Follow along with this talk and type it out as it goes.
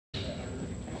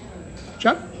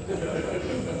Chuck?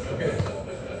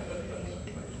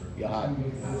 Yeah.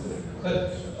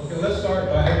 Okay, let's start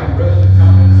by having resident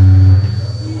comments.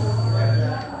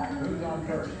 Who's on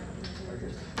first?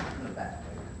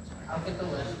 I'll get the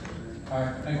list. All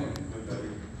right, thank you.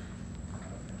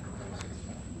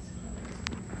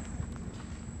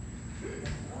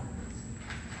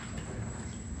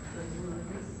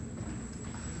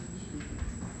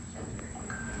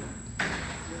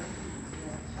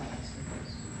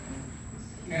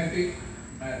 Kathy?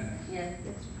 Yeah,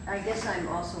 I guess I'm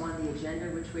also on the agenda.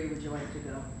 Which way would you like to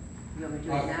go? You want me to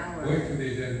do it now? Or? Wait for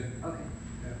the agenda. Okay.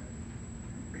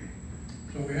 Yeah.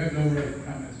 So we have no real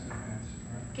comments in advance, all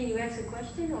right? Can you ask a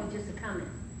question or just a comment?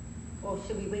 Or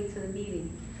should we wait till the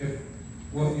meeting?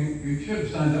 Well, you should have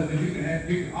signed up, but you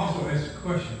can also ask a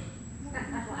question. I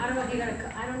don't know if you're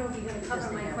gonna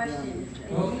cover my question.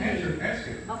 Well, ask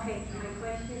it. Okay, my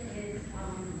question is,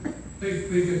 Please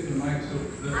get to the mic so.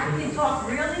 I can talk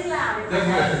really loud. Doesn't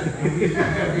matter. You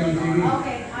have to be on TV.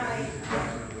 Okay, all right.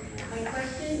 My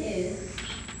question is,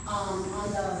 on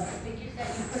the figures that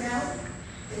you put out,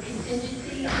 the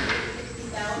contingency of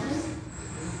 $60,000,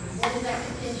 what is that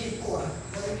contingent for?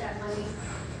 What is that money?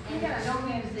 And I don't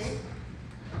answer it.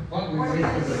 Why don't we wait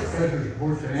for the treasurer's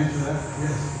report to answer that?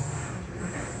 Yes.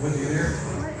 Was he there?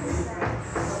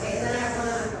 Okay, then I have one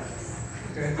other question.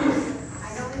 Okay.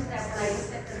 I noticed that when I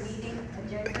looked at the meeting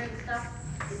agenda and stuff,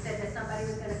 it said that somebody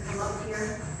was gonna come up here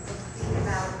and speak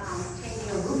about, changing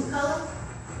a roof color.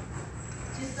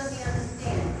 Just let me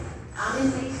understand, I'm in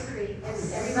phase 3, and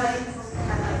everybody's supposed to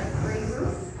have like a gray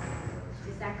roof.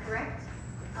 Is that correct?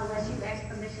 Unless you ask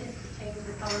permission to change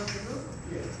the color of the roof?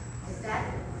 Is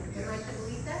that, am I to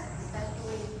believe that? Is that the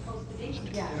way it's supposed to be?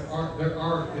 Yeah. There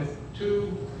are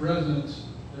two residents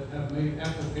that have made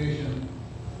application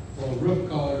for a roof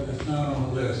color that's not on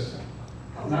the list.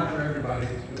 Not for everybody,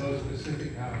 it's for those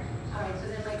specific houses. All right, so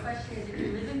then my question is, if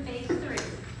you live in phase 3,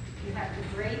 you have the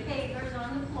gray pavers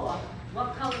on the floor,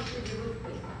 what color should your roof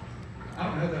be? I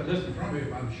don't have that list in front of me,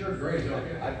 but I'm sure gray's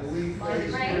okay. I believe Well, it's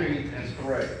phase gray. 3 is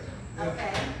correct.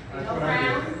 Okay, That's no what I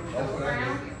brown, did. That's no what I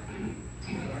brown? did.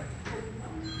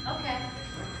 Okay.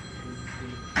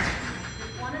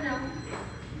 Just want to know.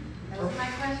 That was my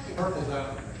question. Purple's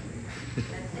out.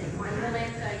 That's it. One little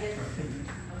answer, I guess.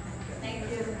 Thank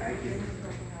you. Thank you.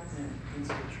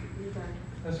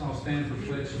 Let's all stand for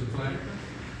pledge to the flag.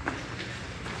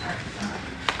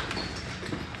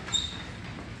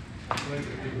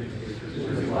 To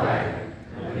the flag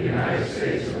of the United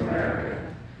States of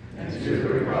America and to the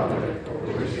republic for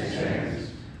which it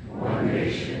stands, one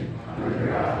nation, under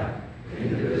God,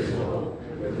 indivisible,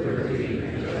 with liberty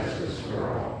and justice for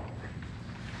all.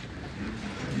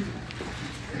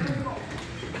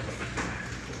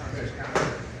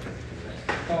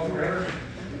 Call for order.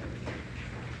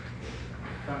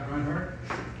 Dr. Reinhardt.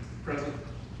 Present.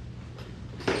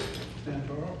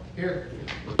 Sandoval. Here.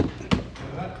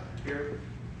 Here.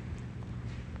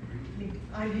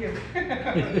 I'm here.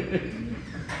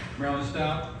 Marilyn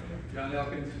Stout. John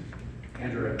Elkins.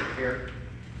 Andrew, here.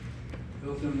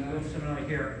 Bill Simmons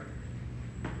here.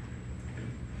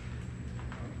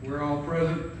 We're all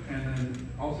present, and then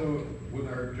also with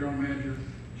our general manager,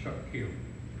 Chuck Keel.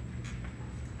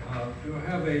 Do I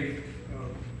have a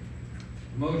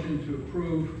motion to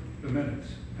approve the minutes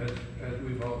as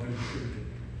we've all been distributed?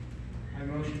 I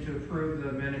motion to approve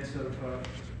the minutes of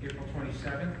April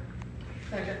 27th.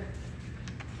 Second.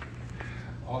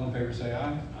 All in favor say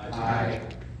aye. Aye.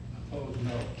 Opposed,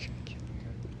 no.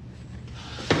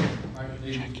 All right,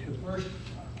 the first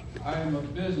item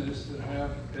of business that I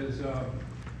have is the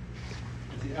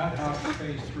ad hoc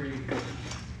phase 3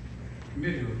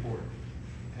 committee report.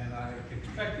 And I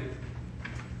expected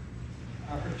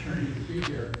opportunity to be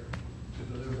here to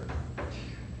deliver. But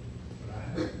I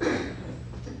haven't.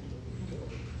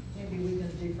 Maybe we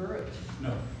can defer it. No,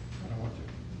 I don't want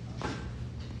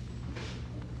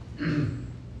to.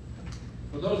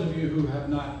 For those of you who have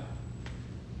not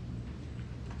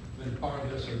been part of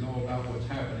this or know about what's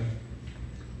happening,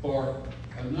 for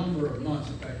a number of months,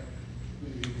 in fact,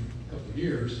 maybe a couple of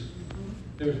years,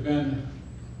 there's been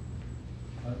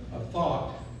a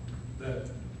thought that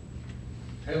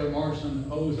Taylor Morrison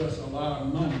owes us a lot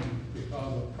of money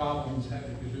because of problems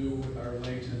having to do with our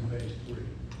lakes in phase 3.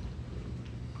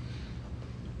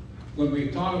 When we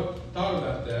thought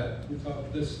about that, we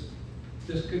thought this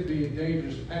could be a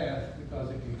dangerous path because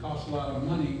it can cost a lot of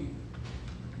money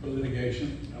for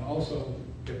litigation, and also,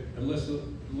 unless the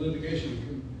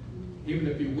litigation even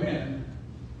if you win,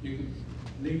 you can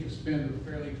need to spend a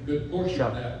fairly good portion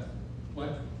of that.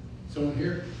 What? Someone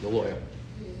here? The lawyer.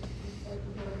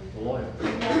 The lawyer.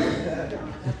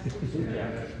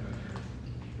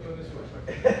 Go this way.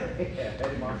 Yeah,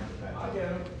 Eddie Mark. I get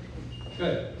him.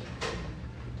 Good.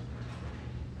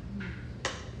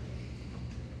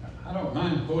 I don't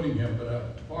mind quoting him,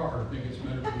 but far I think it's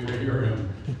better for you to hear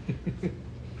him.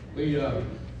 We,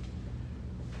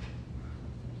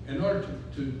 in order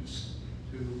to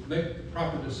make the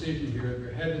proper decision here,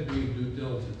 there had to be due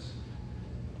diligence.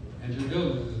 And due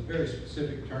diligence is a very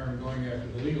specific term going after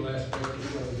the legal aspect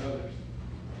as well as others.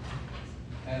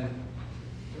 And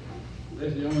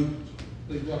ladies and gentlemen,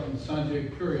 please welcome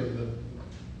Sanjay Puri, the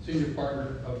senior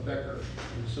partner of Becker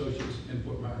and Associates in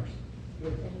Fort Myers.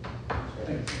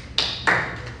 Thanks.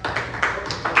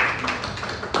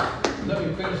 Let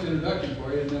me finish the introduction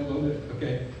for you, and then we'll.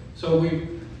 Okay. So we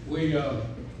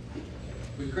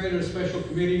created a special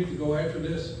committee to go after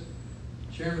this.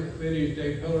 Chairman of the committee is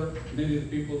Dave Hiller. Many of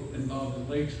the people involved in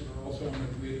lakes are also on the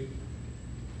committee.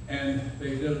 And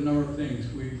they did a number of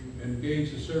things. We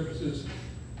engaged the services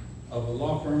of a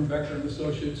law firm, Becker and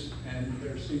Associates, and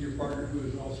their senior partner, who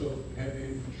is also heavy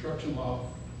in construction law,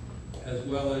 as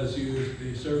well as used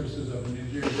the services of an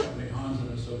engineering company, Hans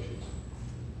and Associates.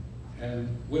 And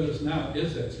with us now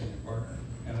is that senior partner.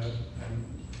 And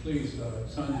please,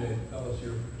 Sanjay, tell us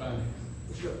your findings.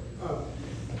 Sure.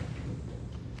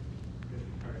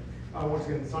 Once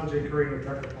again, Sanjay Curry with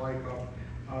Becker Polycop.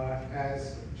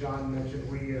 As John mentioned,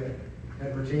 we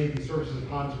had retained the services of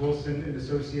Hans Wilson and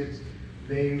Associates.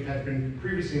 They had been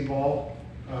previously involved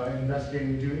in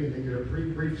investigating, they did a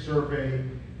brief survey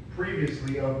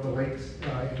previously of the lakes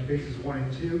in phases 1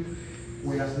 and 2.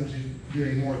 We asked them to do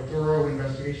a more thorough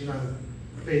investigation on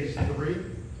phase 3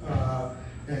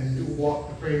 and walk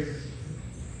the phases.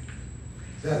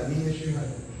 Is that a mean issue?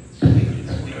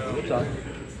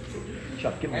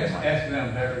 Chuck, give me a Ask mic.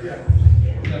 them there.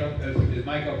 Yeah. Is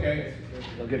Mike okay?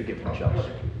 I'll get a gift from Chuck.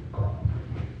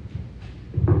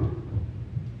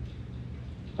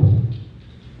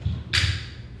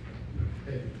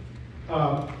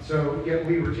 So yeah,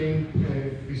 we retained,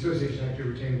 the association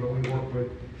actually retained, but we work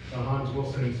with Hans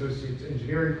Wilson and Associates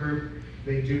Engineering Group.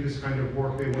 They do this kind of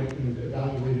work. They went and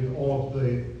evaluated all of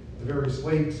the various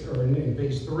lakes or in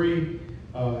phase 3.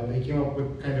 They came up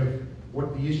with kind of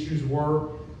what the issues were.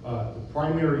 The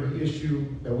primary issue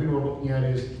that we were looking at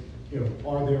is,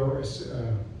 are there,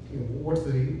 what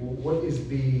is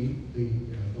the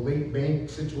lake bank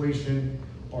situation?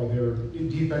 Are there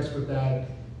defects with that?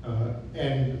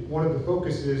 And one of the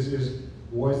focuses is,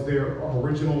 was there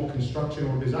original construction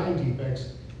or design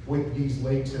defects with these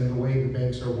lakes and the way the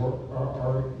banks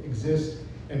exist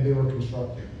and they were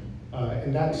constructed?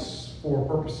 And that's for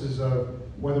purposes of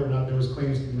whether or not there was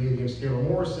claims to be made against Taylor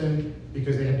Morrison,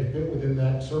 because they had to fit within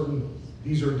that certain,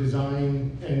 these are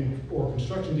design or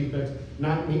construction defects,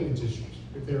 not maintenance issues.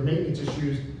 If there are maintenance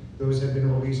issues, those have been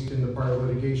released in the prior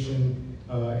litigation,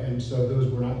 and so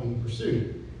those were not being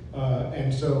pursued.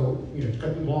 And so, to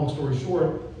cut the long story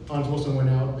short, Hans Wilson went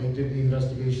out, they did the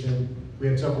investigation, we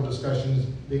had several discussions,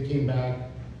 they came back,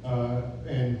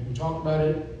 and we talked about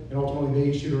it, and ultimately they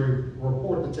issued a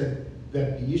report that said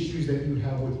that the issues that you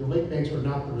have with your lake banks are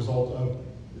not the result of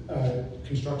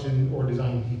construction or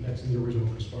design defects in the original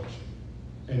construction.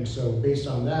 And so based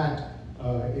on that,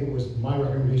 it was my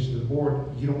recommendation to the board,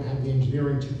 you don't have the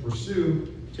engineering to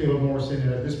pursue Taylor Morrison,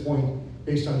 and at this point,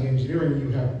 based on the engineering,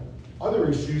 you have other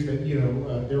issues that,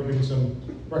 there have been some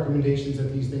recommendations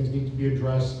that these things need to be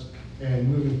addressed, and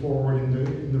moving forward in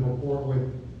the report with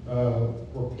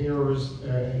repairs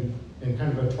and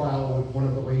kind of a trial with one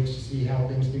of the lakes to see how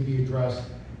things can be addressed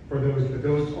for those. But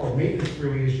those are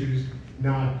maintenance-related issues,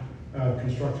 not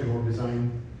construction or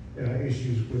design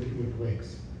issues with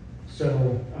lakes. So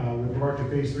with regard to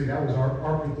phase 3, that was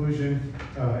our conclusion,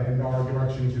 and our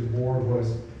direction to the board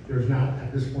was there's not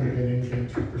at this point been anything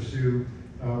to pursue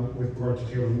with regard to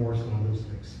Taylor Morrison on those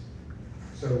things.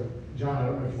 So John, I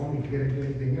don't know if you want me to get into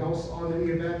anything else on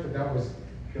any of that, but that was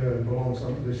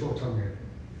the short summary.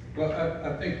 Well,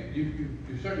 I think you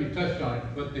certainly touched on it,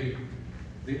 but the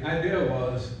idea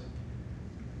was,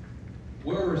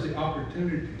 where was the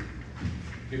opportunity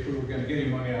if we were going to get any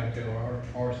money out of Taylor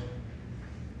Morrison?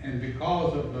 And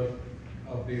because of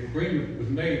the agreement that was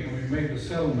made when we made the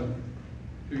settlement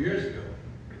 2 years ago,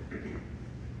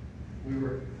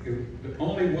 the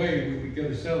only way we could get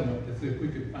a settlement is if we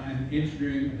could find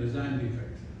engineering and design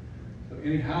defects. So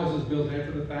any houses built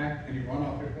after the fact, any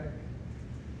runoff effect,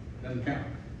 doesn't count.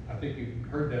 I think you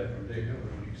heard that from Dave Hiller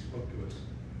when he spoke to us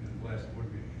in the last board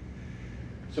meeting.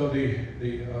 So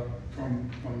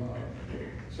from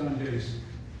Sanjay's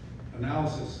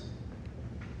analysis,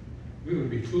 we would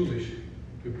be foolish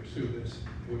to pursue this.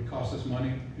 It would cost us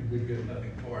money and we'd get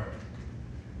nothing for it.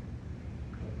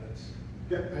 So that's.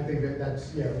 Yeah, I think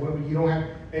that's, well, you don't have,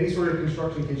 any sort of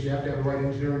construction case, you have to have the right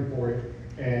engineering for it,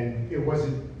 and it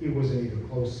wasn't even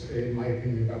close, in my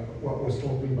opinion, about what was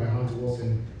told to me by Hans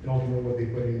Wilson, and ultimately what they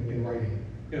put in writing.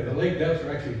 Yeah, the lake depths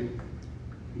are actually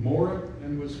more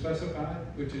than was specified,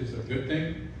 which is a good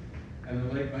thing, and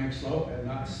the lake bank slope had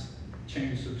not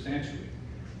changed substantially.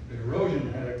 The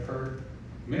erosion had occurred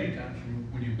many times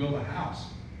from when you build a house.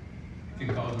 It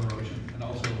can cause erosion, and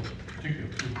also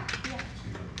particularly too.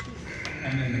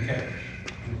 And then the catch.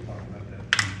 We'll talk about that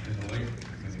in the lake.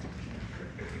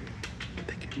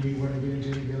 Do we want to get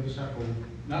into the other stuff, or?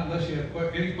 Not unless you have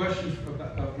any questions from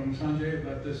Sanjay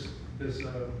about this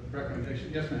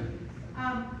recommendation. Yes,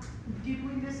 ma'am. Did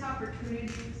we miss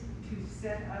opportunities to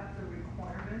set up the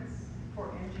requirements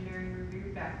for engineering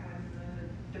review back when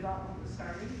the development was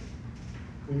starting?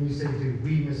 When you say did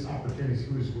we miss opportunities,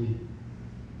 who is we?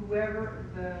 Whoever,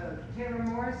 the Taylor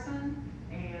Morrison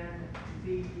and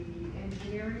the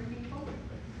engineering people?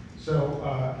 So,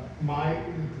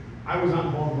 I was not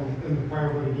involved in the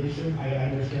prior litigation. I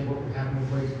understand what was happening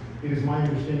with lakes. It is my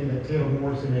understanding that Taylor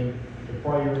Morrison and the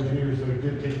prior engineers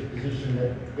did take the position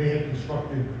that they had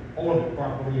constructed all of it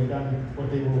properly and done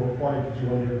what they were required to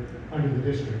do under the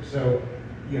district. So,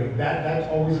 you know, that's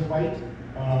always a fight.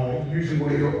 Usually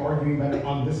when you're arguing about it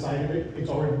on this side of it, it's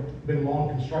already been long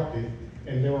constructed,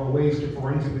 and there are ways to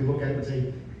forensically look at it and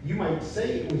say, you might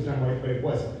say it was done right, but it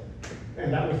wasn't.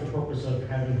 And that was the purpose of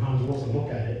having Hans Wilson look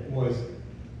at it,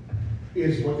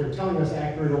 is what they're telling us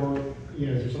accurate, or, you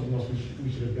know, is there something else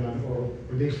we should have done, or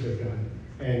they should have done?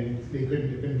 And they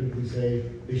couldn't definitively say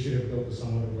they should have built it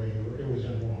some other way, or it was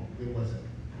done wrong. It wasn't.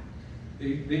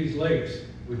 These lakes,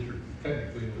 which are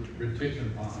technically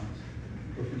retention ponds,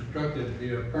 were constructed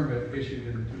via a permit issued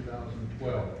in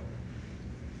 2012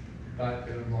 by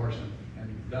Taylor Morrison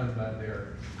and done by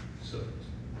their subs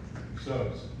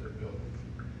that built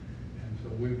it. And so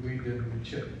we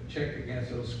checked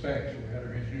against those specs. We had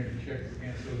our engineering check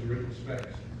against those original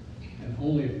specs. And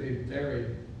only if they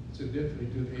varied significantly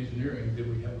to the engineering did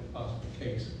we have a possible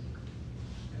case.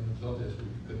 And the result is we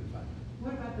couldn't find it.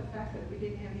 What about the fact that we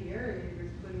didn't have the aerators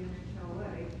put in until what,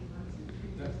 18 months?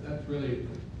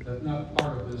 That's not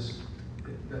part of this.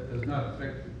 That does not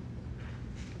affect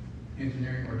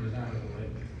engineering or design of the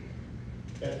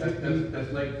lake.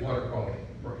 That's lake water quality.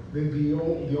 Right. The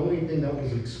only thing that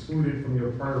was excluded from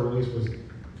your prior release was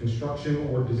construction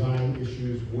or design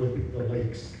issues with the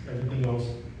lakes. Everything else,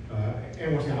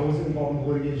 and once again, I wasn't involved in the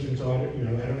litigation, so I don't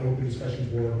know what the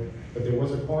discussions were, but there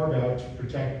was a carve out to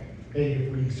protect, hey,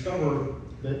 if we discover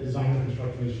that design and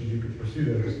construction issues, you could pursue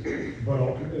those. But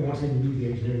once again, you need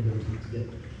the engineering to get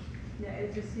there. Yeah,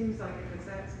 it just seems like if it's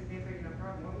that significant a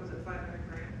problem, what was it, 500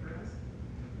 grand for us?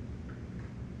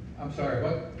 I'm sorry,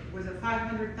 what? Was it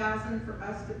 500,000 for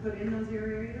us to put in those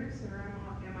aerators, or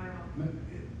am I off?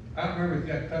 I don't remember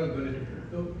the exact total,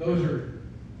 but those are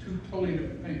two totally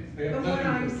different things. They have But what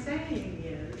nothing I'm to- saying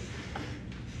is,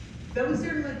 those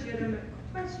are legitimate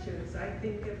questions, I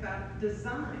think, about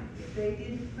design. If they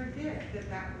didn't predict that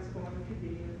that was going to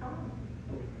be a problem.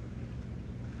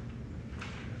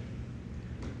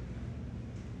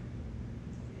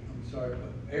 I'm sorry,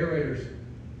 but aerators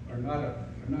are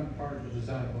not part of the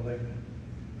design of a lake.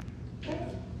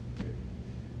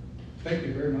 Thank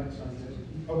you very much,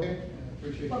 Sanjay. Okay. I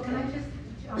appreciate it. Well, can I just,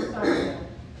 I'm sorry,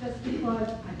 just because,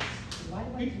 why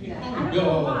do I do You that? call I me don't Bill know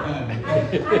all the why. time.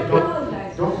 I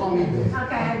apologize. Don't call me Bill.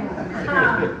 Okay,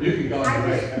 I won't. You can call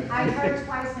me right. I heard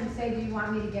twice him say, do you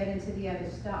want me to get into the other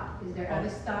stuff? Is there other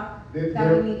stuff There-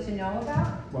 that we need to know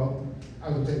about? Well, I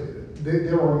would say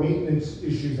there are maintenance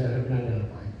issues that have been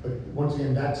identified, but once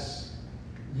again,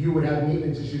 you would have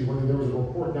maintenance issues whether there was a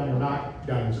report done or not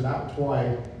done. So that's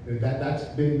why that's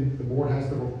been, the board has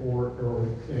the report,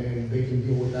 and they can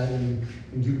deal with that in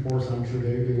due course. I'm sure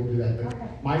they will do that. But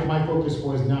Okay. my focus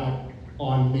was not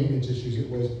on maintenance issues. It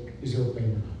was, is there a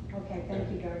claim or not? Okay, thank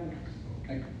you very much.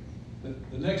 Thank you.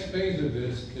 The next phase of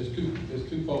this is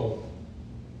twofold.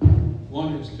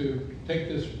 One is to take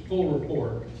this full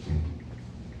report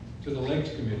to the Lakes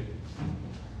Committee,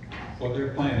 what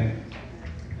they're planning,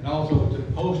 and also to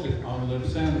post it on Live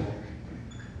Sandoval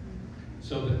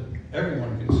so that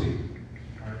everyone can see.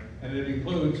 Right? And it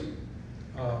includes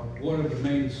what are the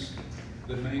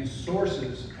main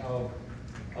sources of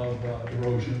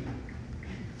erosion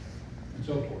and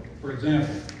so forth. For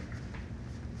example,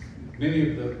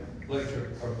 many of the lakes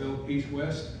are built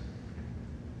east-west,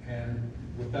 and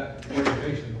with that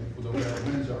orientation, with the way our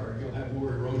winds are, you'll have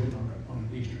more erosion on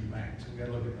the eastern bank. So we got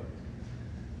to look at those.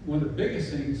 One of the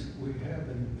biggest things we have,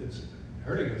 and it's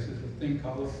hurting us, is a thing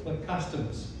called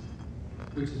placostomus,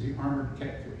 which is the armored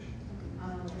catfish.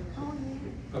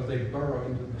 Because they burrow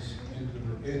into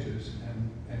the edges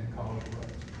and cause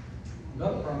ruts.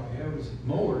 Another problem we have is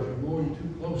mowers are mowing too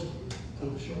close to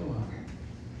the shoreline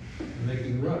and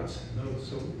making ruts.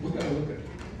 So we gotta look at,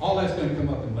 all that's gonna come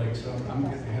up in lakes, so I'm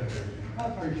getting ahead of everything. I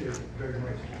appreciate it very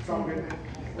much. Sound good?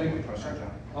 Thank you.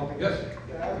 Okay, yes, sir.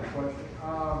 Yeah, I have a question.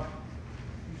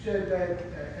 You said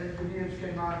that engineers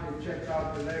came out, they checked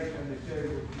out the lakes, and they said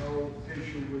there was no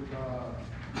issue with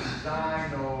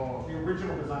design or The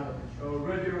original design of it.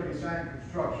 original design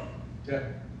construction. Yeah.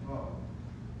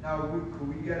 Now, could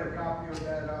we get a copy of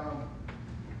that?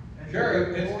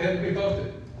 Sure, engineering report? it'll be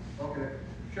posted. Okay.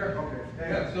 Sure. Okay. Yeah,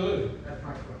 absolutely. That's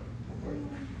my question.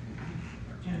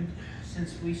 Jim,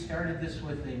 since we started this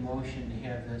with a motion to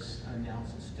have this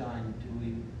analysis done, do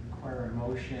we require a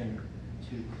motion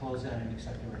to close out and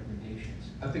accept the recommendations?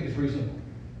 I think it's reasonable.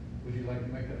 Would you like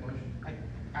to make that motion?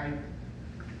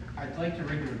 I'd like to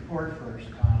read the report first.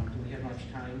 Do we have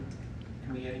much time?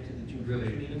 Can we add it to the June 1st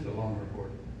Really, meeting? it's a long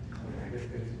report.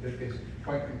 It's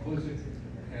quite conclusive,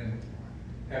 and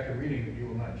after reading it, you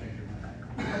will not change your mind.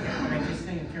 But I just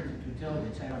think in terms of due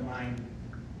diligence, I don't mind,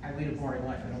 I lead a boring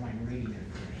life, I don't mind reading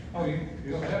it first. Oh,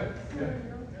 you don't have it?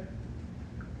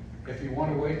 Yeah. If you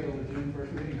want to wait till the June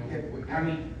 1st meeting, we can. I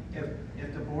mean,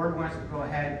 if the board wants to go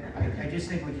ahead, I just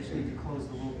think we just need to close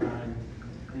the loop on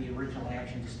the original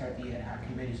action to start the ad hoc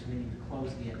committee, so we need to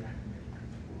close the ad hoc committee.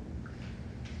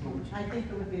 I think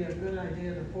it would be a good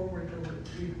idea to forward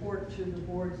the report to the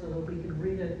board so that we can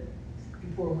read it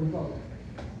before we vote.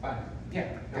 Fine.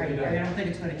 Yeah, It'll I be done. don't think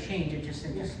it's gonna change, it just,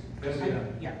 It'll be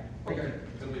done. yeah. Thank Okay, you.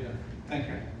 it'll be done. Thank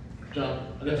you.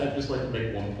 John, I'd just like to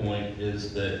make one point,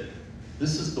 is that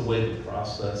this is the way the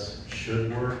process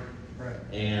should work. Right.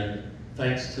 And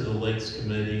thanks to the Lakes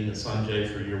Committee and Sanjay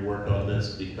for your work on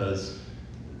this, because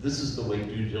this is the way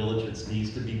due diligence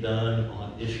needs to be done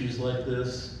on issues like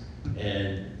this.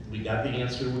 And we got the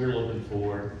answer we were looking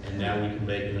for, and now we can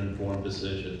make an informed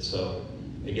decision. So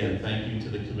again, thank you to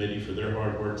the committee for their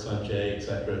hard work, Sanjay, et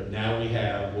cetera. Now we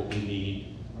have what we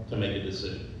need to make a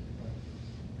decision.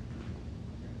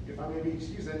 If I may be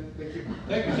excused, then thank you.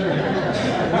 Thank you, sir.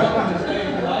 You're welcome to stay if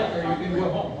you like, or you can go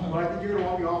home. Well, I think you're gonna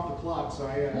want me off the clock, so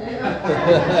I,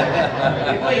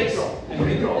 Please.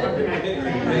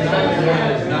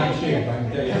 Design is not cheap, I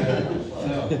can tell you that.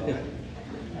 No.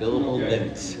 Billable Okay.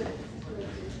 minutes.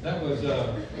 That was,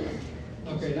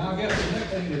 okay, now I guess the next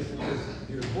thing is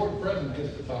your board president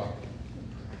gets to talk.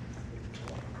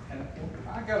 And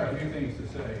I got a few things to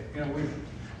say. You know,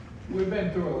 we've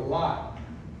been through a lot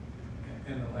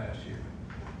in the last year.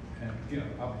 And, you know,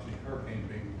 obviously hurricane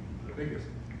being the biggest.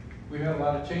 We've had a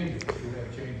lot of changes. We've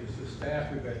had changes to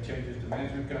staff, we've had changes to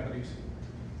management companies.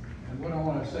 And what I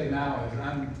want to say now is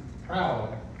I'm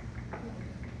proud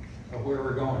of where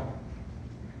we're going.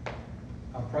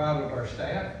 I'm proud of our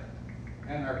staff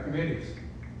and our committees.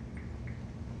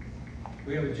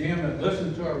 We have a GM that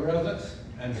listens to our residents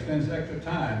and spends extra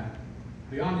time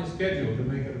beyond his schedule to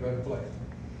make it a better place.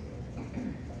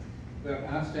 We have an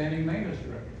outstanding maintenance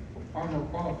director, far more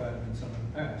qualified than some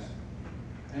in the past,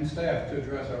 and staff to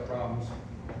address our problems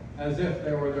as if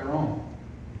they were their own.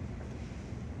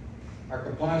 Our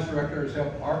compliance director has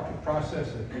helped ARC to process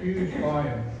a huge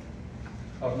volume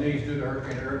of needs due to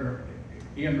Hurricane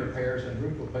Ian repairs and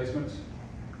roof replacements.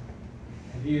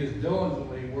 And he is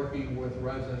diligently working with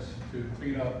residents to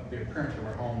clean up the appearance of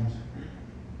our homes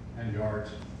and yards.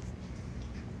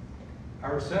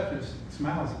 Our receptionist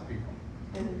smiles at people.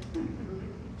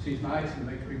 She's nice and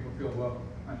makes people feel welcome.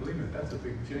 I believe that that's a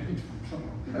big change from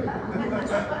someone.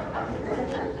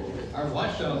 Our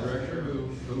lifestyle director, who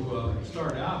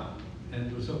started out and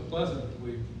it was so pleasant that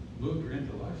we moved her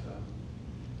into lifestyle,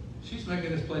 she's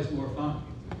making this place more fun.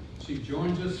 She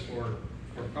joins us for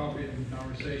coffee and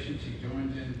conversation. She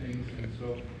joins in things, and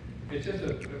so it's just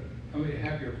a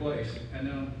happier place. And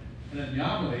then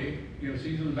Yamali, you know,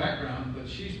 she's in the background, but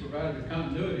she's provided the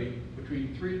continuity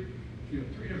between three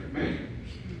different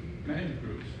management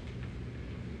groups,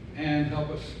 and help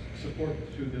us support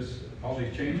through all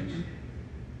these changes.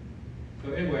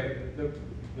 So anyway,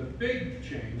 the big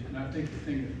change, and I think the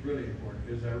thing that's really important,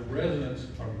 is our residents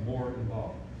are more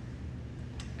involved,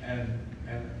 and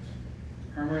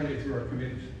primarily through our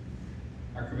committees.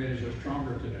 Our committees are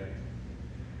stronger today.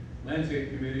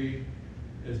 Landscape Committee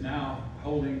is now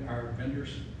holding our vendors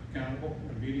accountable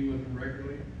and meeting with them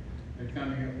regularly and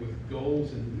coming up with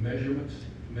goals and measurements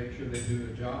to make sure they do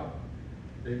their job.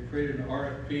 They've created an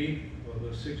RFP of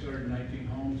the 619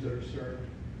 homes that are served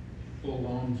full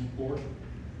loan support.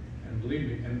 And believe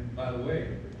me, and by the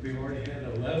way, we've already had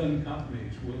 11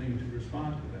 companies willing to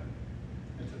respond to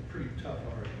that. It's a pretty tough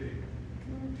RFP.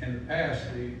 In the past,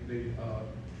 the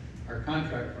our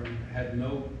contract firm had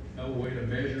no way to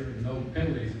measure, no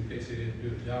penalties in case they didn't do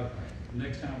the job right.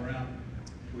 Next time around,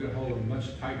 we're gonna hold them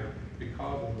much tighter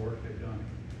because of the work they've done.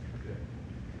 Okay.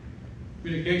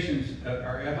 Communications,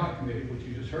 our ad hoc committee, which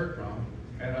you just heard from,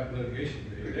 ad hoc litigation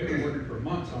committee, they've been working for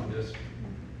months on this,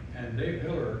 and Dave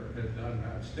Hiller has done an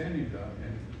outstanding job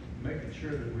in making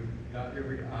sure that we've got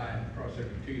every I and cross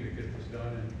every T to get this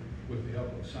done, and with the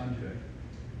help of Sanjay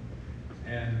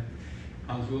and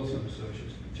Hans Wilson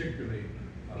Associates, particularly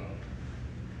on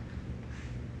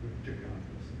this.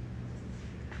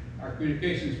 Our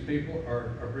communications people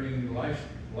are bringing live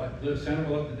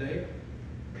Sandoval up to date,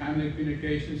 timely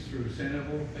communications through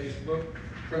Sandoval, Facebook,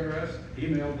 press,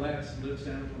 email blasts, Live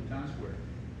Sandoval, and Town Square.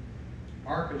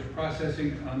 ARC is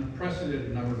processing an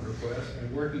unprecedented number of requests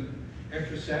and working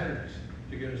extra Saturdays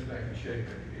to get us back in shape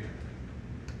every year.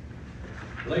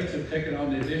 Lakes have taken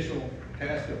on the additional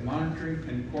task of monitoring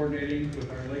and coordinating with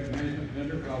our lake management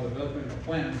vendor while developing a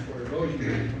plan for erosion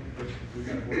management, which we're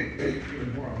going to work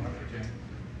even more on after 10.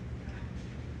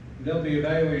 They'll be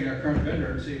evaluating our current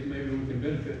vendor and see if maybe we can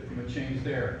benefit from a change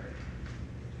there.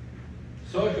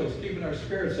 Socials, keeping our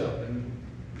spirits up and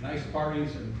nice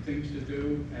parties and things to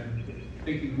do, and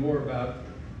thinking more about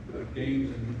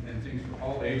games and things for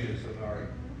all ages of our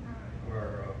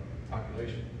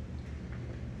population.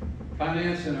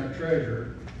 Finance and our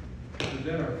treasurer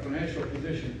present our financial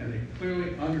position in a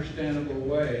clearly understandable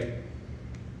way,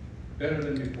 better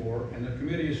than before, and the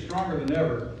committee is stronger than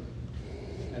ever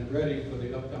and ready for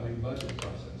the upcoming budget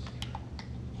process.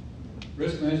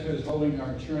 Risk management is holding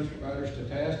our insurance providers to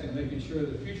task and making sure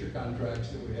that future contracts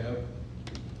that we have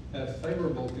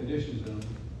favorable conditions in them.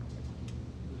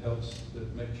 It helps to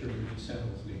make sure we meet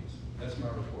Sandoval's needs. That's my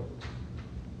report.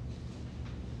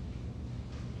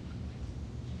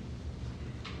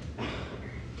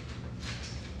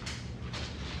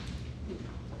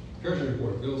 Treasury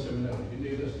report, Bill Simonelli. You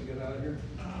need us to get out of here?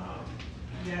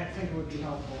 Yeah, I think it would be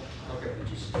helpful. Okay.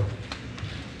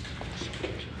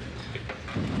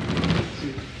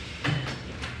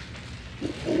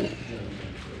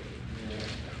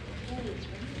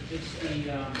 It's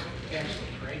the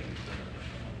accident, right?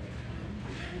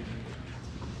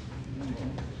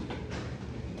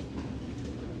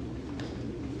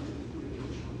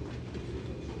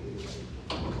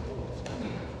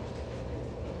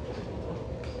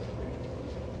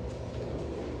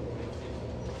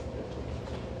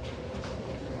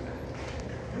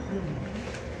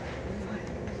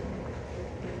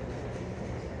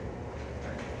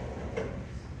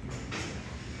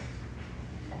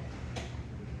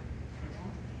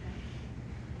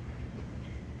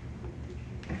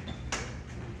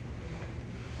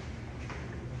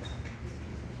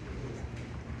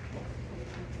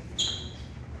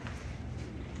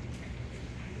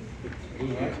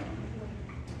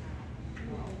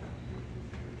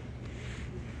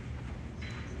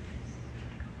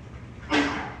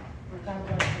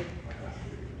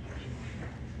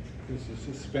 This is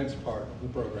the suspense part of the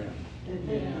program.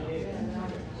 It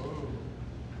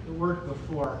worked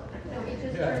before. So we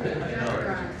just turned the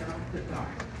camera on.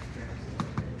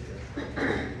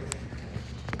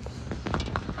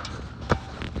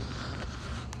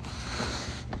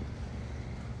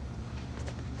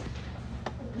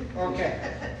 Okay.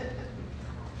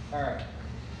 All right.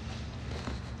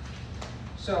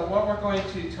 So what we're going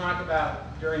to talk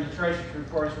about during the treasurer's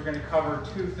report is we're going to cover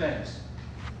two things.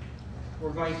 We're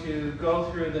going to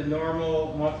go through the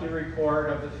normal monthly report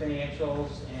of the financials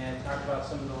and talk about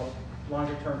some of the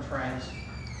longer-term trends.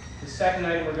 The second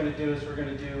item we're going to do is we're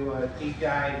going to do a deep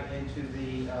dive into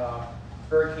the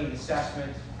hurricane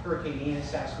assessment, Hurricane Ian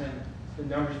assessment, the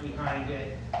numbers behind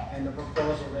it, and the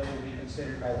proposal that will be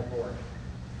considered by the board.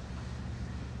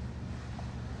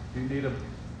 Do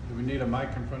we need a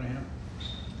mic in front of him?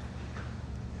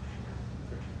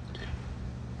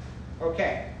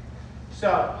 Okay,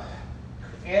 so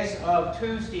as of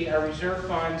Tuesday, our reserve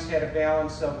funds had a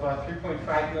balance of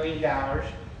 $3.5 million,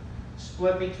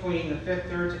 split between the Fifth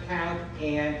Thirds account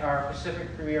and our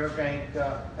Pacific Premier Bank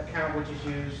account, which is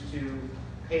used to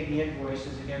pay the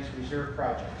invoices against reserve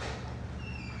projects.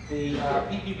 The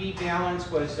PPB balance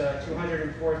was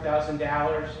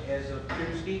 $204,000 as of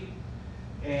Tuesday,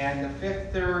 and the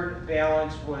Fifth Third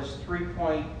balance was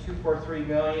 $3.243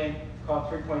 million,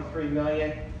 called $3.3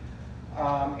 million.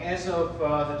 As of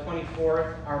the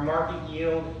 24th, our market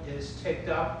yield is ticked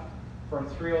up from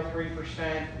 3.03%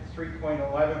 to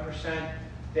 3.11%.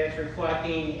 That's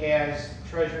reflecting as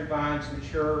Treasury bonds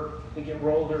mature, they get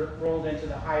rolled into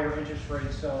the higher interest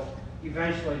rates. So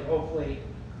eventually, hopefully,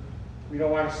 we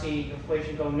don't want to see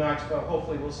inflation go nuts, but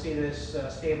hopefully we'll see this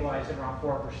stabilize at around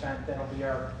 4%. That'll be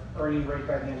our earning rate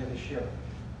by the end of this year.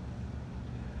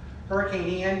 Hurricane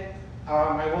Ian,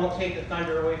 I won't take the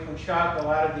thunder away from Chuck. A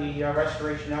lot of the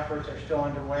restoration efforts are still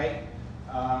underway.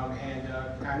 And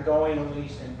ongoing at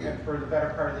least, and for the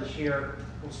better part of this year,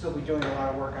 we'll still be doing a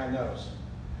lot of work on those.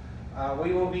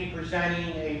 We will be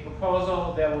presenting a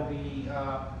proposal that will be,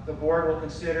 the board will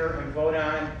consider and vote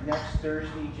on next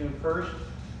Thursday, June 1st,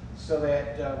 so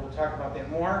that we'll talk about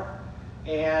that more.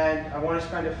 And I want to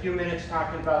spend a few minutes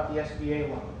talking about the SBA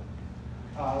loan.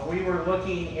 We were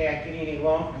looking at getting a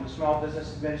loan from the Small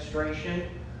Business Administration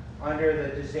under the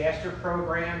disaster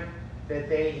program that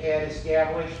they had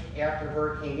established after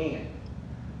Hurricane Ian.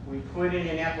 We put in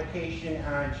an application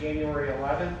on January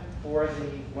 11th for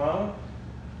the loan.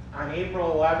 On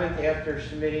April 11th, after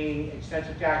submitting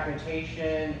extensive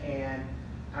documentation and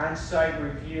on-site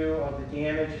review of the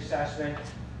damage assessment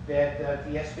that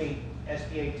the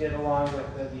SBA did along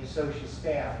with the associate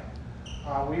staff,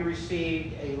 we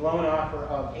received a loan offer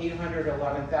of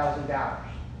 $811,000.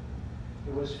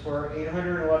 It was for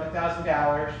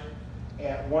 $811,000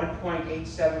 at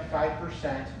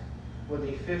 1.875% with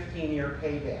a 15-year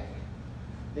payback.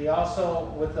 They also,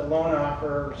 with the loan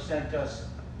offer, sent us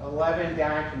 11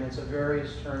 documents of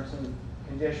various terms and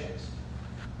conditions.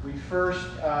 We first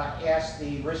asked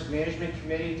the Risk Management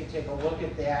Committee to take a look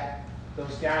at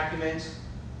those documents.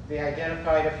 They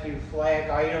identified a few flag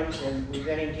items, and we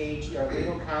then engaged our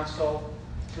legal counsel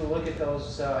to look at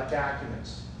those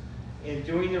documents. In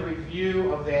doing the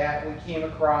review of that, we came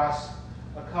across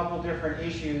a couple different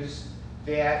issues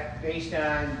that, based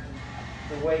on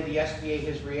the way the SBA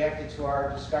has reacted to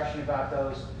our discussion about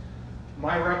those,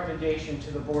 my recommendation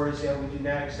to the board is that we do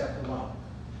not accept the loan.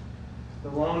 The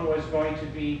loan was going to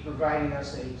be providing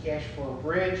us a cash flow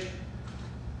bridge.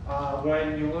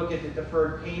 When you look at the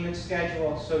deferred payment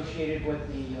schedule associated with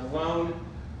the loan,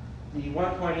 the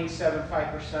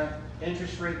 1.875%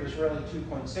 interest rate was really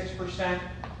 2.6%.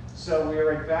 So we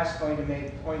are at best going to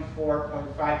make 0.4,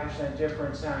 0.5%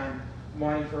 difference on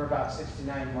money for about 6 to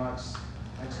 9 months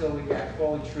until we got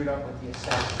fully trued up with the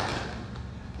assessment.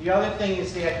 The other thing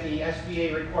is that the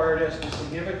SBA required us to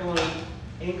significantly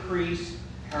increase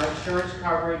our insurance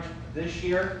coverage this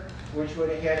year, which would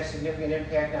have had a significant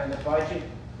impact on the budget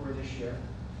for this year.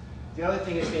 The other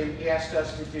thing is they asked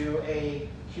us to do a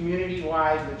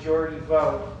community-wide majority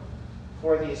vote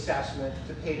for the assessment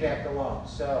to pay back the loan,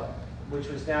 which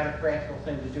was not a practical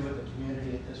thing to do with the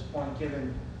community at this point,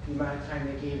 given the amount of time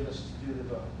they gave us to do the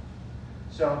vote.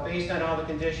 So based on all the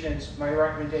conditions, my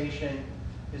recommendation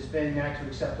has been not to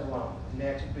accept the loan, and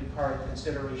that to be part of the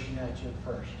consideration on June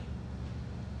 1st.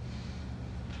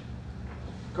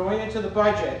 Going into the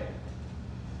budget,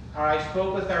 I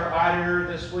spoke with our auditor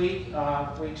this week.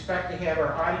 We expect to have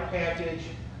our audit package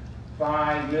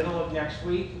by middle of next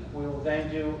week. We will then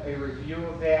do a review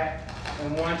of that,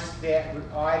 and once that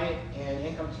audit and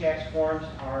income tax forms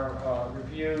are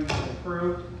reviewed and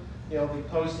approved, they'll be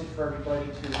posted for everybody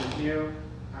to review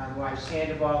on Live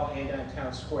Sandoval and on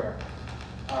Town Square.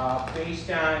 Based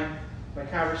on my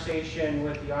conversation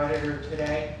with the auditor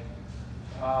today,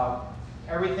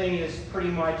 everything is pretty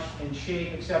much in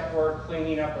shape except for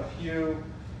cleaning up a few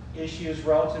issues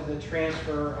relative to the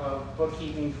transfer of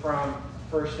bookkeeping from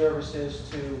First Services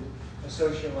to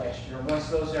Associate last year. Once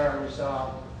those are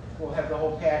resolved, we'll have the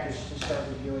whole package to start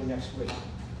reviewing next week.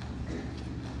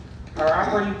 Our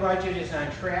operating budget is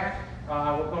on track.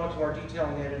 We'll go into more detail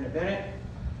on that in a minute.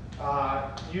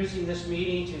 Using this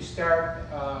meeting to start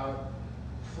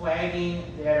flagging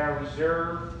that our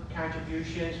reserve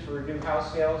contributions for new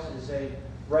house sales is a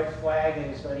red flag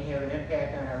and is going to have an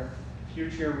impact on our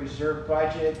future reserve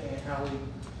budget and how we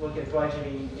look at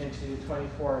budgeting into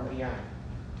 24 and beyond.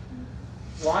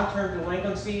 Long-term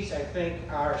delinquencies, I think,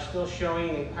 are still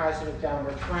showing a positive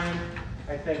downward trend.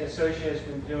 I think Associate has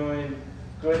been doing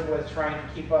good with trying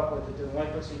to keep up with the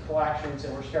delinquency collections,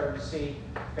 and we're starting to see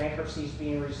bankruptcies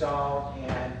being resolved,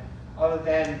 and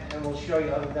we'll show you,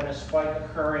 other than a spike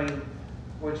occurring,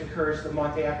 which occurs the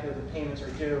month after the payments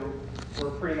are due, we're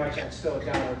pretty much on still a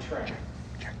downward trend.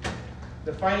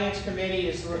 The Finance Committee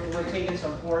is taking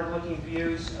some forward-looking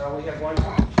views. We have one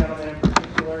gentleman in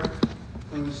particular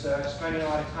who's spending a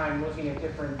lot of time looking at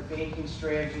different banking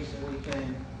strategies that we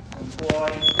can employ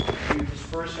to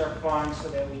disperse our funds so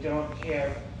that we don't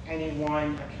have any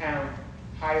one account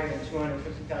higher than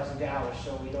 $250,000,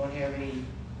 so we don't have any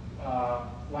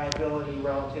liability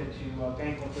relative to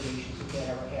bank liquidations if that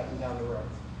ever happen down the road.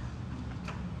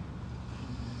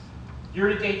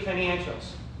 Year-to-date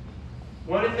financials.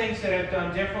 One of the things that I've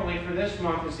done differently for this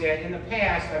month is that in the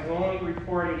past I've only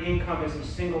reported income as a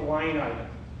single line item.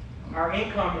 Our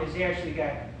income has actually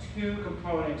got three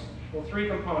components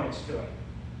to it.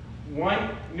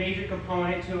 One major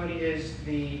component to it is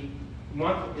the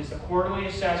Month is the quarterly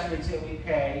assessments that we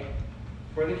pay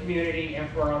for the community and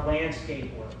for our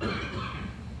landscape work.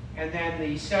 And then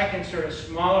the second sort of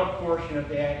smaller portion of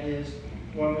that is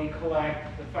when we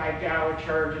collect the $5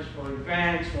 charges for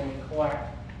events, when we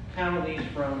collect penalties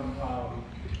from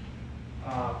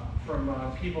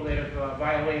people that have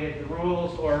violated the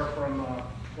rules, or from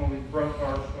when we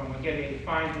get a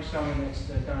fine from someone that's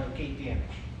done gate damage.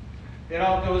 That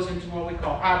all goes into what we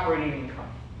call operating income.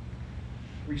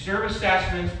 Reserve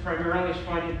assessments primarily is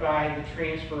funded by the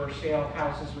transfer or sale of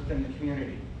houses within the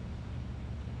community.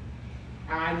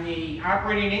 On the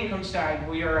operating income side,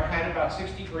 we are ahead about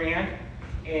 60 grand,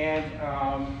 and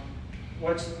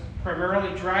what's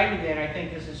primarily driving that, I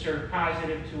think this is sort of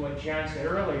positive to what John said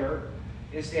earlier,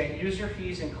 is that user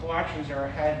fees and collections are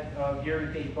ahead of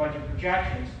year-to-date budget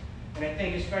projections. And I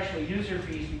think especially user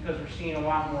fees, because we're seeing a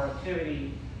lot more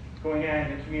activity going on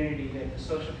in the community that the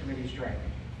social committee is driving.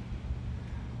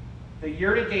 The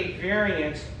year-to-date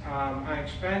variance on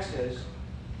expenses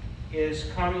is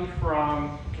coming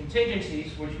from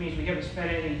contingencies, which means we haven't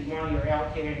spent any money or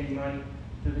allocated any money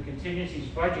to the contingencies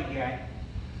budget yet,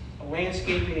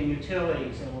 landscaping and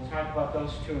utilities, and we'll talk about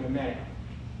those two in a minute.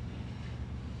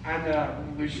 On the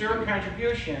reserve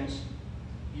contributions,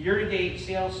 year-to-date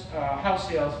sales, house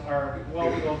sales are well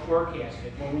below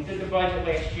forecasted. When we did the budget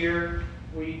last year,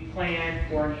 we planned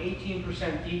for an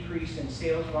 18% decrease in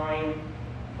sales volume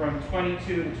from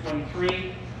 22 to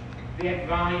 23. That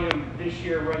volume this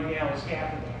year right now is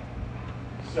half of that.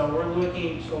 So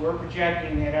we're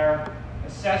projecting that our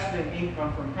assessment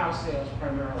income from house sales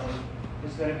primarily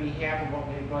is going to be half of what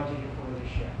we had budgeted for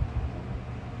this year.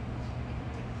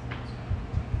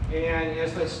 And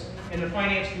and the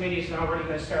Finance Committee is already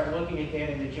going to start looking at that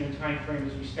in the June timeframe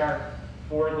as we start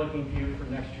forward-looking view for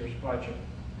next year's budget.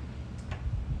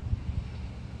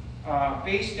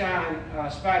 Based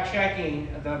on spot checking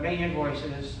the May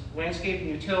invoices, landscape and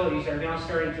utilities are now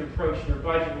starting to approach their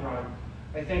budget run.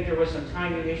 I think there was some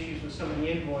timing issues with some of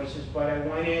the invoices, but I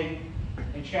went in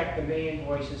and checked the May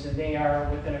invoices, and they are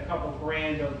within a couple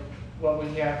grand of what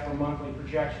we have for monthly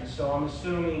projections. So I'm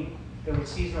assuming that with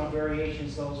seasonal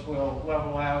variations, those will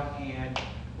level out, and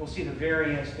we'll see the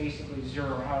variance basically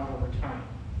zero out over time.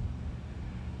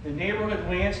 The neighborhood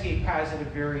landscape positive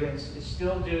variance is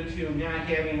still due to not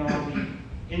having all the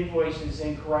invoices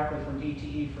incorrectly from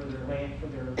DTE for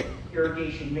their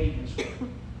irrigation maintenance work.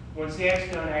 Once that's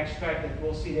done, I expect that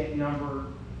we'll see that number,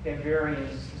 that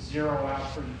variance, zero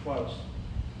out pretty close.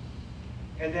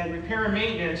 And then repair and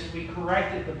maintenance, we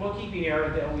corrected the bookkeeping error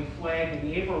that we flagged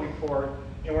in the April report,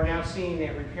 and we're now seeing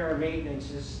that repair and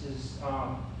maintenance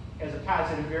has a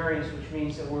positive variance, which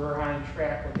means that we're on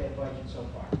track with that budget so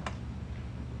far.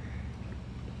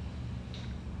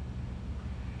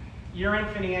 Year-end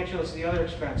financials, the other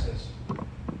expenses.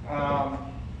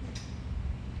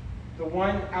 The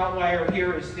one outlier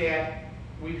here is that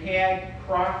we've had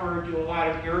Crawford do a lot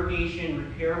of irrigation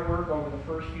repair work over the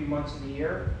first few months of the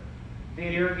year.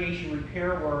 That irrigation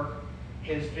repair work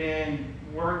has been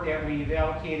work that we've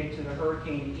allocated to the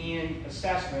Hurricane Ian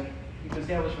assessment, because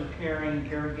that was repairing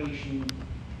irrigation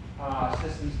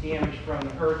systems damaged from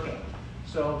the hurricane.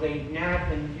 So they've not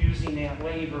been using that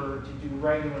labor to do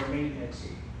regular maintenance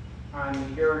on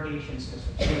the irrigation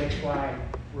system. So that's why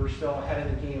we're still ahead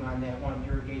of the game on that one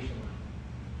irrigation line.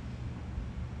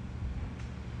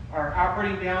 Our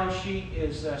operating balance sheet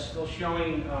is still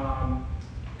showing,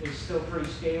 is still pretty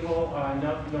stable.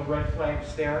 No red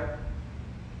flags there.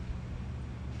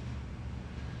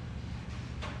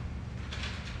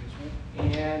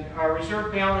 And our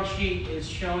reserve balance sheet is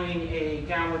showing a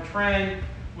downward trend,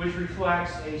 which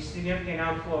reflects a significant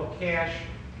outflow of cash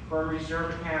from a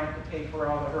reserve account to pay for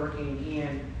all the Hurricane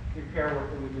Ian repair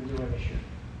work that we've been doing this year.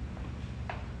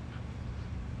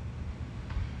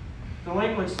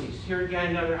 Delinquencies, here again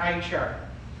another eye chart.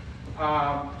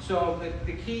 So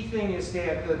the key thing is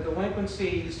that the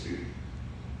delinquencies,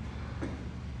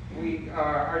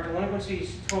 our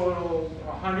delinquencies total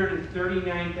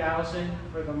 139,000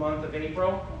 for the month of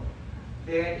April.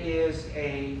 That is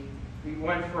we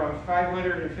went from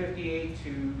 $558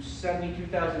 to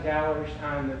 $72,000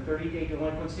 on the 30-day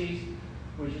delinquencies,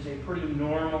 which is a pretty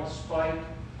normal spike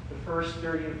the first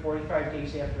 30 to 45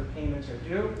 days after payments are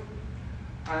due.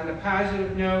 On the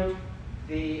positive note,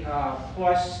 the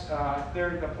plus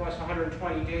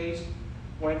 120 days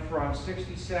went from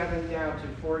 67 down to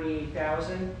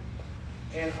 48,000.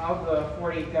 And of the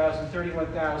 48,000,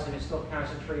 31,000 is still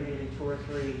concentrated in 2 or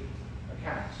 3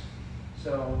 accounts.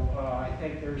 So I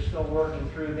think they're still working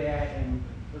through that, and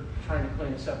we're trying to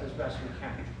clean this up as best we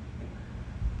can.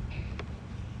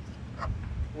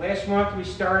 Last month, we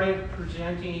started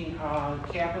presenting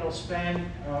capital spend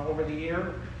over the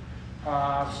year.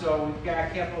 So we've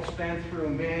got capital spend through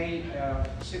May,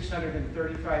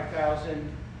 $635,000,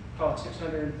 call it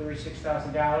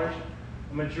 $636,000.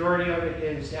 A majority of it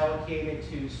is allocated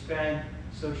to spend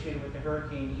associated with the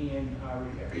Hurricane Ian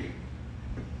repair.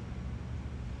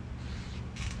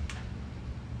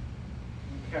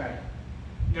 Okay,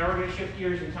 now we're going to shift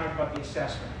gears and talk about the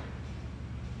assessment.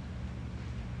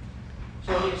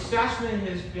 So the assessment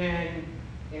has been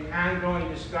an ongoing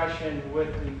discussion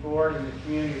with the board and the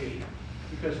community,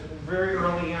 because very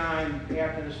early on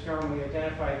after the storm, we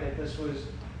identified that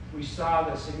we saw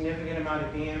the significant amount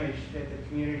of damage that the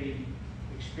community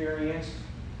experienced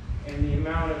and the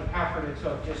amount of effort it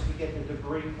took just to get the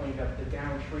debris cleaned up, the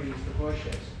downed trees, the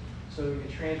bushes, so we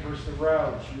could traverse the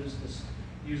roads,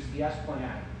 use the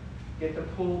Esplanade, get the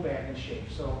pool back in shape.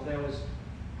 So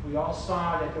we all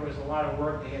saw that there was a lot of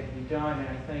work that had to be done, and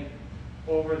I think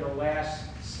over the last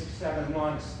 6-7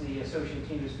 months, the associate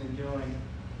team has been doing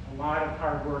a lot of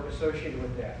hard work associated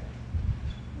with that.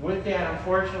 With that,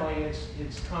 unfortunately,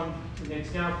 it's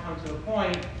now come to the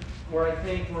point where I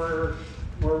think we're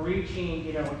reaching,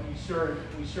 we sort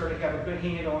of have a good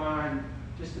handle on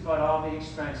just about all the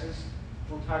expenses.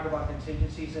 We'll talk about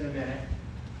contingencies in a minute,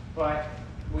 but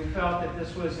we felt that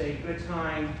this was a good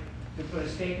time to put a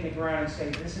stake in the ground and say,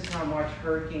 this is how much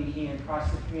Hurricane Ian cost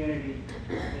the community,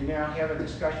 and now have a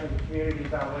discussion with the community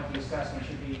about what the assessment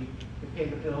should be to pay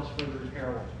the bills for the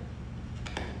repair work.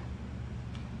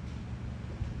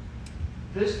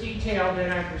 This detail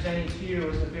that I'm presenting to you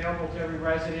is available to every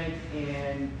resident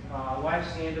in Live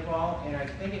Sandoval, and I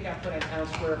think it got put on Town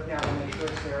Square now. I'll make sure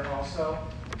it's there also.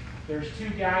 There's 2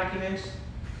 documents.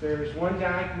 There's one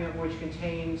document which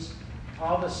contains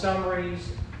all the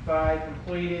summaries by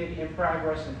completed, in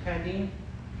progress, and pending.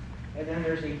 And then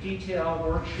there's a detailed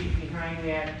worksheet behind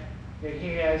that that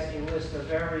has a list of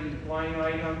every line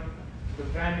item, the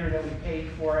vendor that we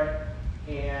paid for it,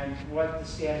 and what the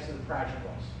status of the project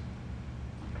was.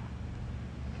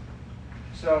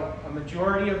 So a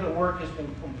majority of the work has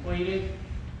been completed.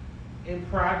 In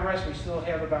progress, we still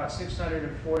have about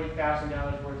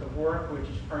 $640,000 worth of work, which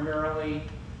is primarily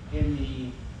in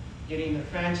the getting the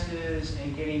fences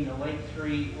and getting the Lake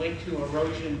 2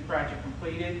 erosion project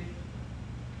completed.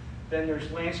 Then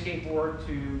there's landscape work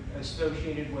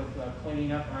associated with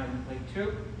cleaning up on Lake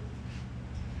 2.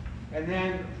 And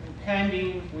then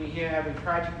pending, we have a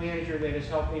project manager that is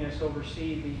helping us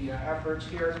oversee the efforts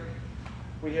here.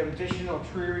 We have additional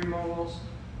tree removals.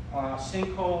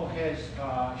 Sinkhole has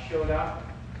showed up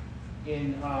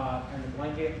in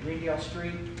Greendale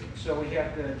Street, so we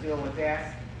have to deal with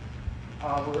that.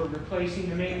 We're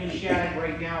replacing the maintenance shed.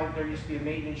 Right now, there used to be a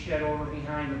maintenance shed over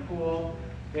behind the pool.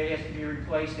 That has to be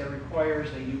replaced. That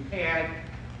requires a new pad,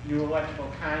 new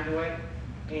electrical conduit,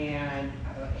 and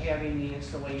having the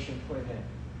installation put in.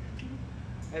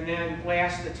 And then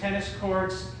last, the tennis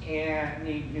courts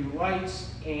need new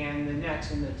lights, and the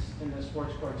nets in the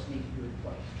sports courts need to be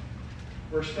replaced.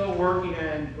 We're still working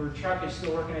on, Chuck is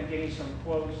still working on getting some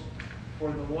quotes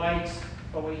for the lights,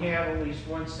 but we have at least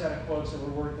one set of quotes that we're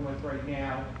working with right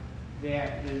now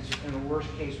that is, in the worst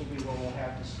case, will be what we'll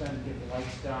have to spend to get the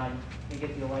lights done and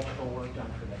get the electrical work done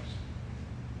for this.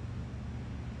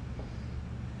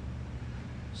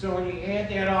 So when you add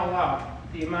that all up,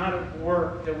 the amount of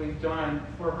work that we've done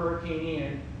for Hurricane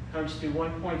Ian comes to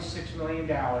 $1.6 million.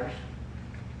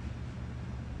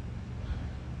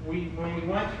 When we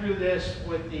went through this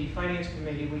with the Finance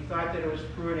Committee, we thought that it was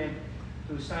prudent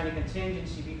to assign a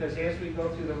contingency because as we go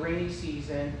through the rainy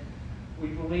season, we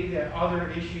believe that other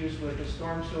issues with the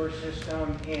storm sewer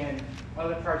system and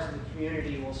other parts of the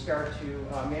community will start to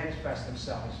manifest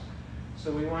themselves.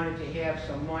 So we wanted to have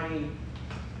some money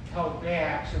held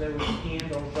back so that we could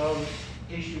handle those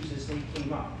issues as they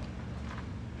came up.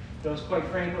 Those, quite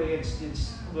frankly, it's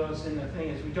those, and the thing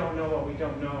is, we don't know what we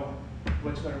don't know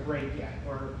what's going to break yet,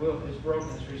 or is broken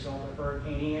as a result of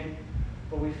Hurricane Ian.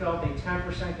 But we felt a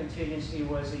 10% contingency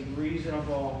was a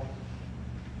reasonable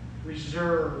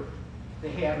reserve to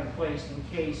have in place in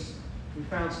case we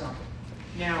found something.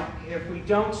 Now, if we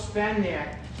don't spend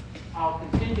that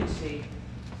contingency,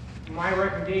 my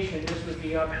recommendation, this would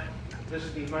be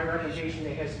my recommendation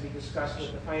that has to be discussed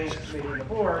with the Finance Committee and the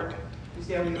board, is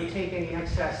that we would take any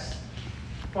excess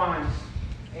funds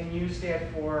and use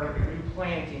that for new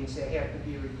plantings that have to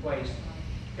be replaced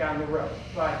down the road.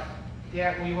 But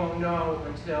that we won't know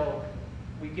until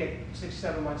we get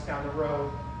 6-7 months down the road,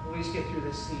 at least get through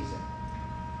this season.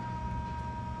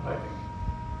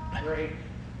 Great.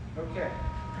 Okay.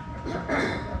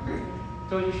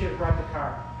 Thought you should have brought the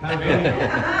car.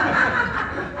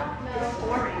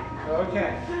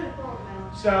 Okay.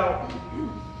 So,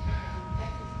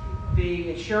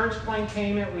 the insurance claim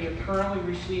payment, we have currently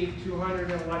received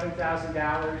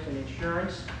 $211,000 in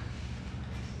insurance.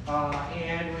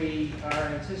 And we are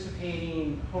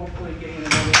anticipating hopefully getting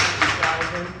another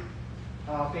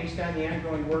 $50,000 based on the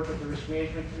ongoing work of the Risk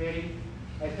Management Committee.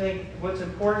 I think what's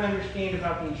important to understand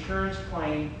about the insurance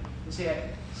claim is that a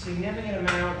significant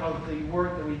amount of the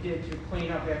work that we did to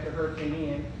clean up after Hurricane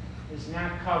Ian is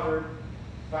not covered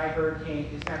by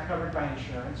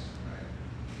insurance.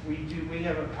 We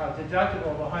have a deductible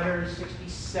of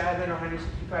 $167,000 or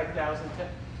 $165,000, if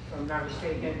I'm not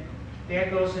mistaken. That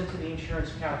goes into the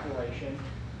insurance calculation.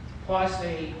 Plus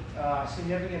a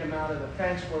significant amount of the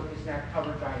fence work is not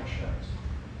covered by insurance.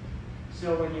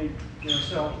 So when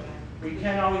so we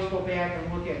can always go back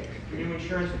and look at new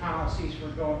insurance policies for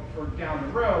down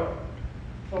the road,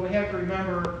 but we have to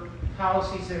remember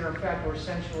policies that are in effect were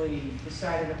essentially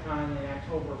decided upon in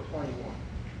October of 21.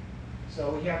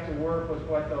 So we have to work with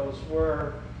what those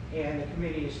were, and the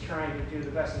committee is trying to do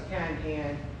the best it can.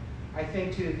 And I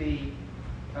think to the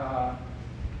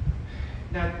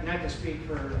not to speak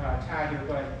for Todd here,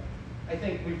 but I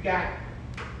think we've got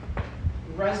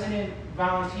resident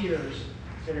volunteers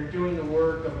that are doing the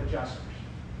work of adjusters.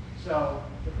 So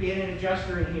if we had an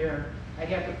adjuster in here, I'd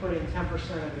have to put in 10%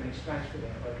 of an expense for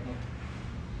that right now,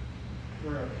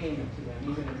 for a payment to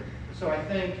them. So I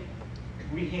think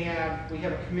we have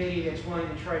a committee that's willing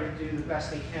to try to do the best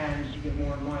they can to get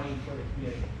more money for the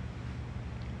community.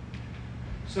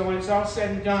 So when it's all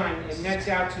said and done, it nets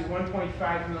out to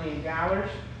 $1.5 million.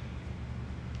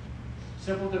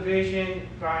 Simple division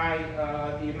by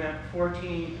the amount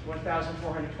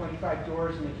 1,425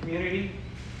 doors in the community,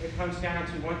 it comes down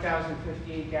to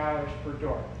 $1,058 per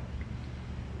door.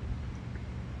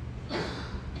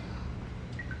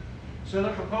 So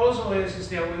the proposal is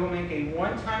that we will make a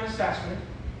one-time assessment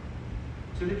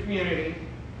to the community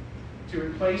to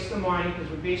replace the money,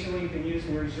 because we basically have been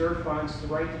using the reserve funds to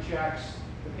write the checks,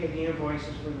 to pay the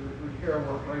invoices for the repair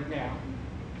work right now.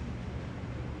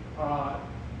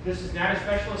 This is not a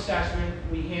special assessment.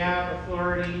 We have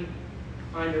authority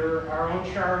under our own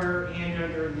charter and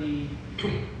under the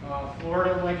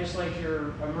Florida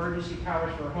legislature emergency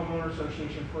powers for a homeowner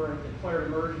association for a declared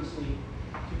emergency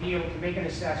to be able to make an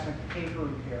assessment to pay for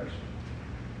repairs.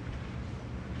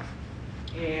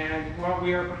 And what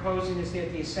we are proposing is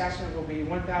that the assessment will be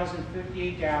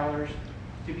 $1,058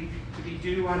 to be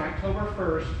due on October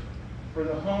 1st for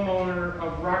the homeowner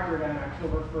of record on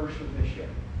October 1st of this year.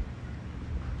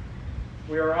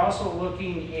 We are also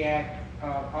looking at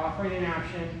offering an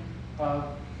option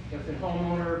of, if the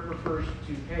homeowner prefers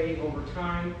to pay over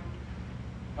time,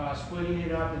 splitting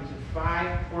it up into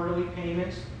 5 quarterly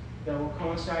payments that will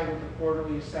coincide with the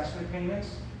quarterly assessment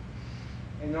payments.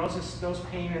 And those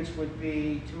payments would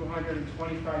be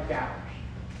 $225.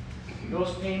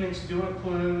 Those payments do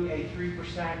include a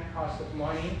 3% cost of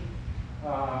money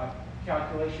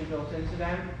calculation built into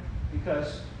them,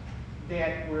 because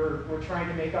that we're trying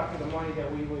to make up for the money that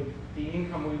the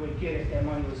income we would get if that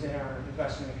money was in our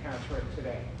investment accounts right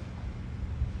today.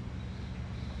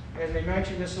 As I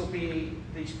mentioned,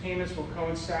 these payments will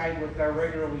coincide with our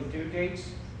regularly due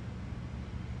dates.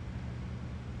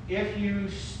 If you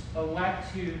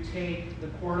elect to take the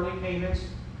quarterly payments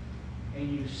and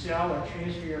you sell or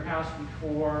transfer your house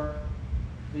before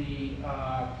the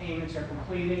payments are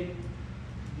completed,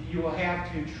 you will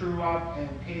have to true up and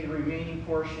pay the remaining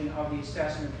portion of the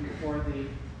assessment before the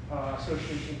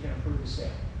association can approve the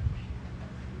sale.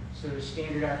 So the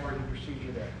standard operating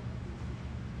procedure there.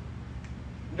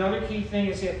 Another key thing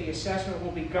is that the assessment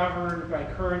will be governed by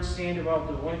current Sandoval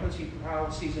delinquency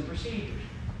policies and procedures.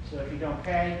 So if you don't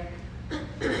pay,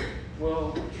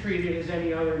 we'll treat it as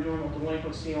any other normal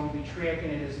delinquency, and we'll be tracking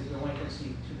it as a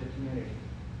delinquency to the community.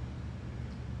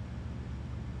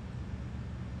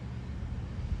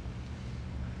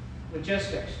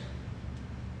 Logistics.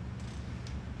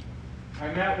 I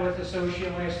met with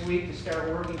Associate last week to start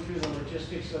working through the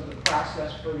logistics of the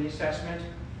process for the assessment.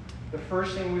 The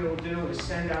first thing we will do is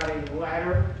send out a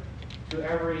letter to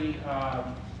every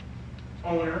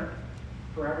owner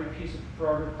for every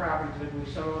property, because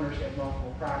we some owners have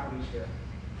multiple properties here.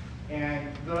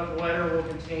 And the letter will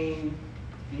contain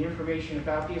the information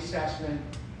about the assessment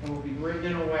and will be written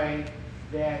in a way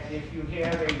that if you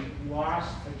have a loss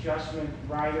adjustment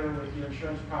rider with your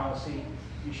insurance policy,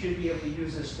 you should be able to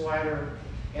use this letter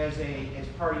as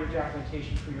part of your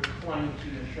documentation for your claim to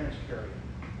your insurance carrier.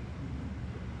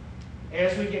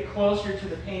 As we get closer to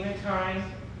the payment time,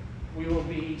 We will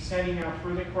be sending out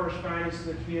further correspondence to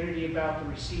the community about the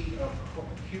receipt of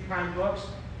coupon books,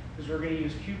 because we're going to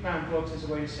use coupon books as a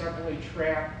way to separately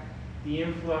track the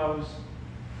inflows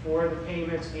for the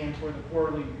payments and for the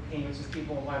quarterly payments if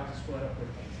people would like to split up their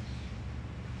payments.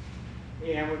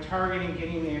 And we're targeting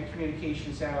getting the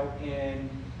communications out in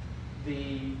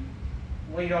the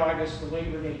late August to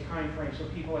Labor Day timeframe, so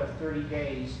people have 30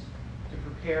 days to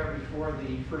prepare before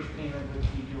the first payment, which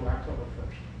we do October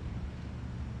 1st.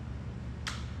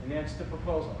 And that's the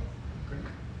proposal.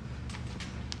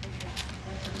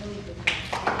 That's a really good one.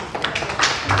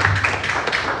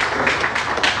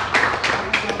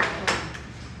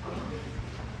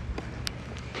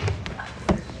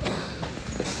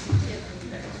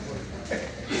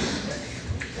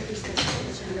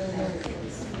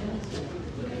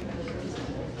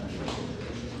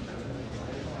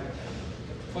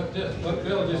 What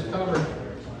Bill just covered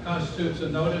constitutes a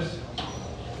notice,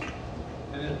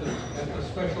 and at the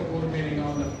special board meeting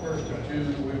on the 1st of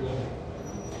June, we will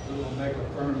make a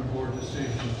firm board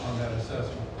decision on that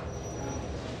assessment.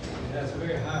 It has a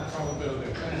very high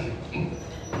probability of passing.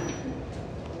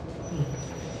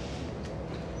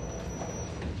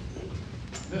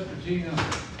 Mr. Gino.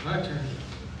 My turn.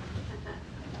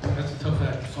 That's a tough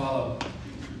act to follow.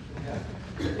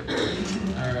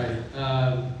 All right.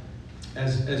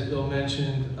 As Bill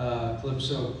mentioned,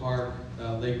 Calypso Park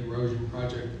Lake Erosion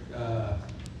Project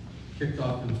kicked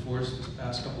off in force this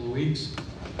past couple of weeks.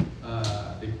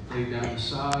 They laid down the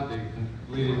sod, they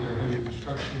completed their heavy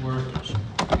construction work,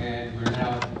 and we're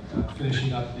now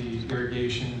finishing up the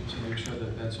irrigation to make sure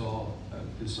that that's all,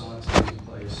 the sod stays in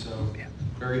place. So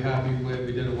very happy with,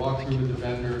 we did a walkthrough with the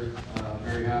vendor,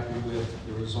 very happy with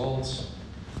the results,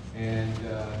 and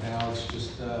now it's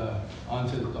just on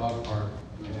to the dog park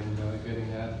and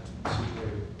getting that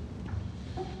situated.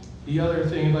 The other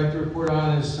thing I'd like to report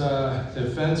on is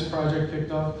the fence project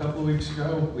kicked off a couple of weeks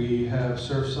ago. We have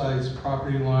Surfside's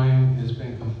property line has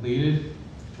been completed.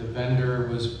 The vendor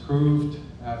was approved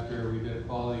after we did a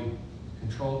quality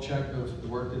control check of the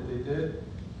work that they did.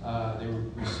 They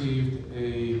received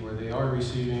they are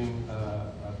receiving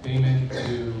a payment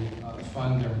to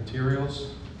fund their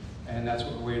materials, and that's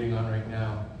what we're waiting on right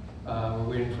now. We're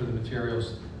waiting for the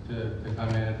materials to come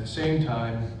in. At the same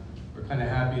time, we're kind of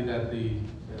happy that the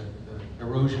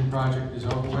erosion project is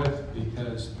over with,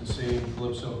 because the same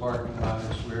Calypso parking lot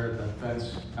is where the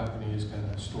fence company is going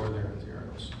to store their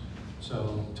materials.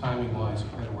 So timing-wise,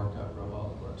 it kind of worked out real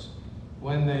well for us.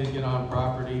 When they get on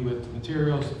property with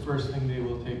materials, the first thing they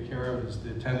will take care of is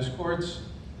the tennis courts,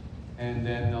 and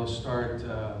then they'll start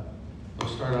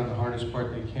on the hardest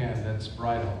part they can. That's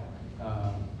bridle.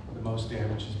 The most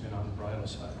damage has been on the bridle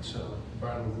side. So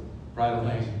bridle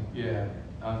lane, yeah.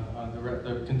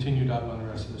 They're continued up on the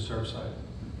rest of the surf side,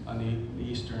 on the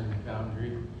eastern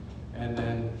boundary, and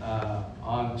then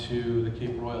on to the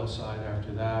Cape Royal side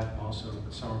after that. Also,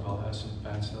 Somerville has some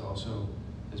fence that also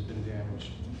has been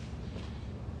damaged.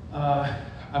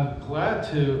 I'm glad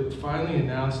to finally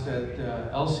announce that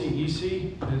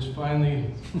LCEC has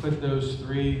finally put those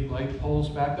 3 light poles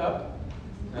back up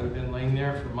that have been laying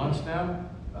there for months now.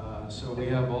 So we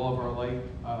have all of our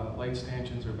light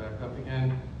stanchions are back up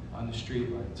again on the street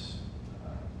lights.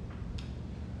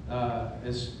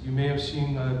 As you may have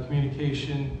seen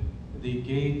communication, the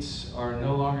gates are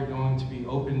no longer going to be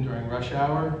open during rush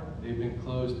hour. They've been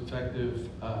closed effective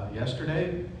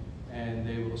yesterday, and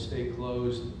they will stay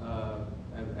closed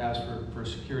as for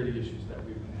security issues that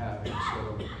we've been having.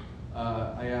 So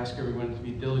I ask everyone to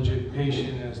be diligent and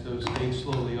patient as those gates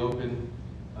slowly open,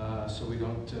 so we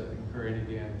don't incur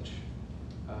any damage.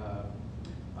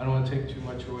 I don't want to take too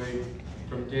much away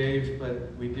from Dave,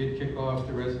 but we did kick off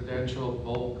the residential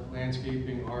bulk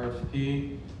landscaping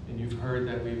RFP, and you've heard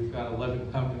that we've got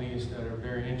 11 companies that are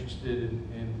very interested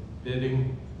in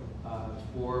bidding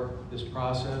for this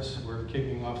process. We're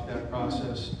kicking off that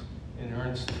process in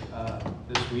earnest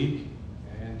this week,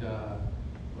 and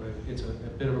it's a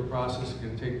bit of a process. It's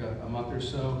going to take a month or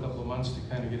so, a couple of months to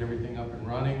kind of get everything up and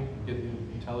running, get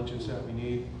the intelligence that we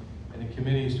need. And the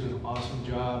committee is doing an awesome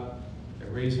job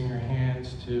at raising their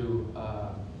hands to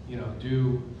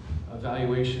do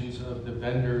evaluations of the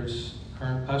vendors'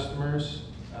 current customers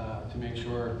to make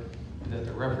sure that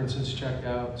the references check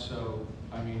out. So,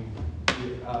 I mean,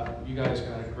 you guys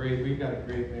got we've got a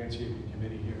great landscaping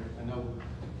committee here.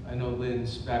 I know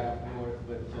Lynn's back up north,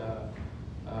 but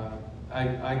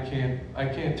I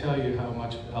can't tell you how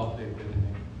much help they've been to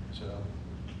me. So,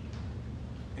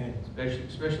 and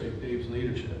especially Dave's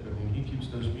leadership. I mean, he keeps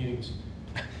those meetings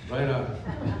right on.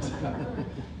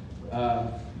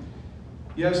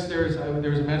 Yes, there's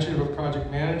a mention of a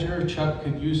project manager. Chuck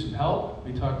could use some help.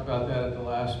 We talked about that at the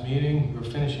last meeting. We're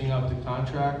finishing up the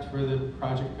contract for the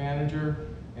project manager,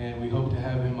 and we hope to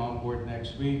have him on board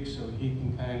next week so he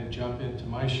can kind of jump into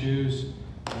my shoes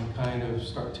and kind of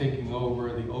start taking over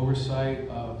the oversight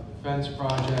of the fence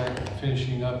project, and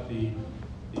finishing up the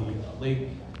Lake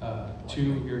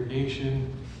 2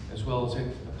 irrigation, as well as a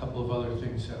couple of other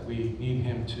things that we need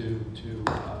him to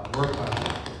work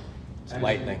on.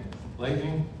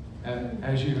 Lightning. And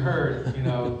as you heard, you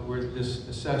know, we're this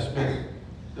assessment,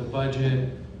 the budget,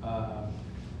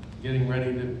 getting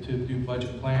ready to do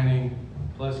budget planning,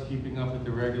 plus keeping up with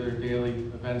the regular daily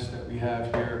events that we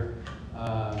have here.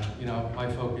 You know,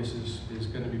 my focus is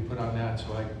going to be put on that,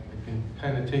 so I can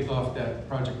kind of take off that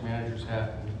project manager's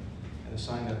hat and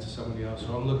assign that to somebody else.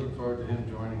 So I'm looking forward to him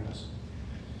joining us.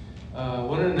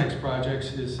 One of the next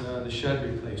projects is the shed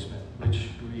replacement, which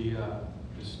we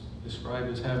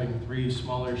described as having 3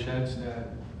 smaller sheds that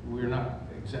we're not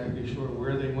exactly sure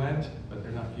where they went, but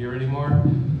they're not here anymore.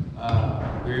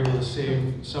 We were able to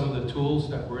save some of the tools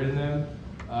that were in them,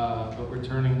 but we're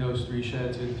turning those 3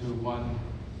 sheds into one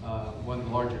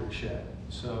larger shed.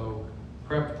 So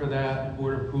prep for that,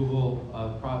 board approval,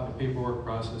 the paperwork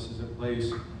process is in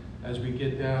place. As we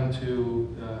get down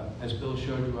to, as Bill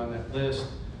showed you on that list,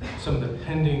 some of the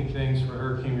pending things for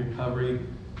hurricane recovery,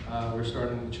 we're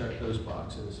starting to check those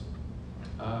boxes.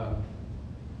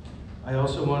 I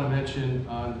also want to mention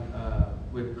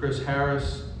with Chris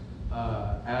Harris,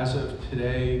 as of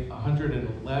today,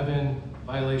 111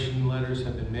 violation letters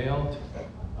have been mailed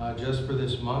just for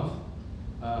this month.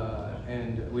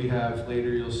 And we have, later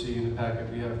you'll see in the packet,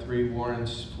 we have 3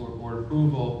 warrants for board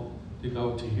approval to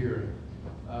go to hearing.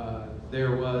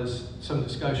 There was some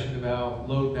discussion about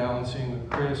load balancing with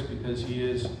Chris because he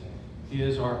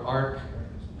is our ARC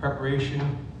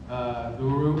preparation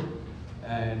guru,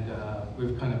 and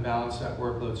we've kind of balanced that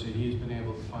workload, so he's been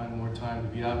able to find more time to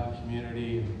be out in the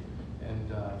community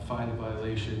and find the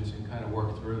violations and kind of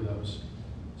work through those.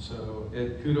 So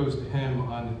kudos to him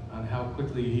on how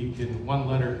quickly he can, one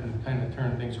letter can kind of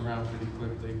turn things around pretty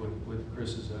quickly with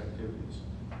Chris's activities.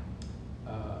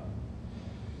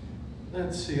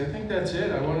 Let's see, I think that's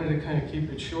it. I wanted to kind of keep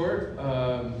it short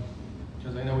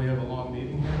because I know we have a long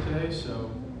meeting here today, so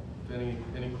if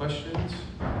any questions?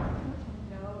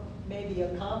 No, maybe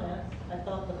a comment. I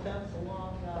thought the fence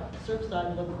along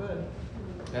Surfside looked good.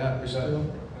 Yeah, there's still.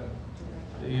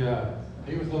 He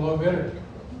was a little bitter.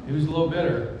 He was a little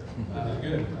bitter.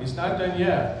 Good. He's not done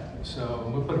yet, so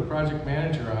we'll put a project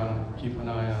manager on him, keep an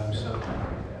eye on him. So,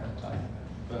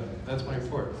 but that's my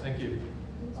report. Thank you.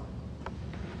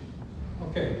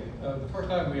 Okay, the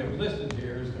first item we have listed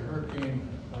here is the hurricane,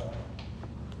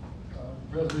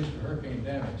 resolution of hurricane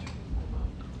damage.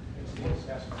 It's the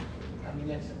assessment. I mean,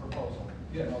 that's the proposal.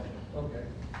 Yeah, okay.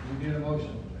 We need a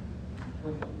motion.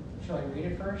 Shall I read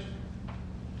it first?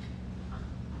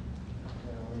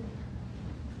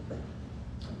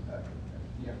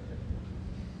 Yeah.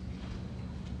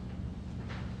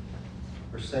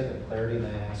 For sake of clarity, may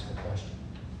I ask a question?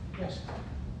 Yes.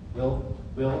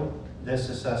 Will this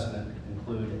assessment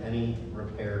include any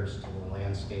repairs to the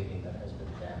landscaping that has been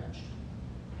damaged?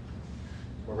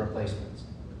 Or replacements?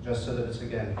 Just so that it's,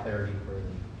 again, clarity for the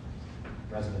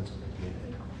residents of the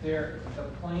community. The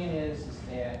plan is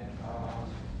that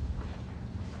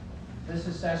this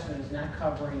assessment is not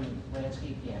covering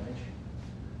landscape damage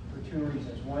for 2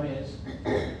 reasons. One is,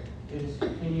 it is the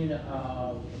opinion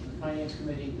of the Finance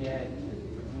Committee that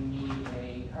we need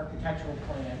an architectural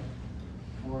plan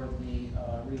for the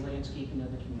re-landscaping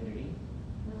of the community,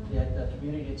 that the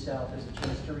community itself has a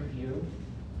chance to review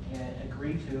and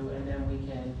agree to, and then we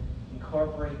can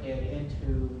incorporate it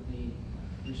into the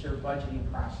reserve budgeting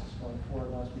process going forward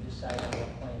once we decide on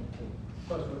what plan to do.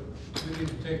 Plus, we need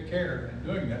to take care in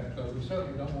doing that because we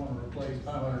certainly don't want to replace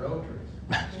 500 oak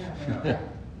trees. You know,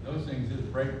 those things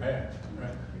just break bad,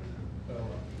 right? So,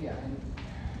 yeah,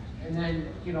 and then,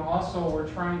 you know, also we're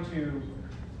trying to,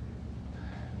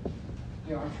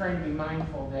 you know, I'm trying to be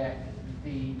mindful that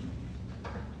the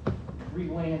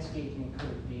re-landscaping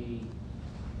could be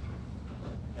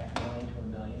 $500,000 to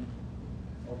 $1 million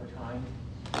over time.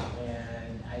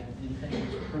 And I didn't think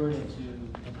it was prudent to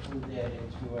include that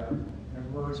into an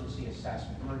emergency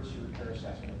assessment, emergency repair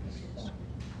assessment at this point.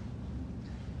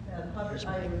 And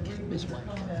I agree with your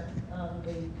comment on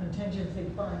the contingency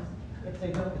funds. If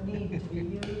they don't need to be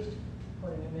used,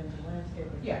 putting them into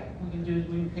landscaping. Yeah, we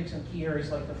can pick some key areas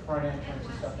like the front entrance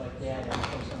and stuff like that and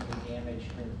show some of the damage.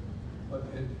 but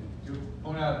you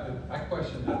point out that I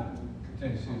question that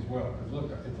contingency as well, because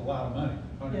look, it's a lot of money.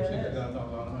 $160,000 is a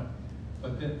lot of money.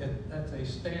 But that's a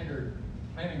standard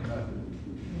planning method.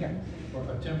 Yeah. For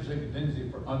a 10% contingency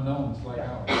for unknowns like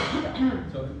ours.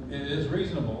 So it is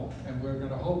reasonable, and we're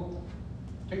gonna hope,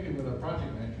 particularly with our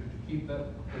project manager, to keep that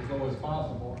as low as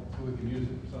possible so we can use it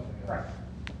for something else. Right.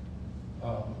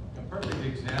 A perfect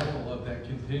example of that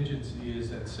contingency is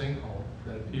that sinkhole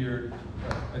that appeared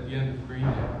at the end of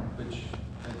Greendale, which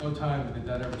at no time did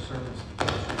that ever surface.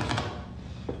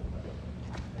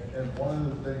 And one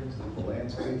of the things that the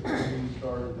landscape committee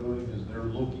started doing is they're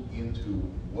looking into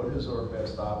what is our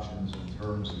best options in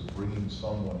terms of bringing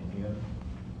someone in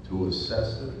to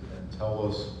assess it and tell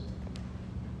us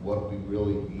what we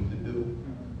really need to do.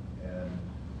 And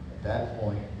at that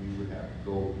point, we would have to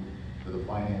go to the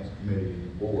finance committee and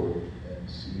the board and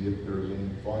see if there's any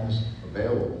funds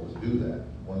available to do that,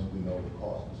 once we know the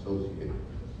cost associated with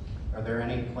it. Are there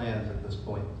any plans at this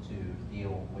point to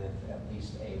deal with at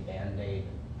least a Band-Aid,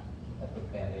 I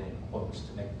put Band-Aid in quotes,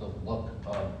 to make the look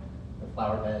of the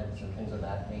flower beds and things of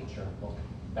that nature look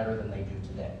better than they do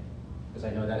today? Because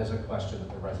I know that is a question that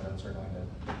the residents are going to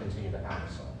continue to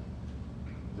ask.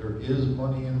 There is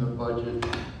money in the budget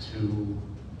to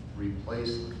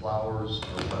replace the flowers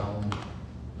around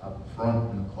up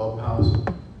front in the clubhouse,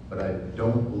 but I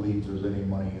don't believe there's any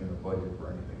money in the budget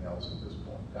for anything else at this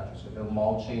point. Gotcha, so no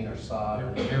mulching or sod? or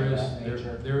anything There of is, that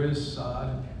nature? there is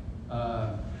sod.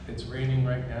 It's raining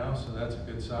right now, so that's a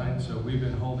good sign. So we've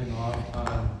been holding off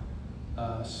on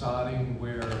sodding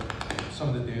where some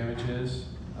of the damage is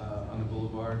on the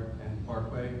boulevard and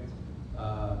parkway.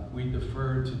 We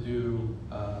deferred to do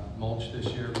mulch this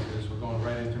year because we're going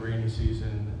right into rainy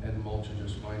season and mulch will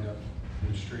just wind up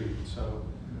in the street. So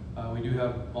we do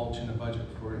have mulch in the budget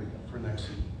for next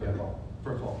season. For fall?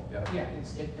 For fall, yeah. Yeah,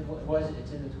 it's in the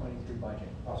 23 budget.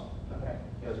 Awesome. Okay.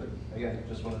 Yes, again,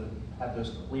 just wanted to have this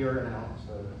clear now,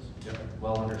 so it's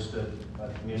well understood by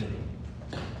the community.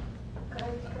 Could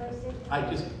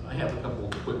I say? I have a couple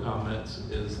of quick comments,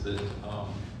 is that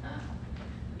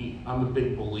I'm a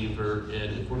big believer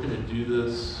in, if we're gonna do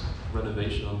this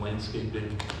renovation on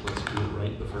landscaping, let's do it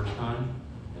right the first time,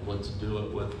 and let's do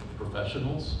it with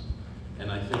professionals.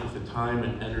 And I think the time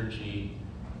and energy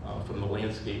from the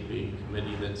landscaping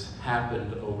committee that's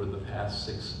happened over the past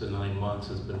 6 to 9 months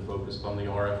has been focused on the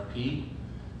RFP.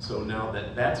 So now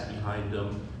that that's behind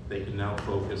them, they can now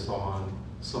focus on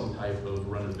some type of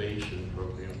renovation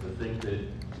program. I think that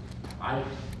I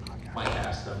might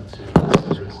ask them to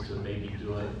consider to maybe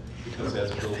do it, because as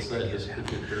Bill said, this could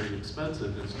get very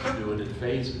expensive, is to do it in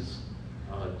phases.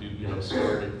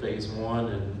 Start at phase 1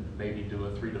 and maybe do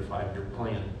a 3 to 5 year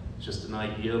plan. It's just an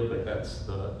idea, but that's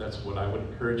what I would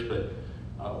encourage. But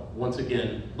once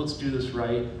again, let's do this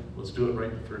right. Let's do it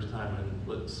right the first time, and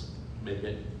let's make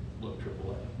it look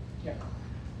AAA. Yeah,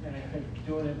 and I think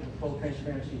doing it with full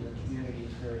transparency to the community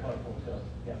is very helpful too.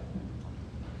 Yeah.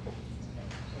 So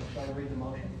shall I read the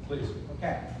motion? Please.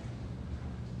 Okay.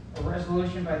 A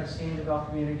resolution by the Sandoval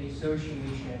Community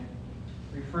Association,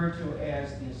 referred to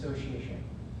as the Association.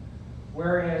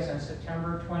 Whereas on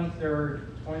September 23rd,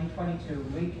 2022,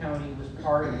 Lee County was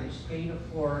part of the State of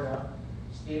Florida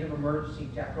State of Emergency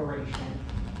Declaration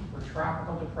for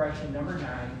Tropical Depression number 9,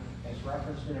 as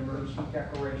referenced in Emergency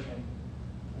Declaration,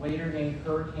 later named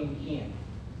Hurricane Ian.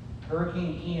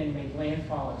 Hurricane Ian made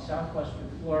landfall in southwestern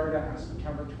Florida on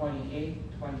September 28,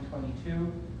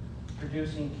 2022,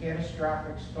 producing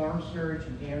catastrophic storm surge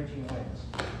and damaging winds.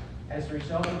 As a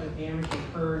result of the damage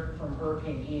occurred from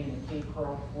Hurricane Ian in Cape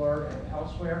Coral, Florida, and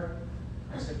elsewhere,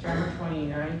 on September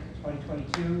 29,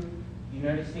 2022, the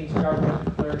United States government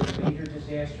declared a major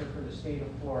disaster for the state of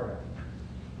Florida.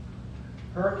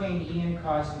 Hurricane Ian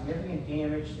caused significant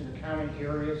damage to the common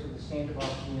areas of the Sandoval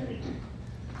community.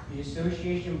 The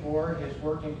association board has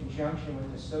worked in conjunction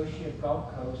with Associate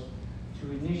Gulf Coast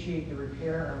to initiate the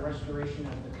repair and restoration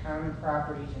of the common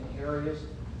properties and areas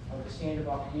of the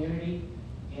Sandoval community,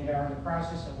 and are in the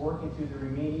process of working through the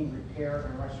remaining repair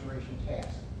and restoration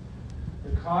tasks.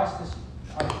 The cost of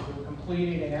the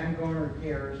completed and ongoing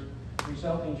repairs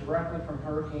resulting directly from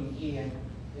Hurricane Ian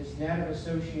is net of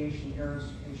association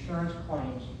insurance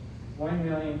claims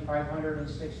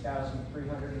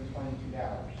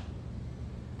 $1,506,322.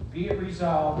 Be it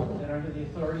resolved that under the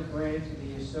authority granted to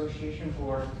the association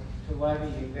board to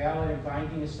levy a valid and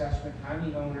binding assessment on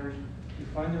the owners to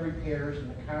fund the repairs in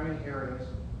the common areas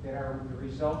that are the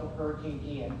result of Hurricane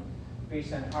Ian,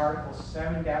 based on Article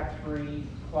 7.3,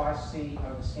 Clause C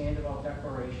of the Sandoval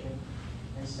Declaration,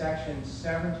 and Section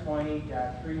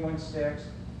 720.316,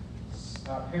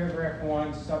 Paragraph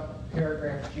 1,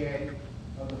 Subparagraph J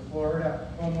of the Florida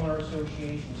Homeowner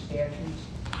Association statutes.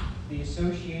 The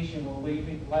association will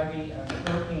levy a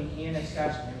Hurricane Ian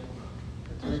assessment,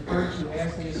 the is referred to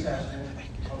as the assessment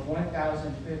of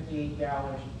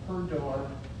 $1,058 per door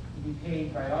to be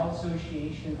paid by all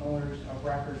association owners of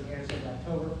record as of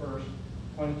October 1st,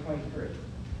 2023.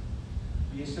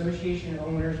 The association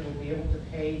owners will be able to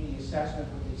pay the assessment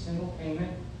with a single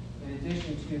payment in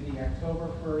addition to the October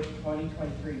 1st,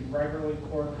 2023 regularly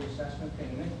quarterly assessment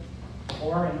payment,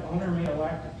 or an owner may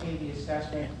elect to pay the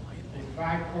assessment with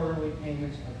 5 quarterly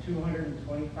payments of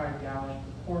 $225 per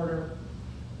quarter,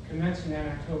 commencing on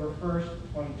October 1st,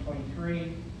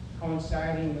 2023,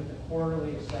 coinciding with the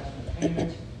quarterly assessment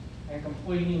payments, and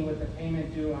completing with the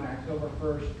payment due on October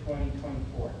 1st,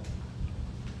 2024.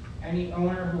 Any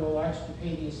owner who elects to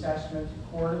pay the assessment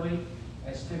quarterly,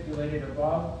 as stipulated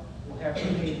above, will have to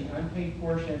pay the unpaid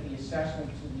portion of the assessment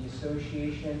to the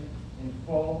association in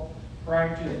full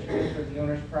prior to the transfer of the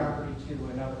owner's property to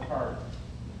another party.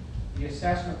 The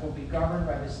assessment will be governed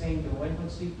by the same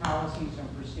delinquency policies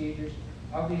and procedures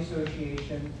of the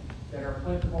association that are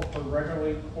applicable for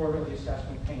regularly quarterly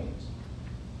assessment payments.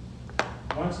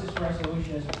 Once this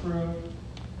resolution is approved,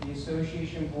 the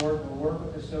association board will work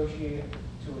with the association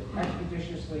to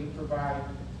expeditiously provide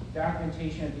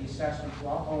documentation of the assessment to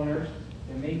all owners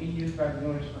that may be used by the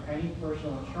owners for any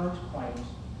personal insurance claims,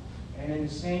 and in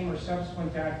the same or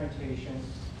subsequent documentation,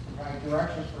 provide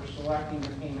directions for selecting the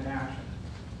payment action.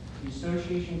 The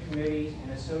association committees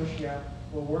and associa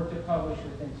will work to publish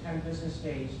within 10 business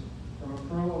days from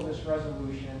approval of this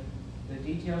resolution the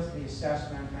details of the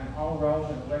assessment on all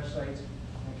relevant websites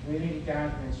and community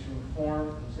documents to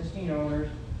inform existing owners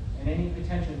and any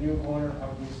potential new owner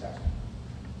of the assessment.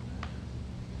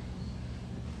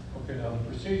 Okay, now the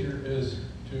procedure is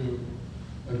to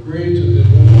agree to the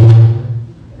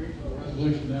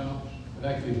resolution now and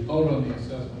actually vote on the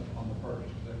assessment on the first.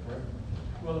 Is that correct?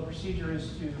 Well, the procedure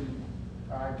is to,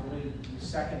 I believe,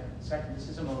 second, this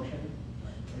is a motion,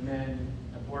 and then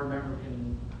a board member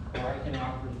can, or I can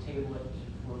offer to table it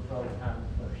for vote on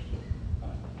the first.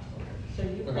 So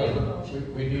you made a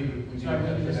motion. We need So I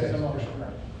believe this is a motion,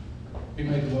 right? He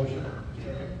made the motion. You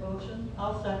made the motion,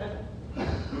 I'll second it.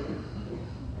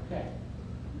 Okay.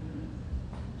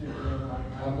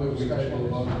 I believe we table the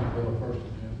motion for the first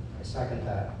again. I second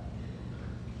that.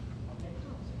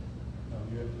 No,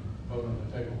 you have to vote on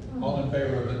the table. All in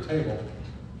favor of the table,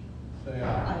 say aye.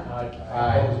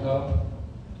 Aye. Opposed, no.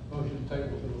 Motion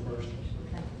table to the first.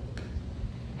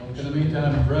 In the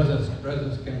meantime,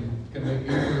 residents can make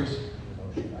inquiries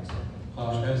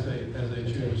as they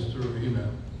choose through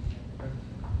email.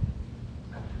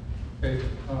 Okay,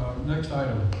 next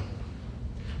item.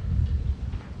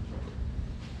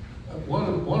 One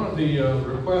of the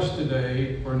requests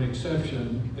today for an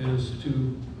exception is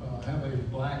to have a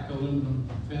black aluminum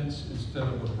fence instead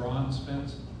of a bronze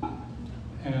fence.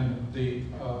 And the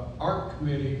ARC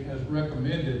committee has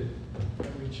recommended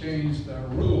that we change the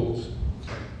rules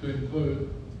to include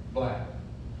black.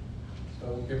 So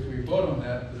if we vote on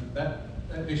that,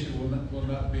 that issue will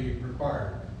not be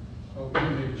required. So we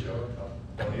need to show it.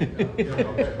 I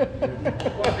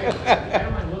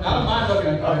don't mind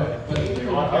looking at it, but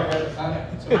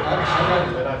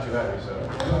They're not too happy, so.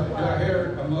 do I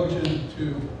hear a motion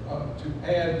to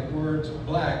add the words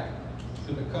black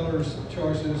to the colors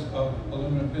choices of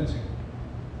aluminum fencing?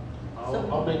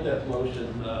 I'll make that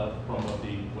motion from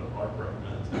what Art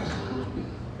recommends. Absolutely.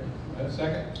 Okay. A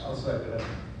second? I'll second that.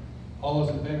 All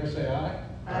those in favor say aye.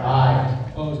 Aye.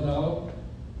 Opposed, no.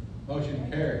 Motion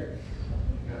carried.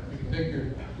 You can take your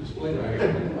display right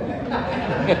here.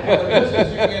 This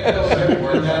is, you can't tell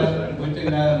everything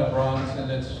between that and a bronze,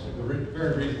 and it's a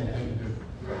very reasonable thing to do.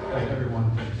 That's everyone.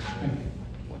 Thank you.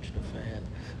 Watch the fan.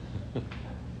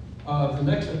 The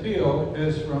next appeal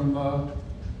is from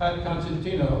Pat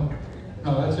Constantino. No,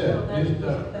 that's it.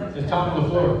 It's Tom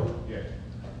LaFleur. Yeah.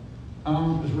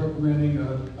 Tom is recommending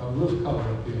a roof color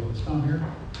appeal. Is Tom here?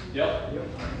 Yep.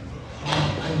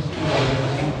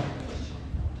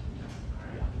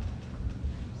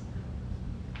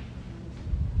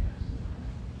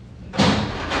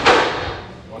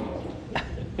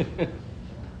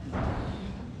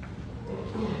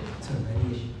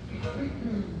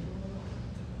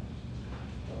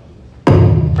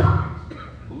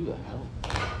 Who the hell?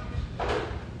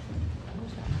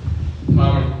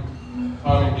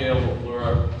 Tom and Gail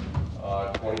LaFleur,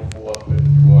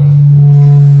 2451.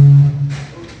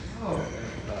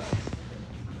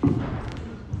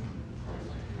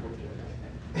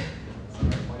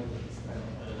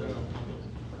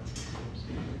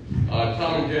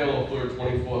 Tom and Gail LaFleur,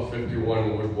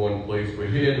 2451 Woodbourne Place. We're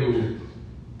here to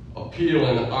appeal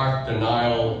an ARC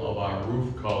denial of our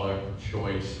roof color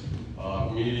choice,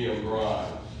 medium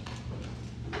bronze.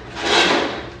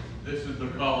 This is the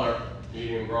color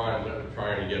medium bronze that we're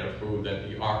trying to get approved that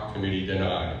the ARC committee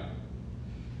denied.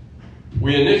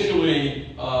 We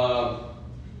initially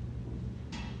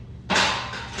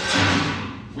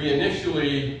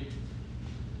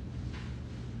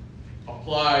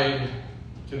applied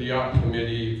to the ARC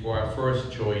committee for our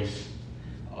first choice,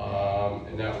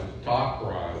 and that was dark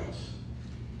bronze.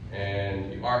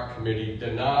 And the ARC committee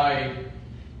denied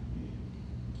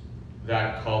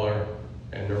that color,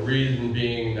 and the reason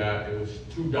being that it was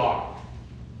too dark.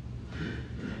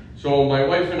 So my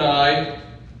wife and I,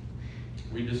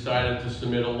 we decided to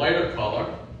submit a lighter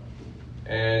color,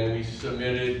 and we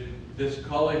submitted this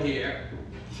color here,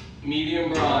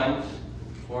 medium bronze,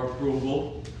 for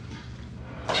approval.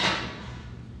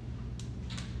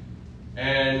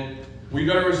 And we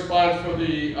got a response from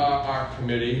the ARC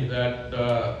committee that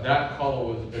that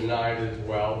color was denied as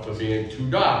well for being too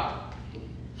dark.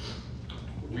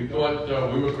 We thought,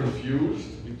 we were confused.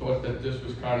 We thought that this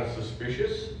was kind of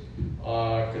suspicious,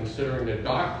 considering the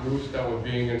dark roofs that were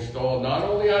being installed not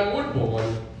only on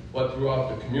Woodbourne, but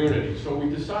throughout the community. So we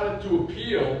decided to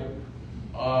appeal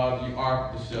the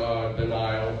ARC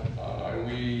denial, and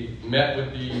we met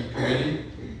with the committee,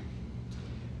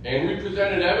 and we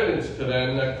presented evidence to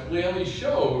them that clearly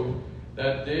showed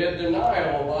that their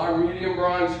denial of our medium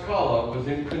bronze color was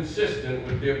inconsistent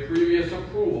with their previous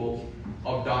approvals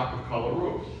of darker color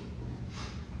roofs.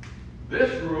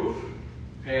 This roof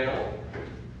panel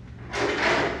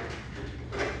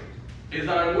is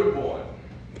on Woodbourne.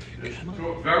 It's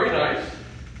very nice.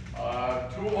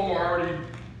 Two of them are already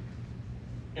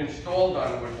installed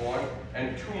on Woodbourne,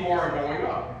 and two more are going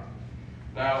up.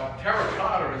 Now,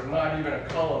 terracotta is not even a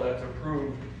color that's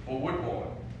approved for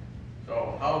Woodbourne.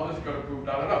 So how this got approved,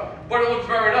 I don't know. But it looks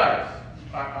very nice.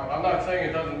 I'm not saying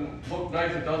it doesn't look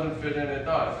nice, it doesn't fit in, it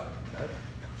does.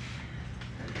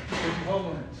 Would you hold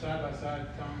them side by side,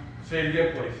 Tom? Say it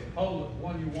again, please. Hold the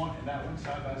one you want and that one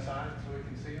side by side so we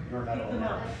can see them? You're not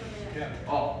allowed. Yeah.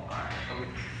 Oh, all right.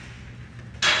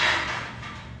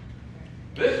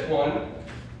 This one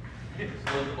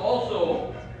was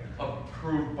also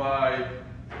approved by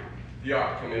the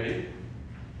ARC committee.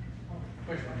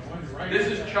 Which one? The one right? This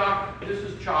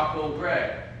is charcoal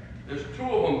gray. There's two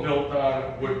of them built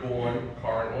on Woodbourne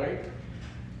currently.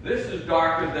 This is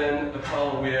darker than the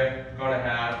color we're going to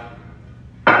have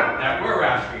that we're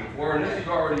asking for, and this is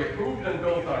already approved and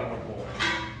built on Woodbourne.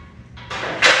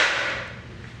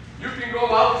 You can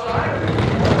go outside.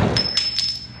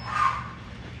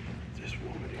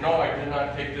 No, I did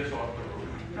not take this off the roof.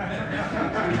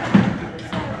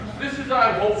 This is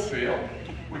on Holtzfield,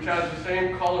 which has the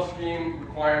same color scheme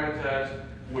requirements as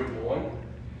Woodbourne.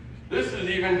 This is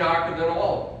even darker than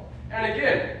all of them. And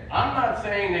again, I'm not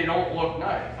saying they don't look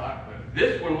nice.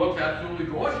 This one looks absolutely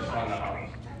gorgeous on the house.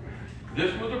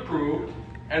 This was approved,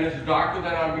 and it's darker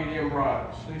than our medium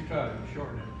bronze. Please try to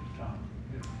shorten it, Tom.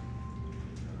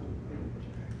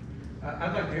 Yeah.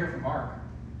 I'd like to hear from Mark.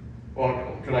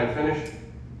 Well, can I finish?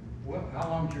 Well, how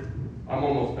long's your... I'm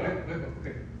almost done.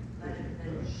 Okay.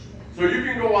 So you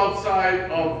can go outside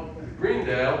of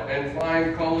Greendale and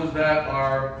find colors that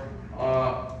are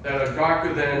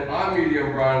darker than our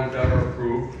medium bronze that are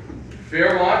approved.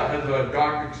 Fairmont has a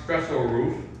dark espresso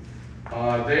roof.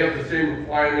 They have the same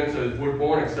requirements as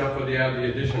Woodbourne, except for they have the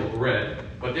addition of red.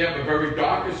 But they have a very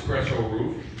dark espresso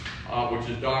roof, which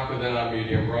is darker than our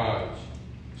medium bronze.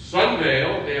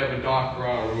 Sunvale, they have a dark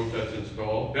brown roof that's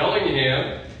installed.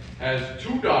 Bellingham has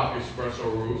two dark espresso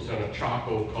roofs and a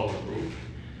charcoal colored roof.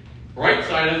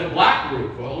 Brightside has a black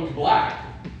roof, well, it looks black,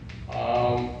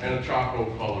 and a charcoal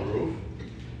colored roof.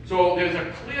 So there's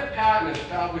a clear pattern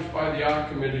established by the ARC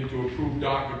committee to approve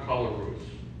darker color roofs.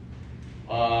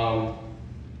 I'm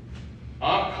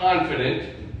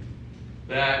confident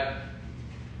that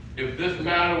if this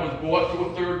matter was brought to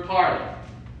a third party,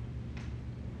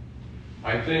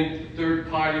 I think the third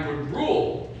party would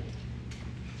rule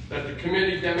that the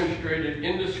committee demonstrated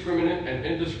indiscriminate and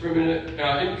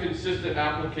inconsistent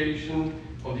application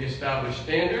of the established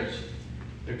standards.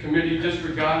 The committee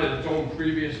disregarded its own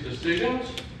previous decisions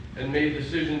and made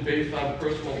decisions based on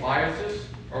personal biases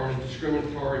or in a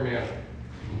discriminatory manner.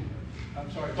 I'm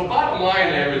sorry. The bottom line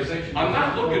there is, I'm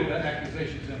not looking, that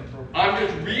accusation is inappropriate. I'm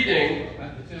just reading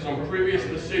some previous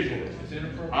decisions. It's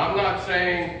inappropriate. I'm not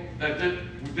saying that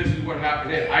this is what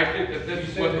happened here. I think that this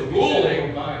is what the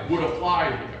ruling would apply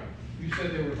here. You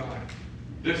said they were biased.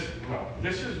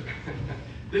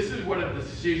 This is what a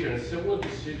decision, a civil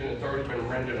decision that's already been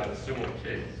rendered on a civil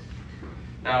case.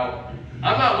 Now,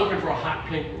 I'm not looking for a hot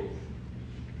pink roof.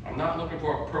 I'm not looking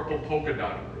for a purple polka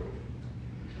dot roof.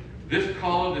 This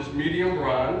color, this medium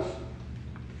bronze.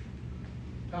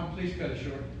 Tom, please cut it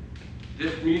short.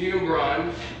 This medium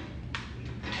bronze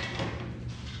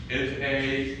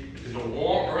is a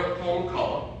warm earth tone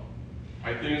color.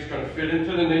 I think it's going to fit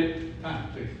into the need.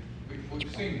 Time, please.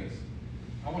 We've seen this.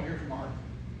 I want to hear from Art.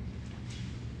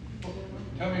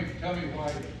 Tell me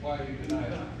why you deny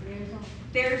it.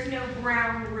 There's no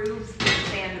brown roofs in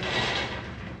Sandoval.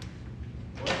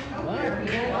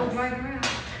 I'll drive around.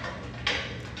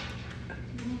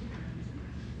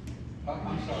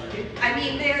 I'm sorry. I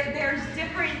mean, there's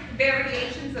different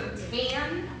variations of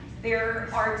tan. There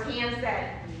are tans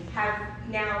that have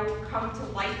now come to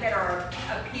light that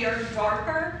appear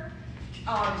darker.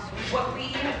 What we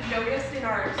have noticed in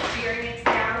our experience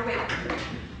now with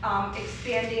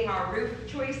expanding our roof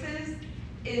choices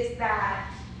is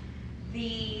that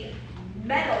the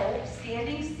metal,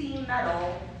 standing seam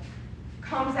metal,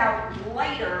 comes out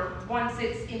lighter once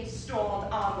it's installed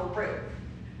on the roof.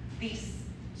 The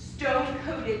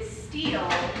stone-coated steel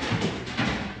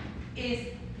is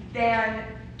then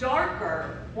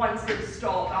darker once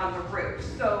installed on the roof.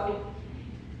 So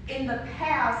in the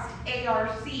past,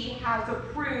 ARC has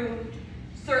approved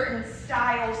certain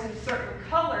styles and certain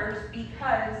colors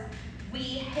because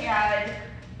we had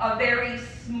a very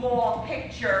small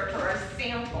picture for a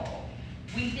sample.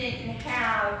 We didn't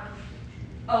have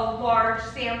a large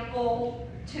sample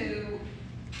to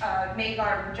make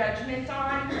our judgment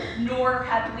on, nor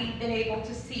have we been able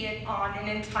to see it on an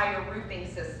entire roofing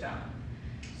system.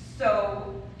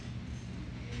 So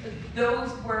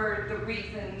those were the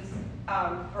reasons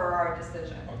for our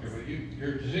decision. Okay, but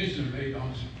your decision is made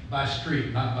by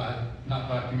street, not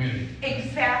by community.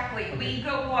 Exactly. Okay. We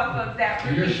go off of that So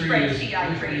your roofing street spreadsheet I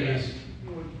your street created. is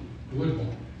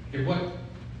Woodbourne. Okay,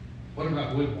 what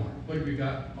about Woodbourne? What have you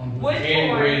got on Woodbourne?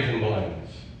 And grays and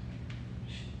blends.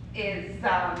 Is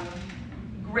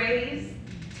grays,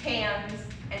 tans,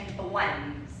 and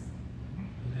blends.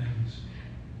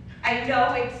 I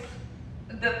know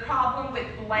the problem with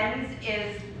blends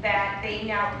is that they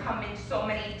now come in so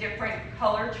many different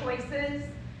color choices,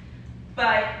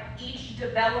 but each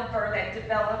developer that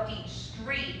developed each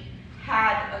street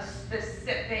had a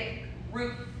specific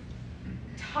roof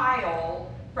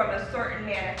tile from a certain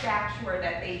manufacturer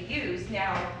that they use.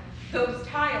 Now, those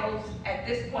tiles, at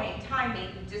this point in time,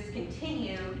 they've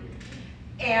discontinued,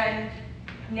 and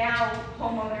now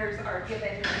homeowners are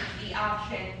given the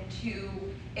option to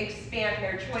expand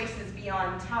their choices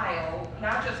beyond tile,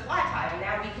 not just flat tile.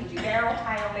 Now we can do narrow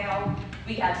tile now,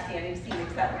 we have standing seam,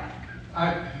 etc.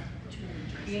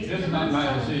 This is not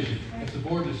my decision, it's a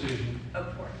board decision.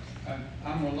 Of course.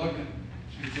 I'm reluctant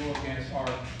to go against art,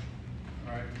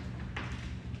 all right?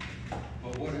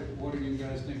 But what do you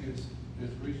guys think is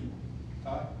reasonable?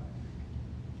 Todd?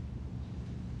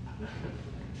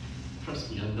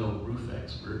 Trust me, I'm no roof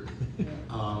expert.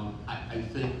 I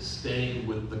think staying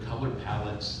with the color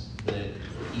palettes that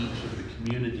each of the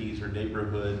communities or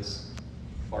neighborhoods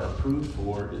are approved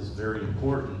for is very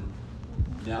important.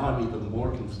 Now I'm even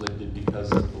more conflicted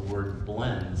because of the word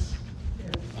blends.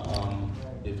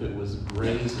 If it was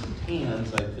grays and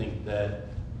tans, I think that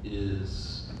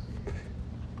is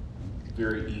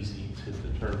very easy to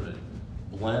determine.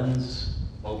 Blends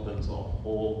opens a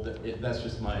whole, that's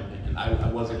just my opinion.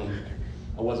 I wasn't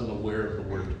aware of the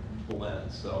word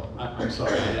blend, so I'm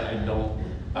sorry,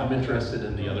 I'm interested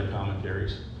in the other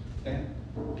commentaries. Dan?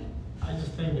 I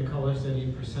just think the colors that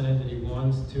he presented that he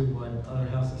wants to what other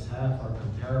houses have are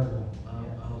comparable.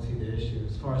 I don't see the issue.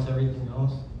 As far as everything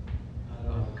else, I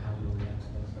don't have a comment on that.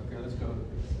 Okay, let's go.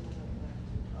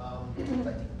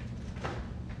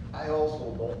 I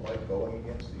also don't like going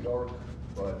against the arc,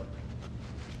 but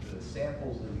the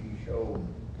samples that you showed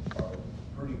are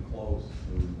pretty close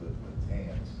to the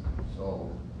tans,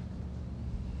 so.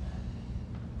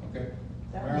 Okay.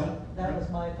 That was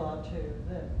my thought too,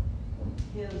 that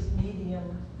his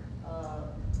medium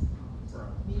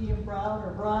brown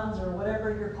or bronze or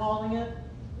whatever you're calling it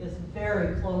is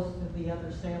very close to the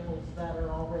other samples that are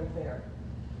already there.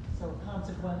 So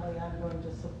consequently, I'm going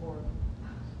to support.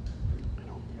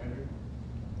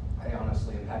 I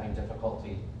honestly am having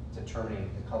difficulty determining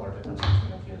the color difference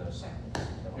between a few of those samples.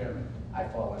 So I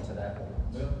fall into that one.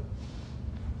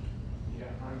 Yeah,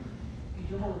 could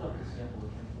you hold up the sample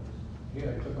again, please?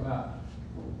 Yeah, took them out.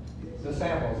 The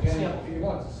samples. Yeah, he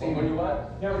wants to see what you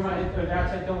want. Never mind,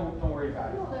 that's it, don't worry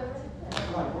about it.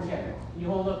 Come on, we're getting it. Can you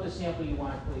hold up the sample you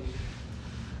want, please?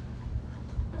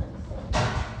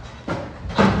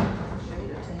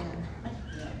 Shade of tan.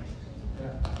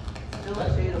 Yeah. Still a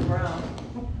shade of brown.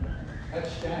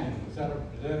 That's shiny. Is that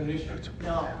an issue?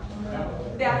 No.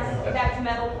 That's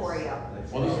metal for you.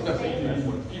 Well, this is the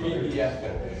PVDS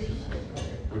finish,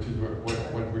 which is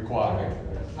what required.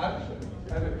 I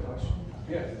have a question.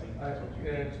 Yes,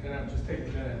 and I'm just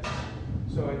taking minutes.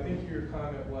 So I think your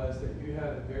comment was that you had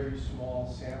a very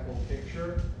small sample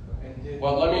picture and did.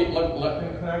 Well, let me Can let me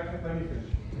finish.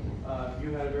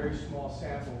 You had a very small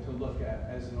sample to look at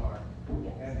as an art.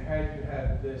 And had you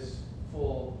had this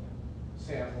full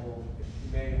sample, it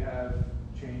may have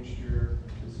changed your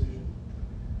decision?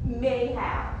 May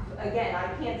have. Again,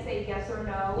 I can't say yes or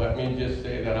no. Let me just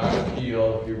say that on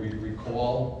appeal, if you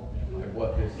recall,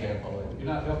 what this sample is.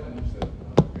 You're not helping us.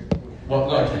 Well,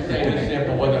 no, she's saying the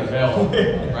sample wasn't available,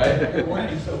 right? You're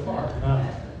winning so far.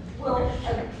 Well,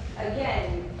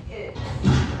 again, it's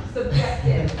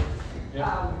subjective,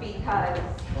 because.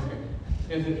 Okay.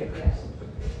 Is it?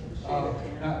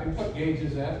 Now, what gauge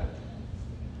is that?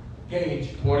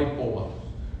 Gauge. 24.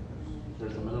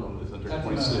 There's a minimum, isn't there? That's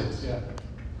 26. Yeah.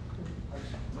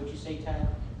 What'd you say, Tyler?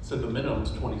 So the minimum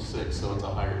is 26, so it's a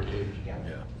higher gauge.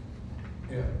 Yeah.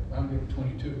 Yeah, I'm getting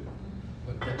 22.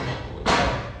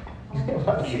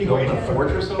 But you building a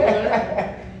fortress over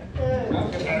there?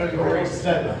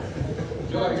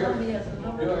 Do I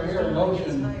hear a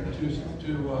motion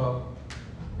to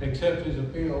accept his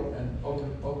appeal and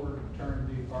overturn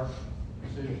the ARC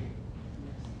decision?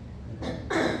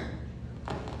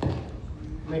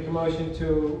 Make a motion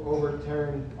to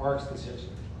overturn ARC's decision.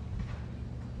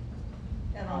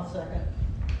 And I'll second.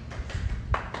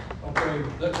 Okay,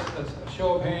 let's a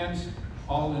show of hands,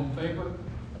 all in favor?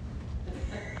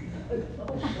 Let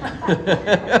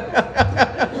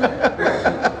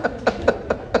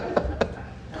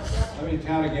me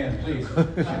count again, please. 1,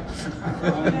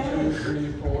 2,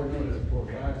 3, 4,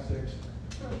 5, 6.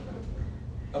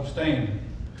 Abstain.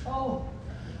 Oh.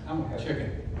 I'm a chicken.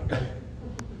 Okay.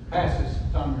 Passes,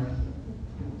 Tom.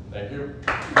 Thank you.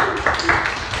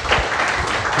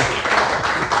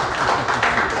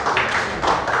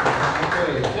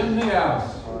 Okay, Jim Neaus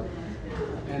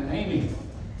and Amy.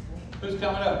 Who's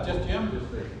coming up? Just Jim?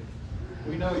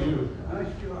 We know you.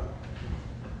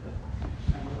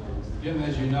 Jim,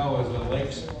 as you know, is a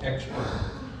lakes expert.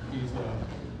 He's one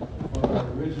of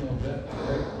the original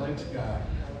Great Lakes guy.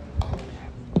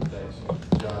 Thanks,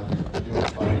 John. You're doing a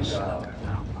fine job.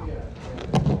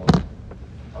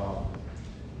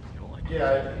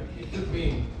 Yeah, it took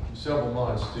me several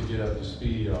months to get up to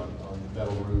speed on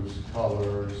metal roofs,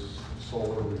 colors,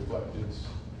 solar reflectance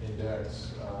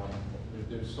index.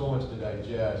 There's so much to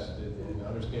digest in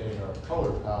understanding our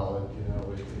color palette. You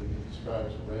know, it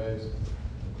describes reds and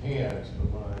tans, but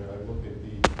when I look at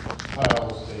the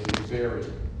tiles, they vary.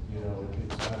 You know,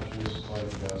 it's not just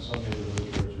like some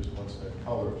neighborhoods where it just wants that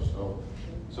color.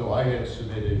 So I had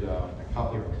submitted a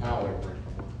copper metallic,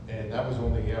 and that was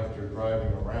only after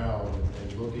driving around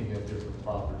and looking at different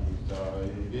properties.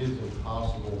 It is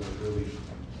impossible to really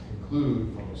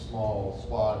conclude from a small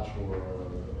swatch or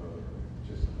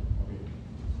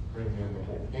bringing in the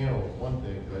whole panel is one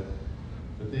thing, but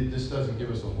this doesn't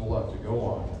give us a whole lot to go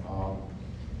on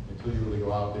until you really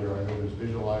go out there. I know there's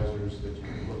visualizers that you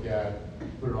can look at,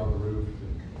 put it on the roof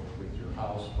with your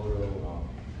house photo,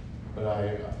 but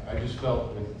I just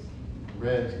felt with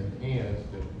reds and tans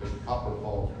that the copper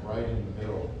falls right in the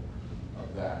middle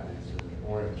of that. It's an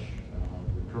orange.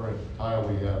 The current tile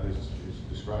we have is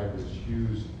described as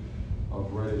hues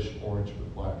of reddish orange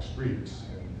with black streaks,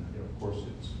 and you know, of course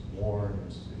it's worn,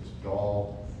 it's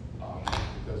dull.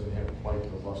 It doesn't have quite the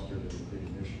luster that it did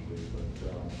initially,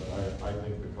 but I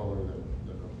think the color that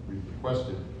we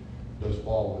requested does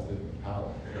fall within the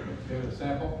palette. Do you have a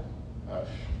sample?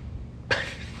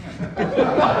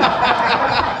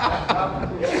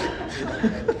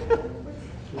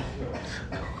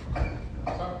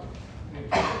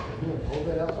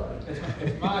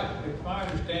 It's my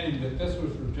understanding that this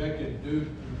was rejected due to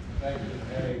the fact that it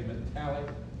had a metallic.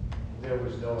 There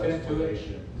was no tint to it.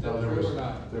 explanation. Is that true or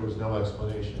not? There was no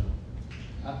explanation.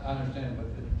 I understand, but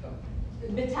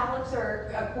Metallics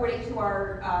are, according to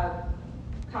our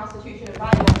Constitution of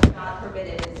Iowa, not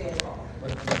permitted in Sandoval.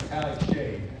 But metallic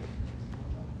shade.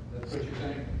 That's what you're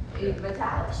saying?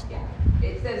 Metallic, yeah.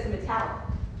 It says metallic.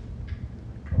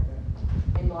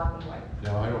 In black and white.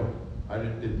 No, I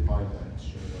didn't find that.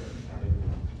 I didn't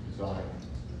design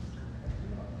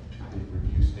the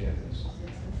review standards.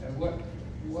 And what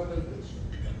does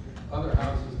the other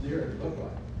houses near it look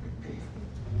like?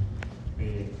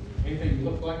 Meaning, anything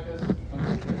look like this?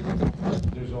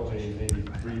 There's only maybe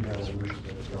 3 metal roofs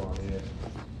that have gone in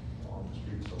on the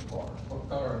street so far. What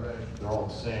color are they? They're all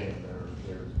the same.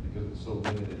 They're because it's so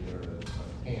limited. They're a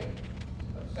tan.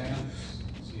 A tan?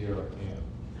 Sierra tan.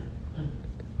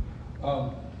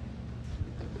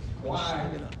 Why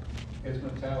is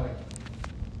metallic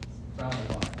found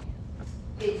upon?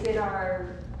 It's in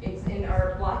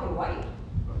our black and white.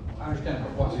 I understand,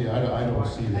 but what's See, I don't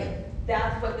see that.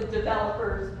 that's what the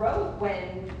developers wrote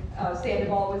when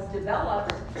Sandoval was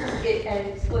developed. It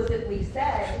explicitly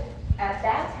said, at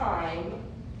that time,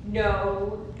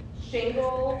 no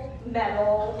shingle,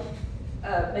 metal,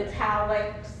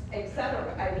 metallics,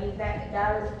 etc. I mean,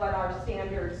 that is what our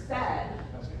standards said.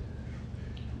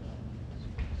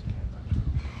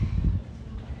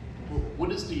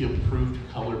 What is the approved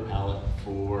color palette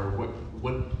for,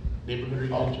 what neighborhood are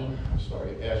you in, Jim? I'm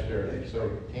sorry, Ashbury, so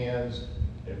tans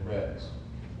and reds.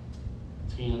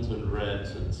 Tans and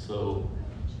reds, and so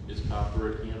is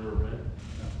copper a tan or a red?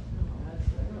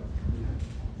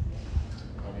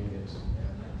 I mean, it's,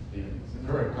 the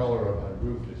current color of my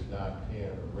roof is not tan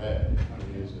or red,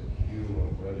 it is a hue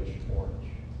of reddish orange.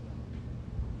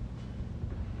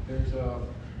 There's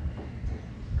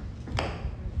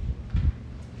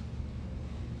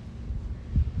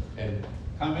And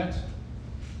comments?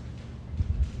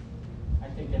 I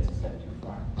think that's a step too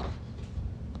far.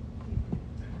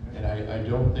 And I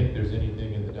don't think there's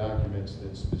anything in the documents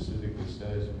that specifically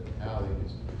says metallic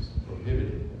is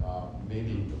prohibited.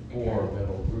 Maybe before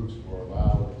metal roofs were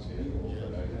allowed in Sandoval,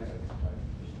 but I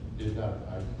did not,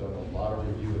 I've done a lot of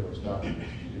review of those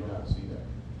documents, you do not see that.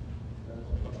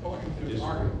 According to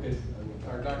our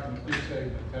documents, we say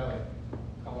metallic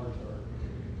colors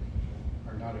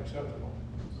are not acceptable.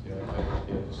 Yeah, I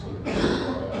can't see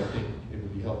that. I think it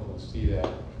would be helpful to see that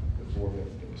before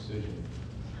making a decision.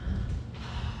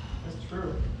 That's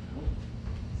true.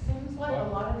 Seems like a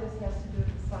lot of this has to do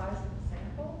with the size of the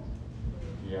sample.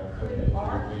 Yeah. Could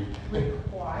art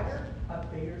require a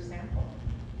bigger sample?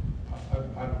 I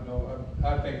don't know. I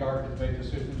think Art has made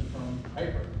decisions from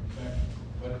paper,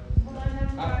 but. Well,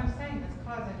 that's what I'm saying, it's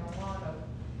causing a lot of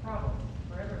problems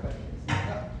for everybody.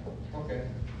 Okay.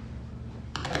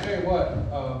 I tell you what,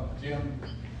 Jim,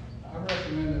 I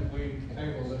recommend that we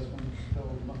table this one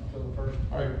till the first.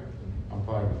 All right, I'm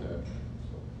fine with that.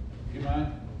 Do you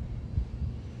mind?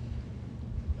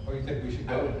 Or you think we should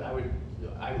go?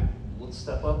 Let's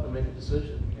step up and make a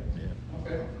decision.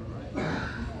 Okay.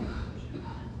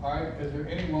 All right, is there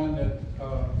anyone that,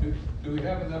 do we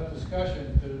have enough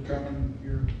discussion to determine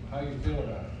how you feel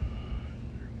about it?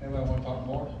 Anybody want to talk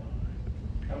more?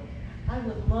 No? I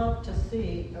would love to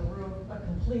see a roof, a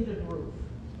completed roof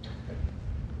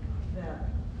that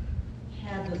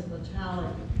had this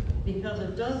metallic, because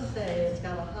it does say it's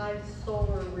got a high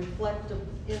solar reflective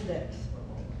index.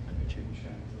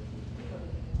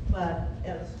 But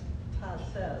as Todd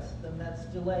says, then that's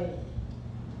delayed.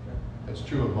 That's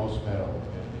true of most metal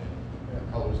and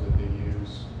the colors that they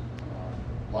use.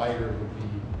 Lighter would be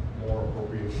more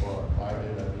appropriate for our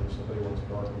climate. I mean, if somebody wants a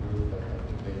darker roof, I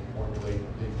think they formulate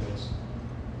pigments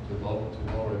to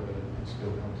lower it, but it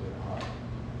still comes in hot.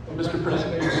 Mr.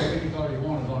 President. Anybody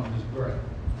want as long as it's gray.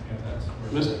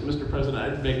 Mr. President,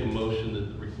 I'd make a motion that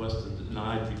the request is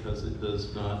denied because it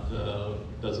does not,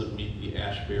 doesn't meet the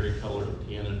Ashbury color of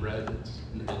tan and red.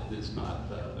 It is not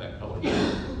that color. Do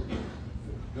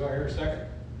I hear a second?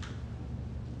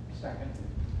 Second.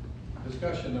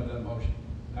 Discussion of that motion.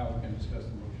 Now we can discuss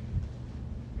the motion.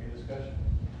 Any discussion?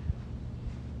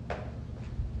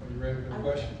 Are you ready for the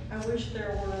question? I wish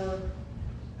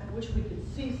we could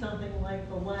see something like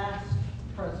the last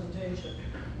presentation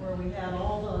where we had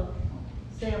all the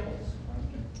samples.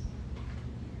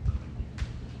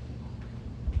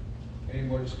 Any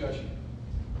more discussion?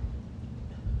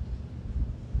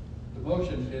 The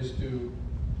motion is to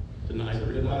deny the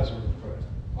request. request.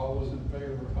 All those in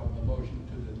favor of the motion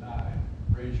to deny,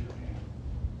 raise your hand.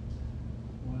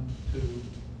 1, 2.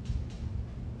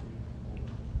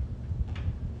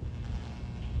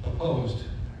 Opposed?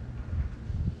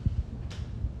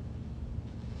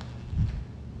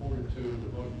 4 to 2, the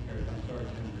motion carries. I'm sorry,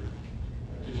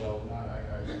 Jim. Well, I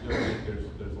still think there's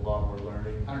a lot more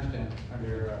learning. I understand.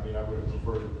 Here, I mean, I would have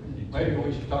preferred. Maybe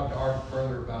we should talk to Art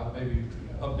further about maybe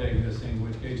updating this thing, in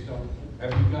which case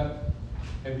have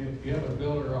you have a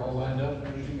builder all lined up and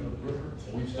everything, a roofer?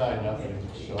 We've signed nothing,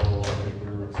 so I think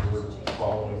we're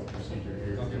following the procedure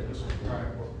here. Okay. All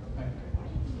right.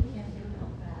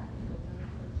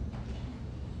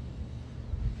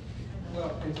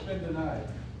 Well, it's been denied.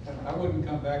 I wouldn't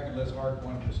come back unless Art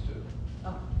wanted us to.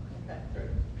 Oh, okay.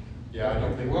 Yeah, I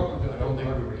don't think we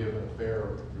were given a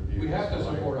fair review. We have to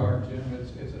support Art, Jim.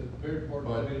 It's a very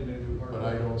important thing to do. But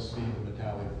I don't see the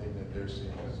metallic thing that they're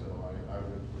seeing, so I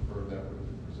would prefer that would have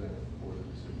been presented before the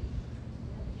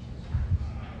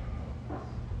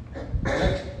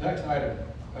decision. Next item,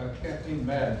 Kathleen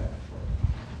Madden.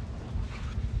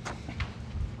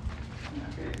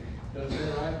 Does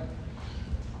it right?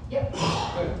 Yep. I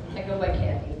go by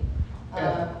Kathy.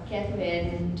 Kathy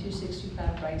Madden,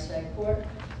 2625 Brightside Court.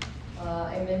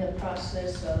 I'm in the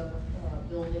process of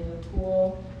building a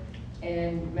pool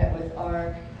and met with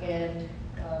ARC, and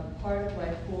part of my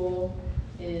pool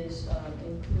is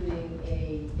including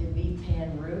a elite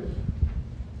pan roof,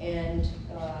 and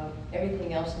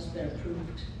everything else has been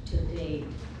approved to date.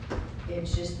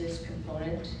 It's just this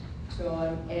component. So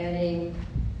I'm adding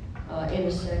in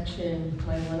a section,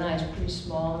 my lanai is pretty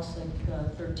small, it's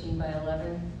like 13 by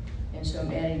 11, and so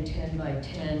I'm adding 10 by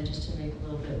 10 just to make a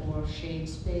little bit more shade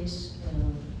space.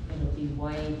 It'll be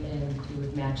white and it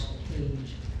would match the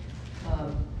cage.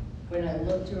 When I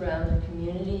looked around the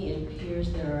community, it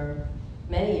appears there are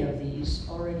many of these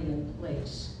already in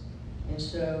place. And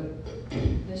so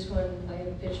this one, I have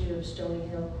a picture of Stony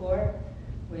Hill Court,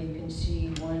 where you can see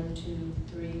 1, 2,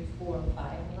 3, 4,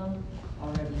 5 of them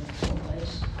already in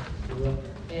place.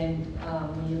 And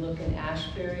when you look in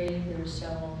Ashbury, there's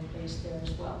several in place there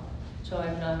as well. So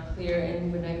I'm not clear,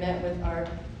 and when I met with Art,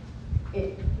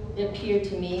 it appeared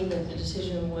to me that the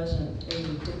decision wasn't a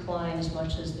decline as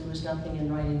much as there was nothing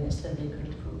in writing that said they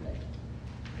could approve it.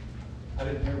 I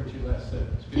didn't hear what you last said.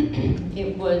 Excuse me.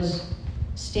 It was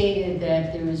stated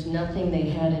that there was nothing they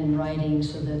had in writing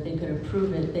so that they could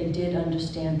approve it. They did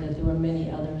understand that there were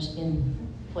many others in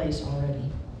place already.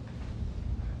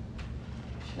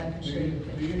 I can show you the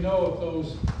picture. Do you know if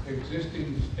those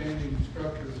existing standing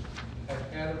structures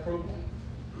have had approval?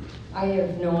 I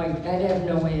have no idea. I'd have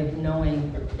no way of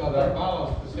knowing. Because our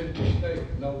bylaws specifically state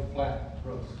no flat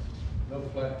roofs, no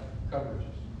flat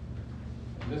coverages.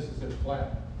 And this is a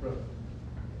flat roof.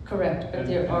 Correct, but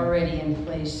they're already in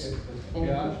place. Yeah, I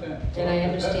understand. And I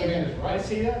understand that. Right. I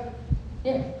see that?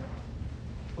 Yeah.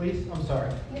 Please, I'm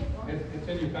sorry. It's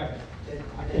in your packet.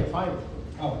 I can't find it.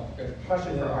 Oh, okay.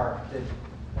 Question for Art. Did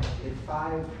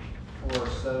 5 or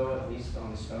so, at least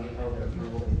on Stony Hill, get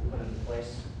approval to be put into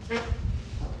place?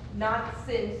 Not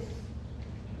since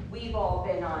we've all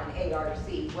been on ARC.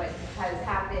 What has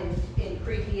happened in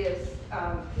previous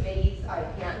committees, I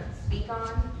can't speak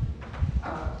on.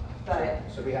 But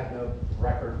So we have no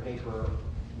record, paper,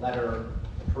 letter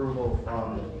approval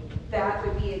from. that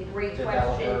would be a great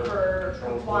question for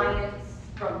compliance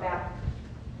from that.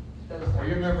 Those. Are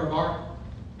you a member of ARC?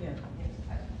 Yeah.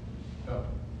 No.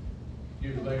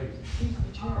 You lady. She's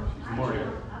the chair. Marty.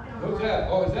 Who's that?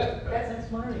 Oh, is that?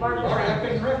 That's Marty. Marty, I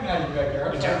couldn't recognize you back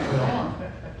there. I'm sorry.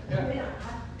 Yeah.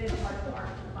 I've been part of the ARC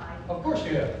for 5 years. Of course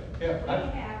you have.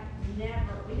 Yeah.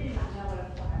 We did not know what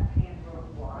a flat pan roof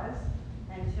was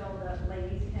until the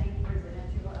ladies came to present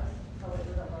it to us. So it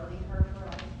was a learning curve for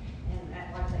us. And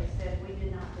like they said, we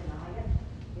did not deny it.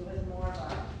 It was more of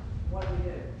a, what do we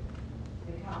do?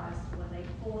 Because when they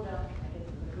pulled up, I guess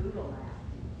it was a Google map,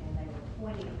 and they were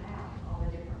pointing out all the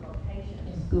different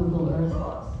locations. Google Earth.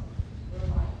 We're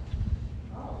like,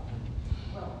 oh,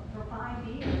 well, for 5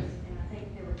 years, and I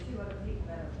think there were 2 other people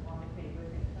that are on the paper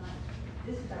at the time,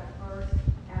 this is our first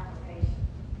application.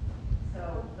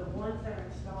 So the ones that are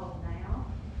installed now,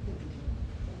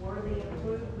 were they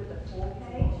approved with a full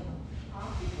cage?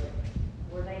 Possibly.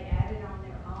 Were they added on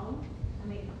their own? I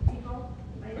mean, people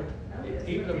may not know this.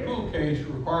 Even a pool cage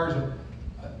requires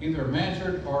either a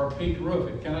mansard or a peaked roof.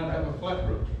 It cannot have a flat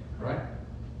roof, right?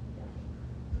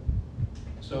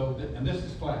 So, and this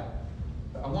is flat.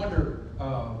 I wonder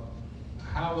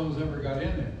how those ever got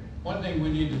in there. One thing our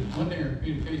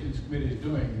communications committee is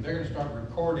doing, they're going to start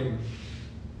recording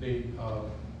the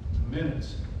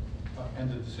minutes and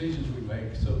the decisions we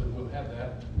make, so that we'll have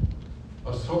that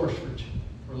a source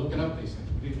for looking up these things.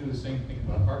 We need to do the same thing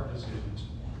about our decisions.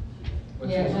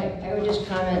 I would just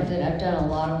comment that I've done a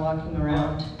lot of walking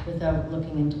around without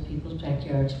looking into people's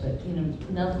backyards, but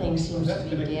nothing seems to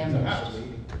be damaged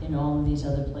in all of these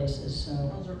other places. So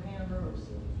Those are pan roofs.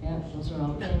 yeah, those are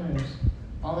all pan roofs.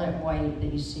 All that white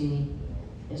that you see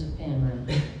is a pan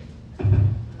roof.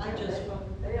 I just.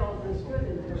 They all did good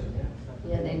in there.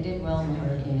 Yeah, they did well in the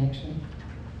hurricane, actually.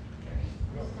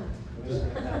 Well,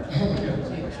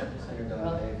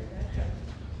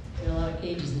 there are a lot of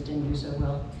cages that didn't do so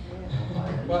well.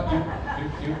 But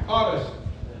you caught us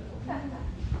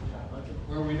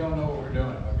where we don't know what we're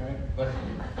doing, okay? But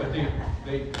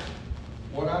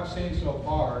what I've seen so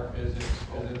far is that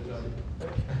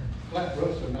flat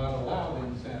roofs are not allowed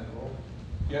in Sandoval,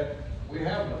 yet we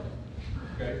have them,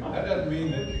 okay? That doesn't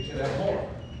mean that we should have more.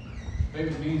 Maybe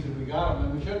it means that we got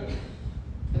them and we shouldn't have.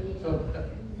 So,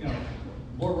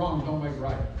 more wrongs don't make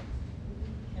right.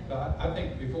 So I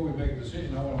think before we make a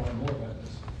decision, I want to learn more about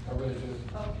this. I really do.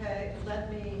 Okay,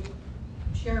 let me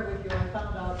share with you, I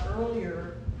found out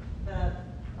earlier that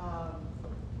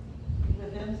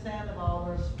within Sandoval,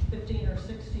 there's 15 or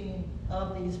 16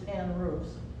 of these pan roofs.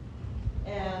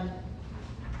 And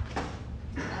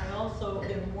I also,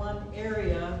 in one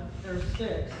area, there's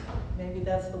 6, maybe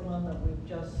that's the one that we've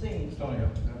just seen. Stoney Hill,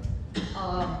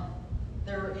 yeah.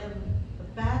 They're in the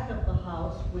back of the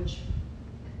house, which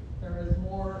there is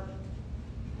more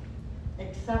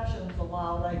exceptions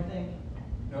allowed, I think.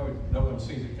 No one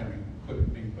sees it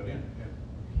being put in. Yeah.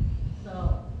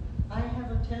 So I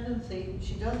have a tendency,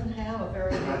 she doesn't have a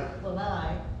very big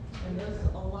lanai, and this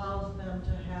allows them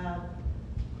to have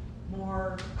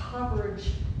more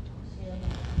coverage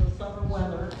in the summer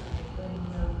weather when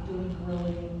they're doing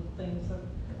grilling and things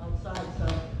outside, so.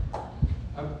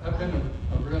 I've been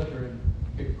a realtor in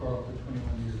Cape Coral for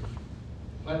 21 years.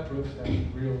 Flat roofs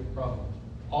have real problems.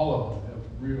 All of them have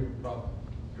real problems.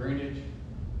 Drainage,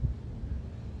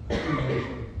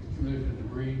 accumulation of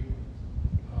debris.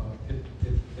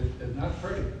 It's not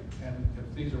pretty. And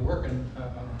if these are working, I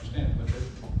don't understand.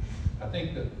 But I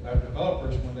think that our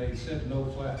developers, when they said no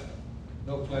flat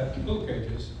pool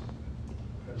cages,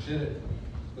 did it.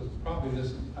 Because probably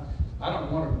this, I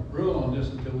don't want to rule on this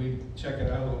until we check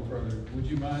it out a little further. Would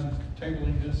you mind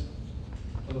tabling this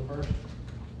for the first?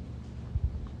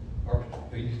 Or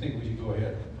do you think we should go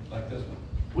ahead like this one?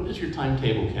 What is your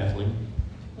timetable, Kathleen?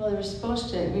 Well, they were supposed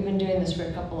to, we've been doing this for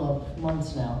a couple of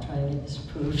months now, trying to get this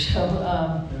approved,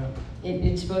 so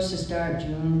it's supposed to start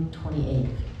June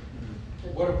 28th.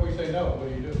 What if we say no? What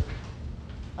do you do?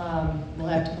 We'll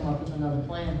have to come up with another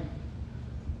plan.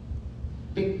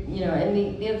 You know, and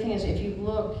the other thing is, if you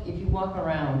walk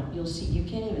around, you'll see, you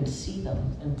can't even see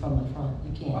them from the front,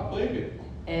 you can't. I believe you.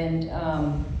 And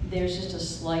there's just a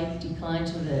slight decline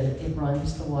so that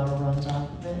the water runs off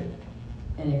of it.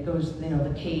 And it goes, you know,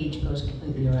 the cage goes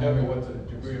completely around. Tell me what the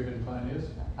degree of incline is.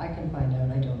 I can find out,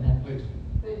 I don't have. Please.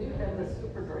 They do have the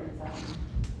super drains on them,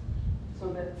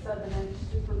 so that 7-inch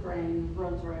super drain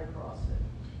runs right across it.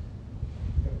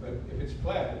 Yeah, but if it's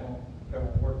flat, that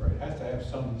won't work right. It has to have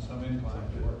some incline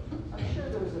to work. I'm sure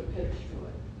there's a pitch to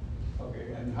it.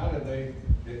 Okay, and how did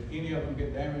any of them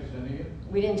get damaged in here?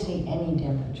 We didn't see any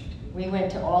damage. We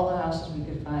went to all the houses we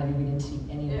could find and we didn't see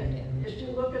any of them damaged. If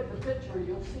you look at the picture,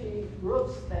 you'll see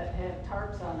roofs that have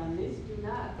tarps on them. These do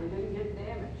not. They didn't get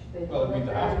damaged. They Well, it means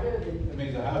good. it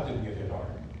means the house didn't get hit hard.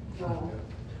 No.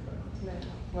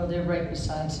 Well, they're right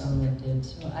beside some that did,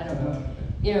 so I don't know.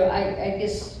 You know, I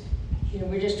guess, you know,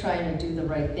 we're just trying to do the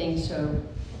right thing, so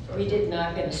we did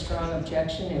not get a strong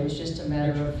objection. It was just a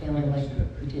matter of feeling like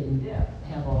we didn't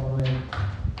have all the right.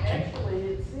 Actually,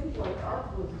 it seems like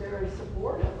ARC was very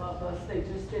supportive of us. They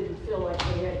just didn't feel like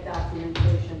they had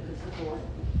documentation to support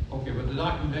it. Okay, but the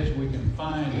documentation we can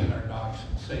find in our docs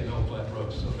say no flat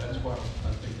roofs, so that's why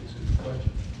I think it's a good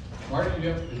question. Marty,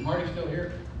 is Marty still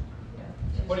here?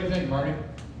 Yeah. What do you think, Marty?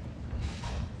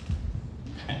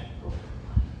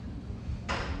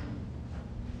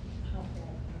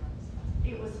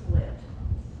 It was split.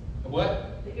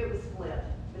 What? It was split.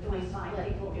 Between 5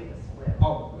 people, it was split.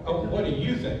 Oh, what do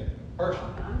you think,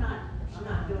 personally? I'm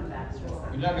not doing that.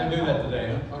 You're not gonna do that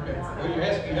today, huh? Okay, well, you're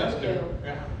asking us to.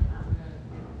 Yeah.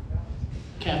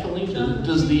 Kathleen,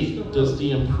 does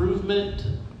the improvement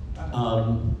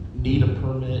need a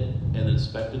permit and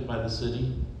inspected by the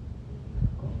city?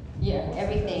 Yeah,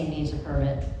 everything needs a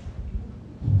permit.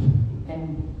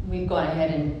 And we've gone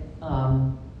ahead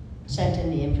and sent in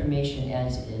the information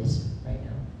as is right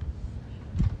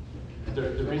now.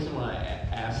 The reason why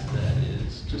I asked that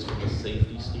is just from a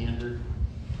safety standard.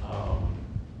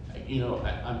 You know,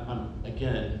 I'm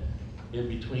again in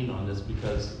between on this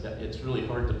because it's really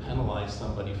hard to penalize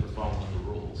somebody for following the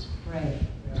rules. Right.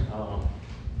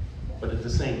 But at the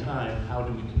same time, how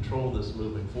do we control this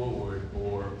moving forward,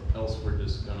 or else we're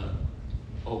just gonna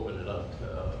open it up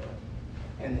to.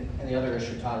 And the other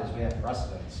issue, Todd, is we have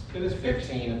precedents. There's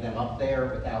 15 of them up there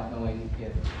without knowing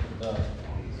if the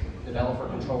developer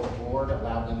control board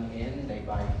allowed them in. They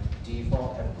by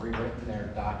default have rewritten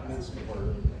their documents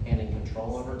before handing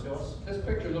control over to us. This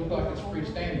picture looks like it's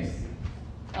freestanding.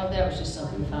 Oh, that was just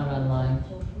something we found online.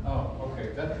 Oh,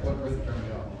 okay, that's what really turned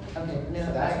me off. Okay, no,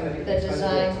 So that's gonna be, the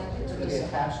design. it's gonna be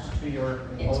attached to your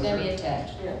enclosure. It's gonna be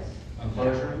attached. Yes.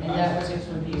 Enclosure. And that was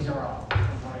included. These are all.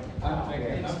 I'm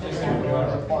thinking we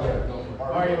ought to require it. Go for it.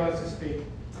 Marty wants to speak.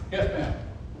 Yes, ma'am.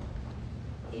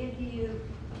 If you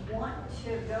want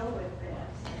to go with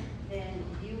this, then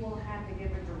you will have to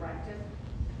give a directive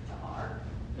to ARC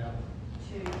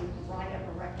to write up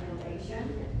a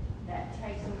recommendation that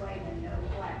takes away the no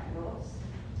flat roofs,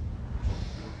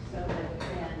 so that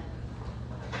then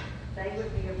they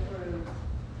would be approved.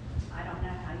 I don't know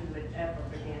how you would ever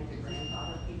begin to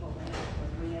grandfather people in,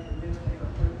 because we never knew if they were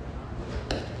approved or not.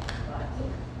 But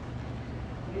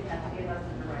you'd have to give us a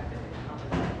directive to come up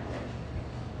with a recommendation.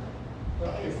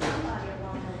 Is somebody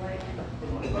along the way,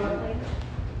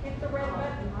 the red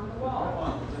button on the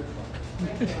wall.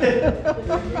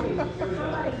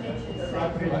 Somebody mentioned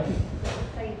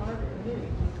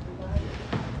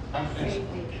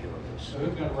safety. So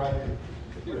who's gonna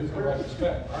write the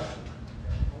spec? Art?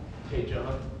 Hey,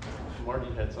 John,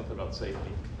 Marty had something about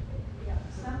safety. Yeah,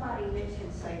 somebody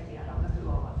mentioned safety, I don't know who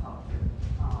all I talked to,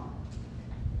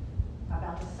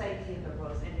 about the safety of the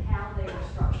roads and how they were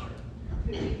structured.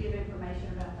 Could you give information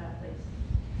about that, please?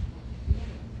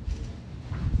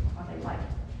 Are they like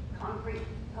concrete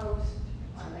posts?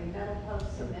 Are they metal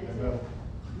posts cemented?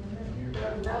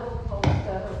 They're metal posts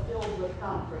that are filled with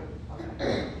concrete.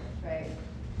 Right.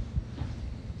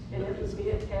 And it would be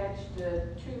attached to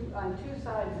on two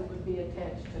sides, it would be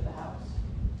attached to the house.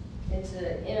 It's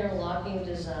an interlocking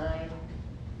design.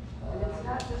 And it's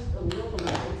not just aluminum,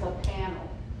 it's a panel.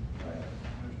 Right,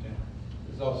 I understand.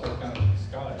 There's also kind of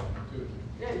sky too.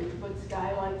 Yeah, you put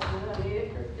skylights in it. I mean,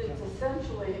 it's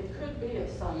essentially, it could be a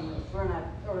sunroof. We're not,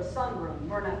 or a sunroom.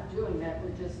 We're not doing that.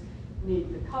 We just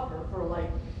need the cover for like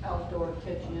outdoor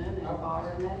kitchen and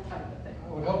bar and that type of thing.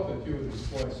 I would hope that you would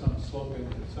employ some slope in,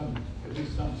 at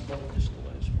least some slope.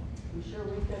 I'm sure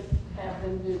we could have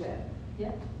them do that.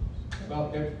 Yeah.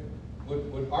 Well,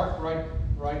 would Art write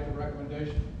the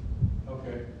recommendation?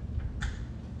 Okay.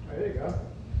 There you go.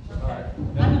 All right.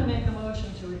 I'm gonna make a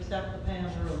motion to accept the pan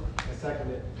roof. I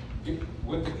second it.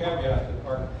 With the caveat that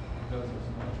Art does this.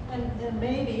 And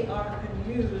maybe Art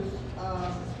can use,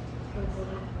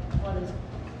 what is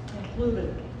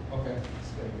included. Okay.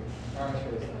 All right.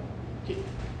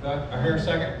 I hear a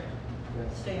second.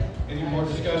 Stan. Any more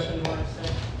discussion?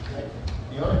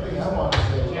 The other thing I want to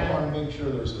say is I want to make sure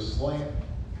there's a slant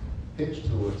pitch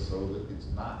to it so that it's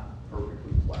not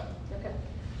perfectly flat. Okay.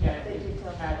 Yeah,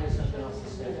 Pat has something else to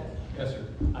say. Yes, sir.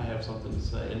 I have something to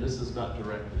say, and this is not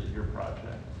directed at your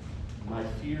project. My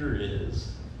fear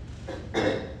is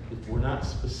that if we're not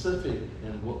specific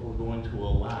in what we're going to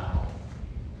allow,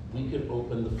 we could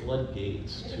open the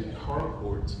floodgates to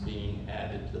carports being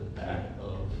added to the back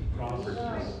of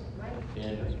properties.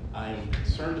 And I'm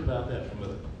concerned about that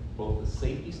from both a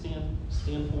safety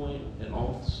standpoint and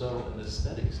also an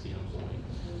aesthetic standpoint.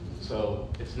 So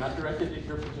it's not directed at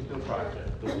your particular project,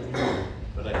 don't get me wrong,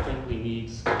 but I think we need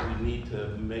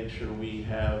to make sure we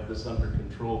have this under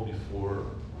control before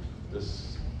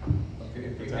this. Okay,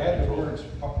 if you add the words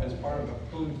as part of a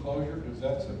pool enclosure, is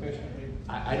that sufficiently?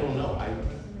 I don't know.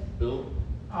 Bill?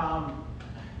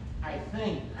 I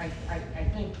think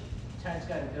Ted's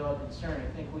got a valid concern.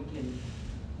 I think we can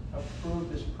approve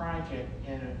this project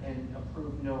and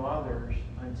approve no others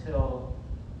until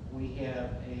we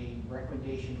have a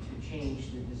recommendation to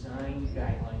change the design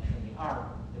guidelines from the ARC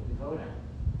that we vote on,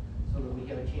 so that we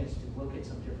have a chance to look at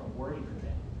some different wording for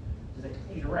that. Because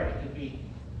you're right, it could be,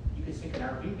 you could stick an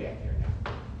RV back there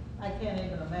now. I can't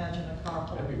even imagine a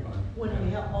carport That'd be fun. when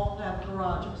we all have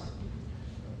garages.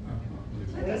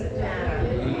 It doesn't matter.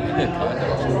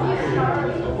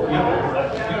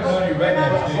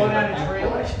 Slow down a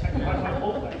trailer.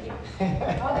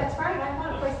 Oh, that's right, I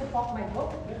want a place to park my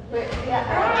boat. Yeah.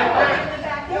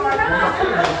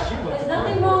 There's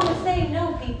nothing wrong with saying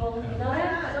no, people, you know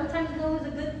that? Sometimes no is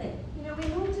a good thing. You know, we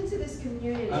moved into this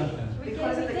community Understand.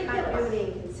 because of the Ridiculous.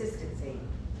 continuity and consistency.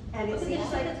 And it Look at seems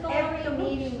this, like it's going on every the roof.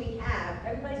 meeting we have,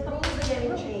 Everybody's the coming rules to are the getting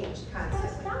room. changed Gotta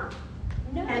constantly. stop.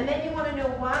 No. And then you wanna know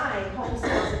why home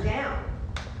sales are down.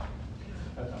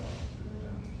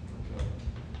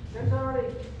 There's already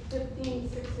 15,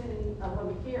 16 of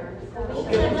them here. It's not a-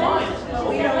 Okay, fine. But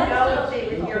we don't know if they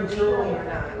were here legally or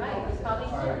not. Right, it's probably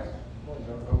All right.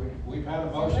 We've had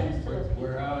a motion,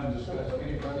 we're out and discuss,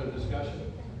 any further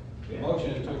discussion? The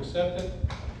motion is to accept it,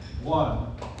 one.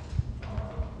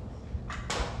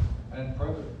 And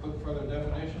put further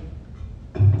definition?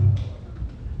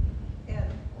 And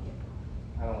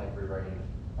I don't like rewriting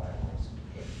bylaws.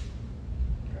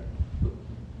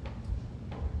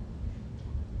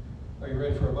 Are you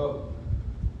ready for a vote?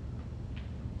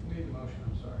 Who made the motion,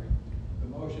 I'm sorry. The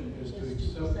motion is to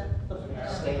accept.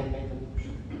 Stan made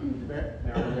the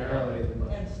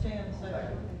And Stan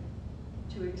second,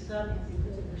 to accept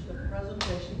the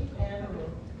presentation and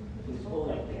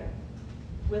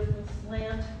with the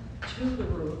slant to the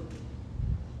roof.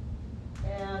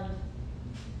 And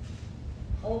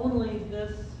only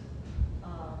this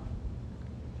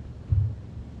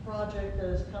project that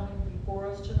is coming before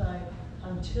us tonight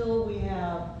until we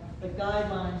have the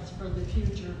guidelines for the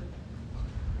future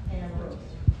pan roofs.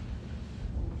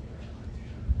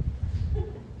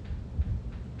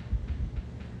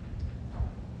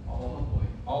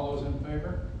 All those in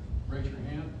favor, raise your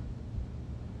hand.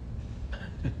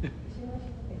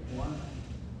 One.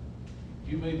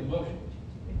 You made the motion.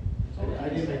 I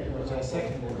didn't make the motion, I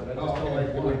seconded it, but I just don't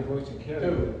like the way the motion carried.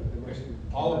 Two. The motion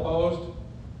All opposed?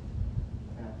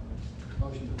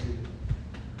 Motion defeated.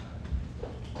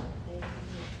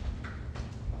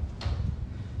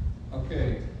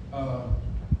 Okay,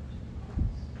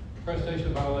 presentation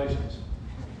of violations.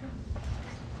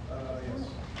 Yes.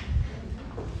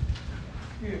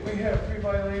 We have 3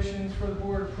 violations for the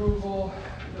board approval.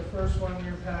 The first one in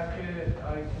your packet,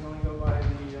 I can only go by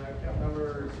the account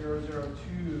number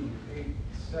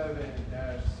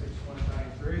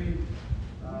 00287-6193.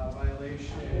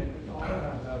 Violation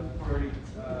of 30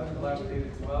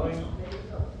 dilapidated dwelling.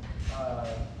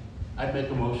 I'd make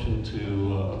a motion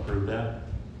to approve that.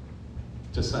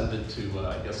 To send it to,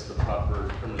 I guess the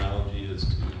proper terminology is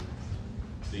to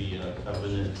the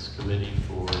Covenants Committee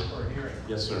for hearing.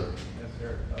 Yes, sir. Yes,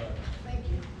 sir. Thank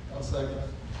you. I'll second.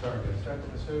 Sorry, guys.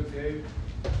 Second, Ms. Hood, Dave.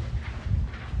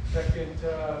 Second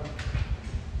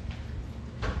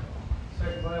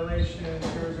violation,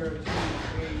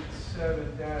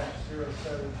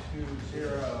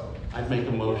 00287-0720. I'd make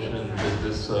a motion that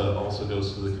this also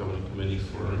goes to the Covenant Committee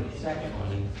for Second.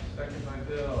 finding. Second by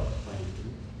Bill.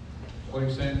 What are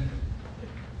you saying?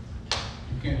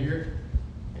 You can't hear?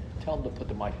 Tell him to put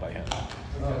the mic by him.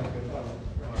 Okay.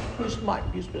 Who's Mike?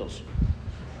 Who's Bill's?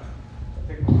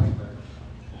 Take my mic back.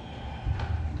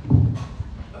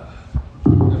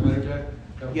 Is that better, Jack?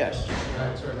 Yes. All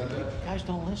right, sorry about that. Guys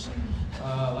don't listen.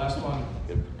 Last one.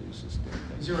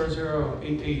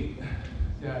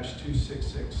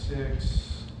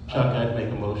 0088-2666. Chuck, I'd make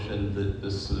a motion that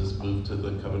this is moved to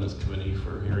the Covenants Committee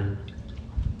for hearing.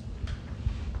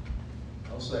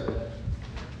 I'll second that.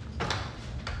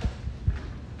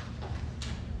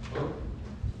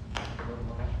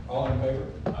 All in favor?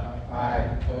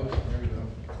 Aye. Opposed? There you go.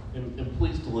 And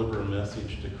please deliver a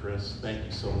message to Chris. Thank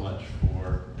you so much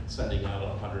for sending out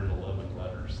 111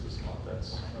 letters this month.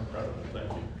 That's incredible.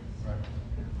 Thank you.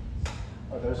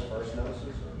 Are those first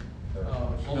notices or?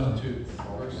 No, 2.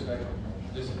 First, second.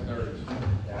 This is third.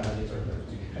 Yeah, no, these are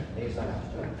thirds. These are.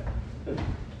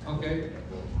 Okay,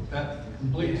 that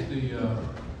completes the,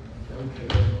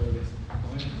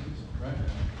 right?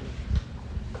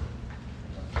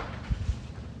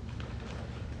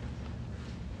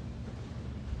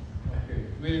 Okay,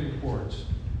 committee reports.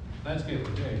 Landscape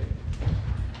today.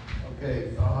 Okay,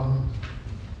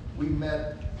 we met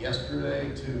yesterday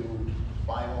to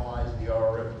finalize the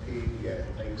RFP. We had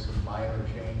to make some minor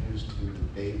changes to the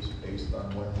dates based on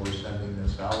when we're sending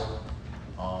this out.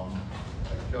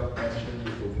 Like Chuck mentioned,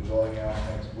 it will be going out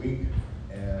next week,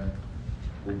 and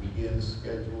we'll begin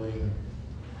scheduling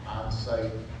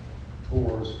on-site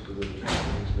tours for the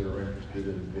companies that are interested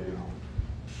in bidding.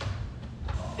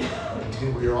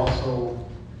 We are also,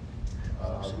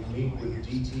 we meet with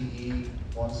DTE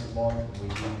once a month, and we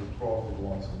meet with Crawford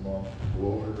once a month to go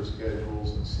over their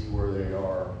schedules and see where they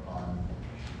are on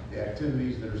the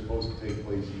activities that are supposed to take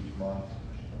place each month.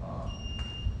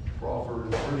 Crawford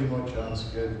is pretty much on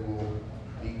schedule.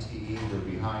 DTE, they're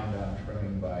behind on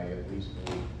trimming by at least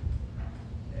a week.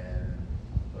 And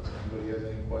unless anybody has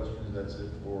any questions, that's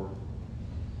it for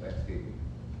landscaping.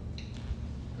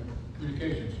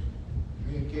 Communications.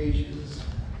 Communications,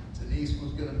 Denise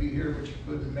was gonna be here, but she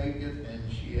couldn't make it, and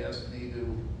she asked me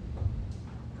to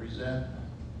present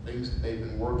things that they've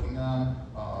been working on.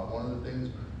 One of the things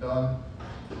we've done,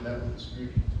 we met with the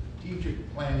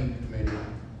Strategic Planning Committee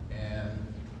and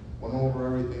went over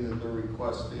everything that they're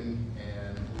requesting,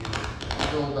 and we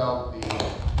filled out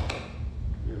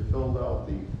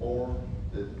the form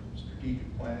that the Strategic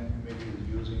Planning Committee is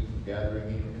using for gathering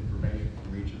information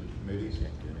from each of the committees.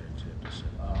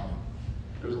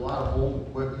 There's a lot of old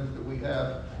equipment that we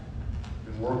have.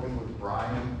 Been working with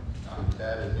Brian on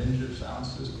that Ninja sound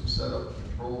system setup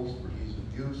controls for ease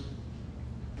of use.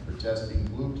 We're testing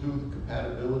Bluetooth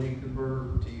compatibility converter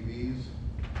for TVs.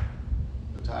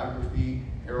 Photography,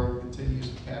 Harold continues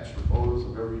to capture photos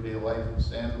of everyday life in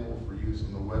Sandoval for use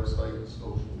on the website and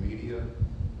social media.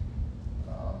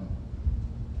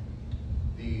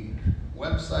 The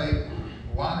website,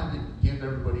 wanted to give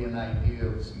everybody an idea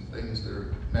of some things that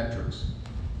are metrics.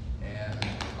 And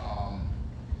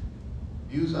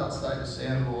views outside of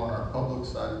Sandoval on our public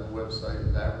side of the website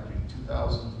is averaging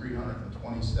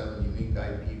 2,327 unique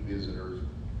IP visitors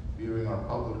viewing our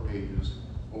public pages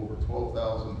over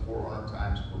 12,400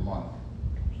 times per month.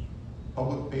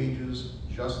 Public pages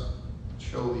just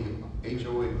show the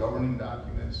HOA governing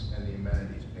documents and the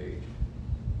amenities page.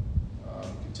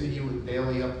 Continue with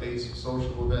daily updates of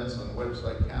social events on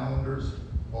website calendars,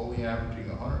 only averaging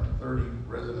 130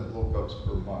 resident lookups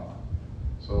per month.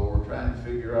 So we're trying to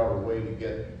figure out a way to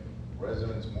get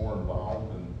residents more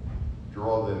involved and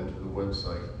draw them to the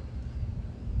website.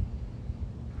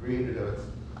 created a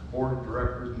board of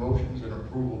directors motions and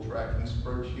approval tracking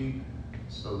spreadsheet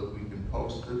so that we can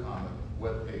post it on the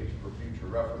webpage for future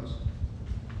reference.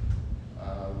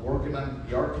 Working on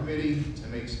the art committee to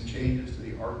make some changes to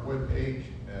the art webpage,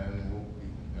 and we'll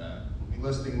be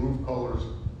listing roof colors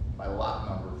by lot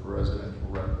number for residential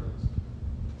residents.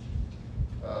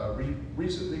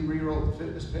 Recently rewrote the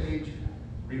fitness page,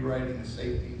 rewriting the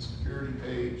safety and security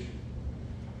page,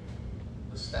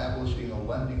 establishing a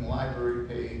lending library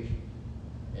page,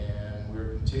 and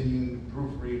we're continuing to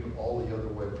proofread all the other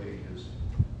web pages.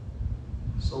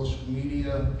 Social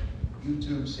media,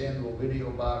 YouTube Sandoval Video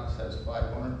Box has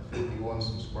 551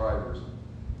 subscribers.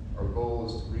 Our goal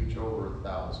is to reach over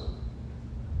 1,000.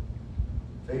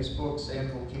 Facebook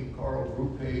Sandoval Cape Coral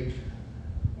group page,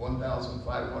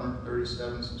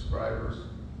 1,537 subscribers.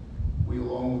 We,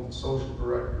 along with the social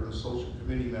director and social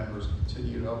committee members,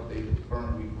 continue to update the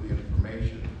current weekly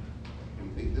information. We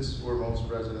think this is where most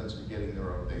residents are getting their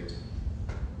updates.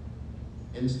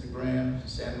 Instagram,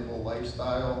 Sandoval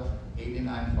Lifestyle,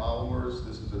 89 followers.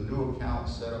 This is a new account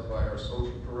set up by our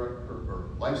social director, or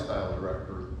lifestyle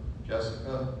director,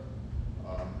 Jessica.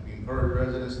 We encourage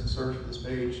residents to search for this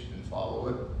page and follow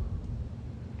it.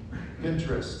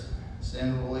 Pinterest,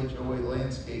 Sandoval HOA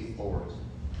landscape boards.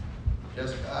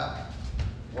 Jessica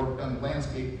worked on the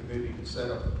landscape committee to set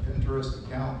up a Pinterest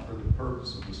account for the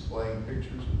purpose of displaying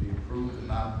pictures of the approved and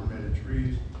non-permitted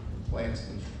trees, plants,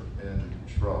 and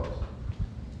shrubs.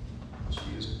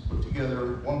 She has put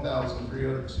together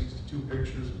 1,362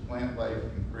 pictures of plant life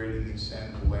in creating these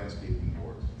Sandoval landscaping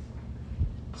boards.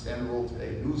 Sandoval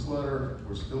Today newsletter,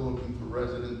 we're still looking for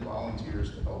resident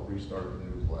volunteers to help restart the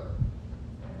newsletter.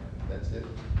 And that's it,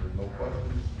 there's no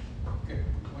questions. Okay,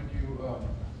 when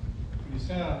you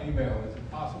send out an email, is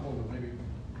it possible to maybe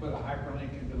put a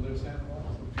hyperlink into Live Sandoval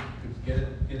so people could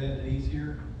get it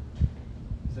easier?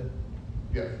 Is it?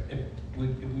 Yeah. If we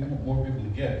want more people to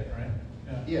get it, right?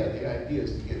 Yeah, the idea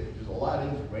is to get, there's a lot of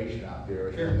information out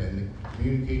there, Sure. and the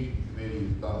communication committee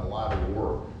has done a lot of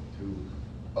work to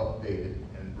update it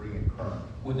and bring it current.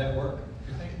 Would that work,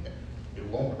 you think? It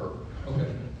won't hurt.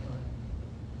 Okay.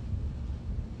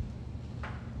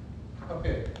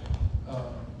 Okay,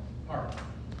 Mark,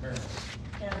 Mary.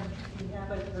 And you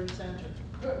have it presented.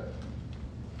 Good.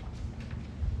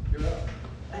 You're up.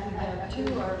 And you have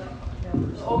two art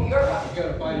members. Oh, you're up. You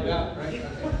gotta find it out, right?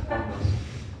 Okay.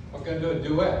 We're gonna do a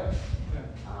duet.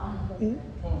 Come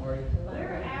on, Marty.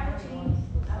 We're averaging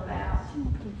about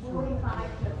 45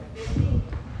 to 50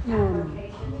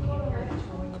 applications in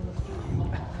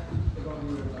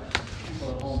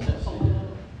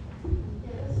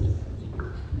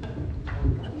here.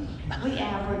 We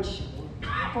average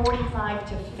 45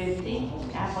 to 50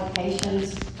 applications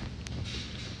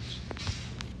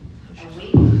a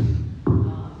week.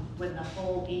 When the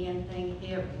whole Ian thing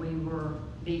hit, we were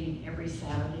meeting every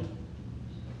Saturday.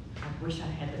 I wish I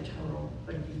had the total,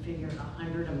 but if you figure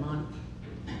 100 a month,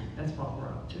 that's what we're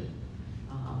up to.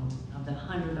 Of the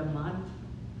 100 a month,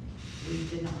 we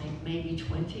denied maybe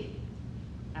 20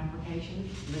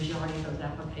 applications. The majority of those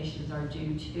applications are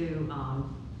due to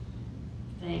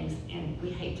things, and we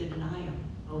hate to deny them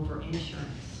over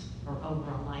insurance or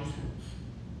over a license,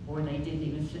 or they didn't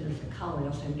even send us a color.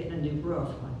 They'll say, I'm getting a new roof.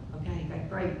 Okay,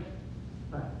 great.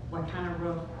 But what kind of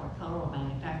roof, what color, what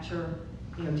manufacturer,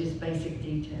 just basic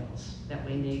details that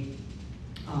we need.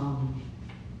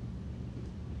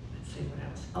 Let's see what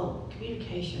else. Oh,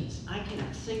 communications. I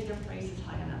cannot sing their praises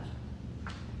high enough.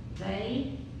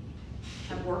 They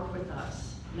have worked with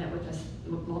us, met with us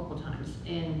multiple times,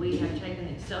 and we have taken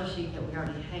an Excel sheet that we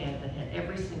already had that had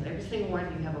every single one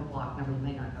of you have a block number. You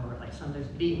may not know it, like some there's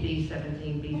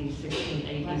BB17,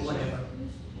 BB16, AD, whatever.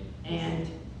 And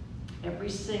every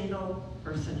single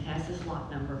person has this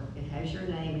lot number. It has your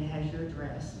name, it has your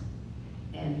address.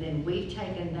 And then we've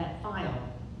taken that file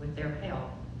with their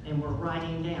help and we're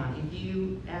writing down. If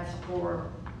you asked for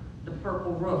the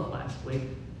purple roof last week,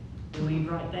 then we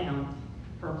write down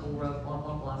purple roof, blah,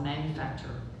 blah, blah,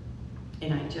 manufacturer.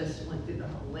 And I just went through the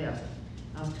whole list.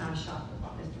 I was kind of shocked at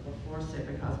what Mr. LaFleur said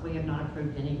because we have not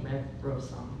approved any red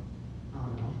roofs on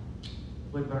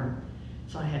Woodburn.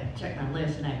 So I had to check my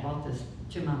list and I brought this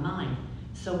to my mind.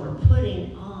 So we're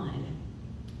putting on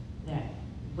that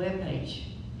webpage,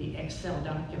 the Excel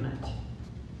document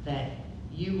that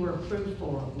you were approved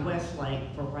for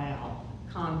Westlake, Barral,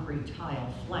 concrete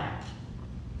tile, flat,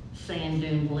 sand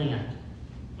dune blend.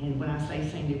 And when I say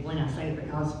sand dune blend, I say it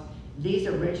because these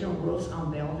original roofs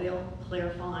on Belleville,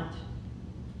 Clairfont,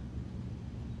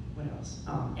 what else?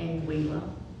 Anguilla,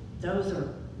 those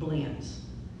are blends.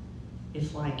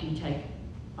 It's like you take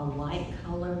a light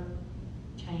color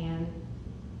tan,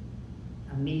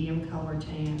 a medium color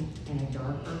tan, and a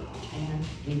darker tan,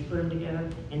 and you put them together,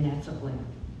 and that's a blend.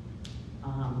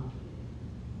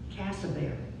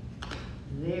 Casabear,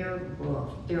 their roof,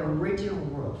 their original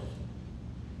roof,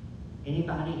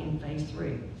 anybody in phase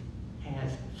 3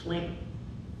 has Flint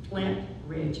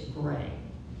Ridge gray,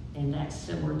 and that's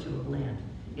similar to a blend.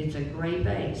 It's a gray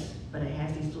base, but it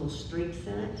has these little streaks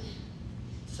in it.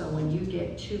 So when you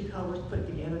get 2 colors put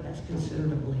together, that's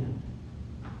considered a blend.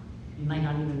 You may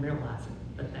not even realize it,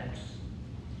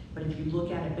 but if you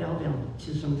look at it, Belleville,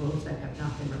 to some roofs that have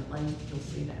not been replaced, you'll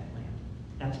see that blend.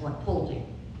 That's what Pulte.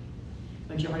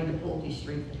 Majority of the Pulte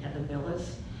streets that have the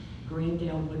villas,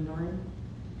 Greendale, Woodburn,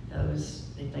 those,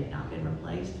 if they've not been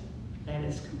replaced,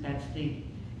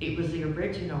 it was the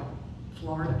original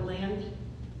Florida blend.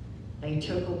 They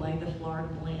took away the Florida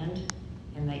blend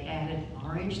and they added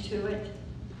orange to it.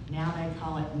 Now they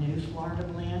call it New Florida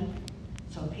Blend.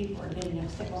 So people are getting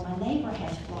upset, well, my neighbor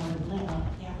has Florida Blend. Like,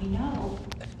 yeah, we know,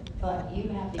 but you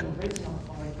have the original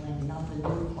Florida Blend, not the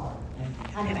new Florida Blend.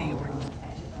 I know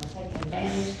I'm taking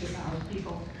advantage because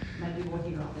people maybe will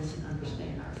hear all this and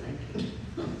understand our thinking.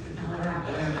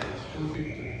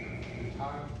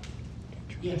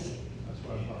 Yes. That's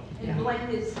what I thought. And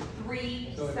blend is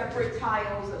 3 separate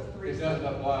tiles of 3. It doesn't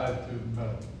apply to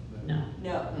metal. No.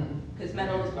 No, because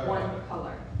metal is one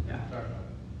color. Yeah. Sorry about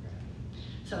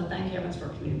that. So thank heavens for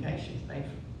communications. They've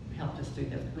helped us do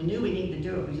this. We knew we needed to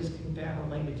do it. We just couldn't figure out a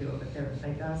way to do it, but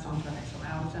they got us on track. So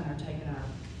Allison are taking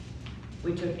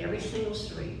we took every single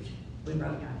street. We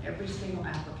wrote down every single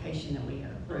application that we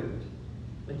had approved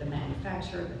with the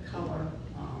manufacturer, the color,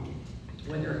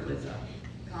 whether it was a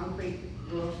concrete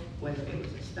roof, whether it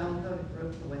was a stone coated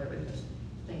roof, or whether it was a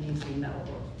stainless steel metal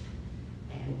roof.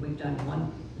 And we've done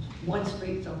one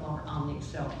street so far on the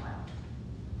Excel file.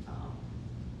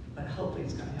 But hopefully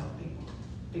it's gonna help people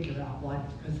figure out what,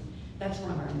 because that's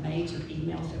one of our major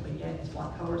emails that we get is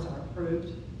what colors are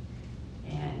approved.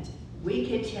 And we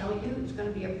could tell you it's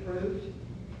gonna be approved,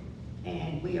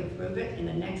 and we approve it, and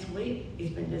the next week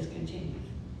it's been discontinued.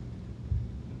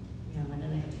 You know, and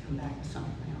then they have to come back with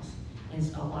something else. And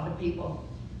so a lot of people,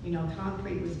 you know,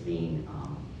 concrete was being,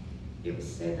 it was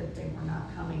said that they were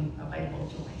not coming available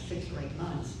till like 6 or 8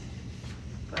 months,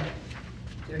 but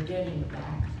they're getting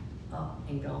back up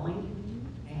and going.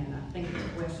 And I think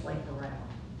it's Westlake Corral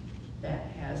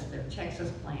that has their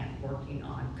Texas plant working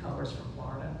on colors for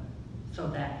Florida. So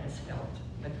that has helped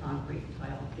the concrete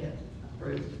tile get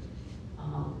approved.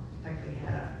 In fact, we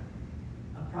had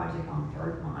a project on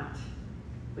Birdmont.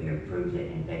 We approved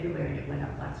it in February and it went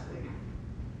up last week,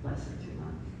 less than 2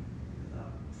 months.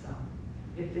 So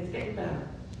it's getting better.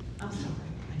 I'm sorry,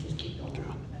 I just keep going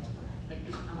on.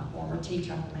 I'm a former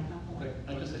teacher, I have to make my point.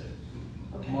 I just say,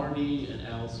 Okay. Marty and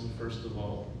Allison, first of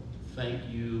all, thank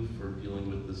you for dealing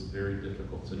with this very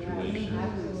difficult situation.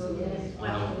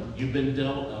 You've been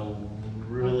dealt a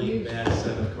really bad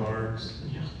set of cards,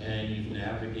 and you've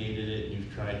navigated it, and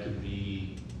you've tried to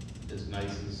be as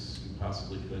nice as you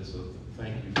possibly could, so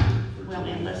thank you for Well,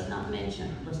 doing and that.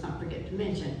 let's not forget to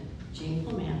mention Gene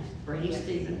Clement, Brady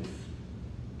Stevens,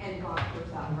 And Rob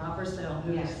Purcell. and Rob Purcell,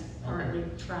 who's Yes. currently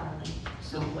traveling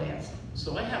out west.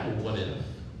 So I have a what if,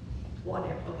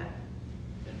 Whatever, okay,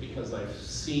 and because I've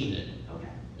seen it, okay.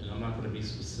 and I'm not gonna be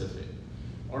specific.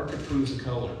 ARC approves a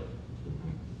color.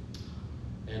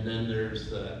 And then there's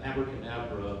the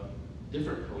abracadabra,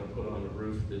 different color put on the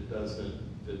roof that doesn't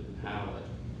fit the palette.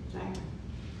 Exactly.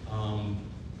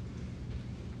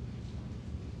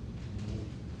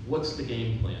 What's the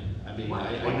game plan? I mean,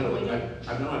 I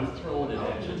know I'm throwing it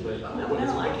at you, but.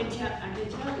 No, I can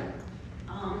tell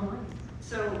you.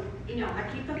 So, you know, I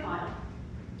keep a file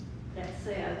that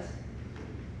says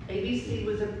ABC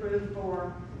was approved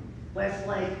for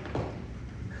Westlake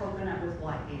Coconut with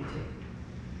White into,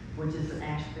 which is an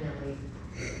ash berry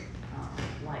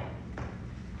white.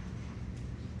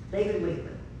 David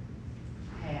Weekly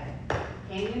had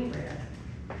Canyon Red,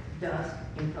 Dusk,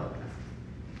 and Coconut.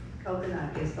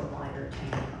 Coconut is the lighter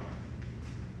tan color.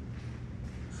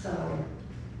 So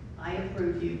I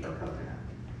approve you for coconut.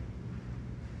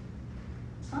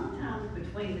 Sometimes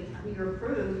between the time you're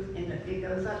approved and it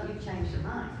goes up, you change your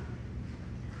mind.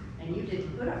 And you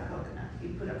didn't put up coconut, you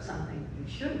put up something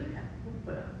you shouldn't have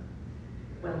put up.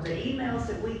 Well, the emails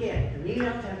that we get, the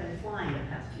emails have been flying the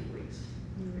past few weeks,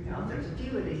 because there's a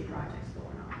few of these projects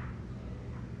going on.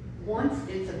 Once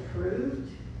it's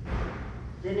approved,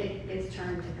 then it gets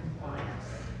turned to compliance.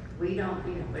 We don't,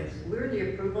 you know, we're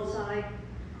the approval side,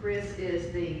 Chris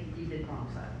is you did wrong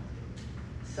side.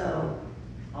 So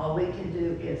all we can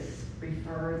do is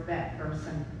refer that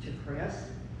person to Chris.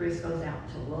 Chris goes out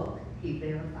to look, he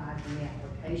verifies the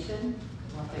application,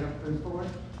 what they're approved for,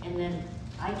 and then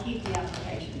I keep the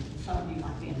applications, and some of you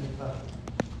might be in the boat.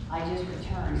 I just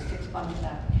returned 6 bunch of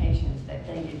applications that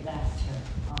dated back to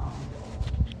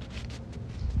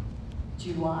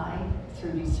July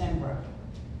through December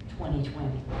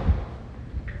 2020.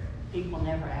 People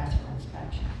never ask for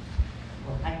inspection.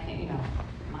 Well, I can't, you know,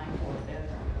 my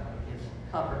 4/5 is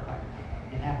covered by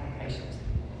in applications.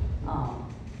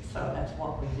 So that's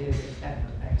what we do is that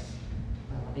affects,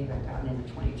 well, I think I've gotten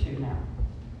into 22 now.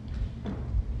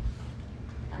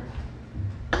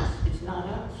 It's not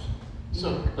us.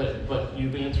 So, but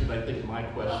you've answered, I think, my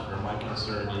question or my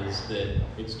concern is that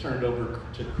it's turned over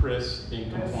to Chris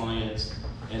in compliance,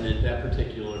 and at that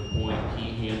particular point,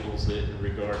 he handles it in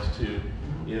regards to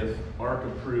if ARC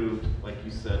approved, like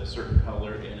you said, a certain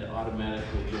color, and it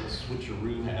automatically, if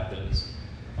switcheroo happens,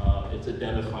 it's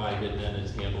identified and then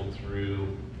is handled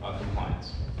through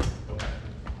compliance. Okay.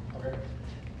 Okay.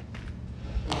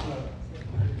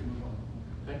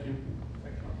 Thank you.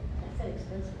 That's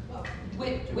expensive.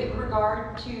 With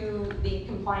regard to the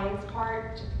compliance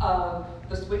part of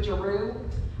the switcheroo,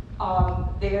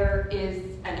 there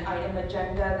is an item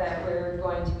agenda that we're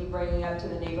going to be bringing up to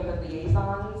the neighborhood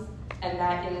liaisons, and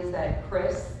that is that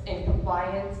Chris, in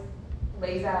compliance,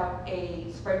 lays out a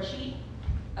spreadsheet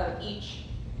of each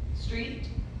street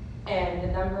and the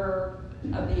number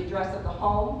of the address of the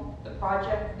home, the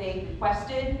project they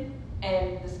requested,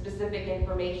 and the specific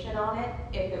information on it,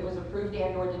 if it was approved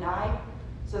and or denied,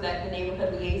 so that the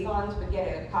neighborhood liaisons would get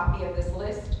a copy of this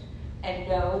list and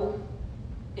know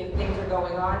if things are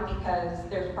going on, because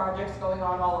there's projects going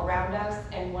on all around us,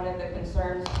 and one of the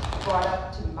concerns brought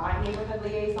up to my neighborhood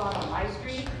liaison on my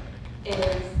street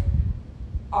is,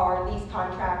 are these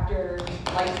contractors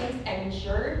licensed and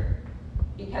insured?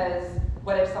 Because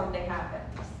what if something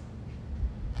happens?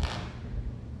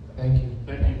 Thank you.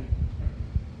 Thank you.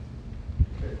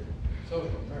 Okay.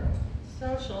 Social, Marilyn.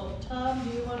 Social, Tom,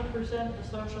 do you want to present the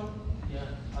social? Yeah,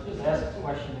 I'll just ask a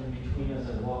question in between as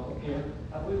I walk up here.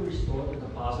 Have we restored the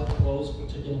deposit for those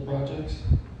particular projects?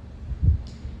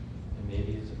 And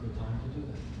maybe it's a good time to do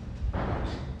that.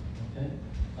 Okay.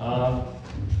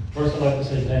 First, I'd like to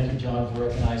say thank you, John, for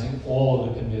recognizing all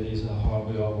of the committees and how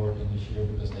hard we are working this year,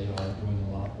 because they are doing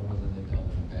a lot more than they've done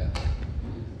in the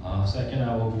past. Second,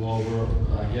 I will go over,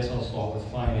 I guess I'll start with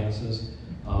finances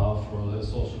for the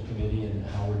social committee and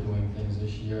how we're doing things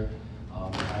this year.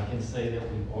 I can say that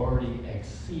we've already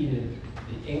exceeded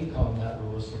the income that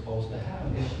we were supposed to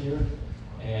have this year.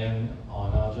 And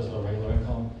on just our regular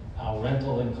income, our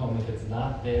rental income, if it's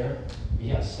not there, we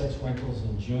have 6 rentals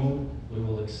in June, we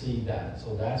will exceed that.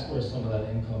 So that's where some of that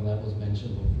income that was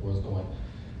mentioned before is going.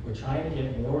 We're trying to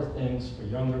get more things for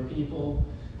younger people.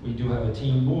 We do have a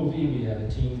teen movie, we have a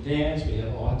teen dance, we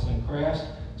have arts and crafts.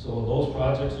 So those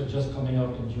projects are just coming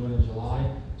up in June and July.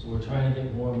 So we're trying to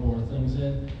get more and more things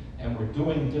in. And we're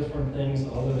doing different things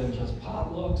other than just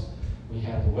potlucks. We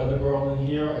have the Weather Girl in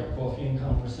here at Coffee and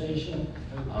Conversation.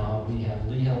 We have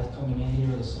Lee Health coming in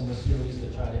here, the summer series,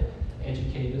 to try to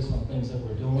educate us on things that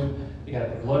we're doing. We got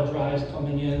the blood drives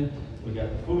coming in. We got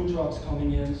the food trucks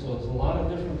coming in. So there's a lot of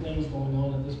different things going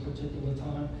on at this particular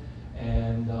time.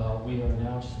 And we are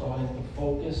now starting to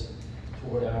focus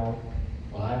toward our,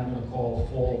 what I'm going to call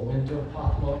fall-winter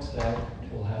potlucks that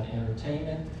will have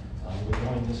entertainment. We're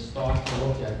going to start to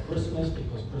look at Christmas,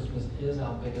 because Christmas is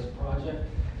our biggest project,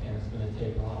 and it's going to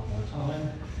take a lot more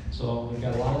time. So we've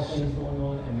got a lot of things going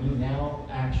on, and we now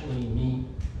actually meet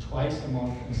twice a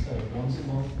month instead of once a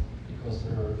month, because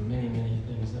there are many, many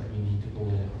things that we need to go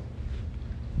in.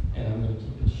 And I'm going to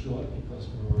keep it short because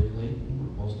we're already late,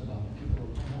 and most of our people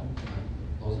are home.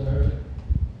 Those that are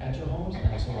at your homes,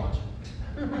 thanks for watching.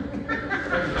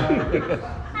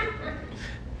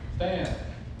 Stan.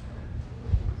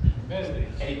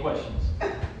 Any questions?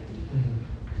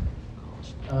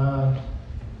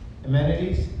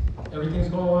 Amenities, everything's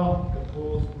going well. The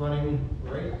pool's running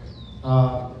great.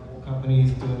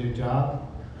 Company's doing their job.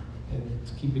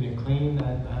 It's keeping it clean.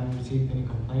 I haven't received any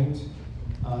complaints.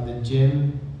 The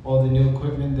gym, all the new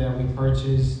equipment that we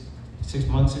purchased 6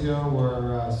 months ago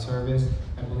were serviced,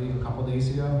 I believe, a couple days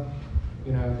ago.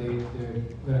 You know, they're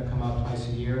gonna come out twice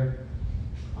a year.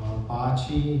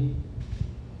 Bocce,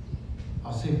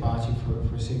 I'll say bocce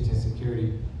for safety and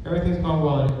security. Everything's going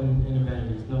well in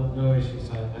amenities, no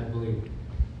issues, I believe.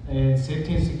 And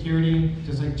safety and security,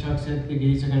 just like Chuck said, the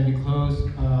gates are going to be closed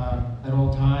at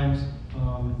all times.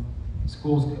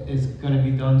 School is going to be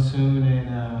done soon,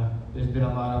 and there's been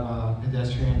a lot of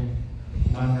pedestrian,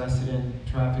 non-resident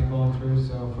traffic going through.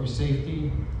 So for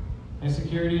safety and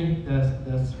security,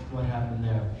 that's what happened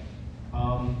there.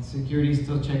 Security is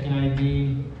still checking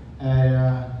ID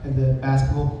at the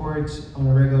basketball courts on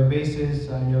a regular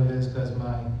basis. I know this because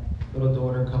my little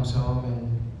daughter comes home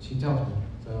and she tells me.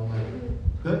 So I'm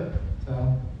like, good.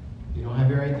 So you don't have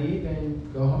your ID,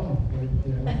 then go home. And,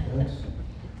 you know,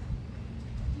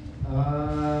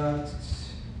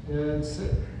 it's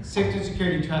safety and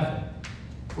security traffic.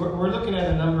 We're looking at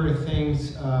a number of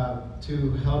things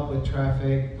to help with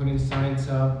traffic, putting signs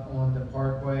up on the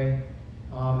parkway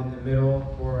in the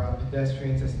middle for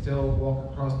pedestrians that still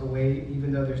walk across the way,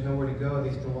 even though there's nowhere to go,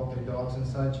 they still walk their dogs and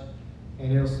such.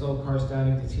 And it'll slow cars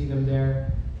down, you can see them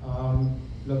there.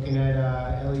 Looking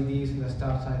at LEDs in the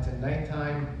stop signs at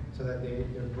nighttime so that they're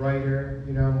brighter,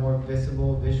 you know, more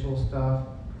visible, visual stuff.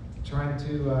 Trying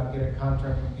to get a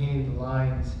contract for painting the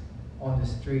lines on the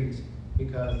streets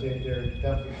because they're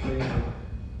definitely faded.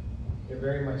 They're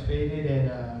very much faded,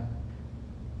 and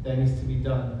that needs to be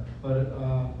done. But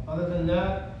other than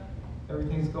that,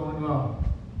 everything's going well.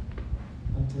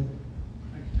 That's it.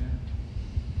 Thanks, Dan.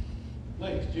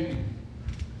 Lakes, Jane.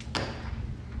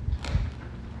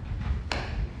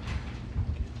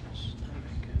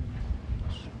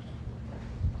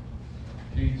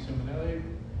 Gene Simonelli,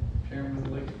 Chairman of the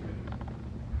Lakes Committee.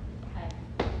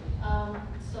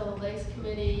 So the Lakes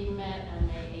Committee met on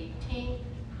May 18th.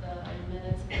 The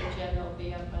minutes of the agenda will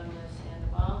be up on the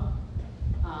Sandoval.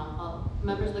 All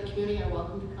members of the community are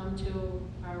welcome to come to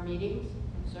our meetings,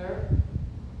 observe.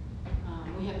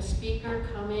 We have a speaker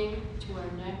coming to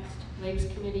our next Lakes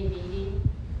Committee meeting.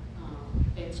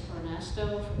 It's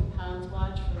Ernesto from Ponds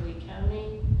Watch for Lee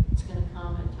County. It's going to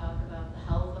come and talk about the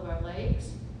health of our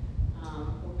lakes.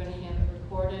 We're going to have it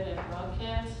recorded and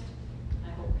broadcast. I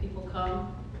hope people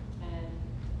come and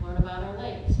learn about our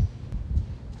lakes.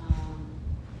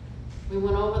 We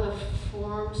went over the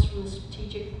forms from the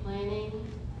Strategic Planning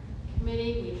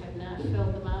Committee. We have not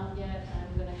filled them out yet.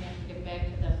 I'm going to have to get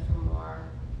back to them for more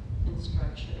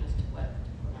instruction as to what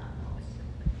to put on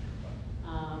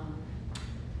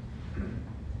those.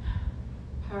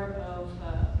 Part of,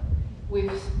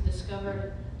 we've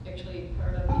discovered, actually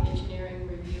part of the engineering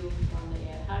review from the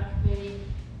ad hoc committee,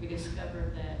 we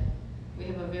discovered that we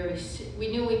have a we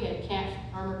knew we had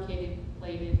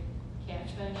armor-plated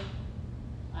catfish.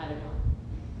 I don't know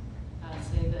how to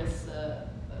say this,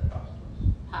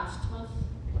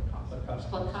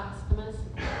 placostomus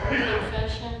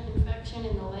infection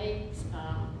in the lakes.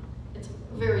 It's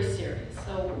very serious.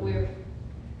 So we're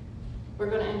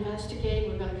going to investigate.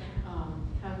 We're going to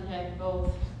contact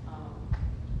both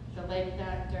the lake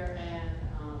doctor and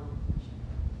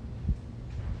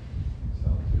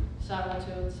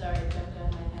Solitude, sorry, jumped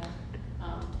on my head.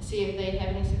 See if they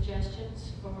have any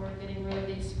suggestions for getting rid of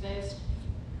these fish.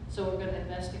 So we're going to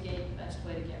investigate the best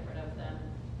way to get rid of them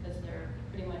because they're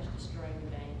pretty much destroying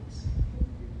the banks.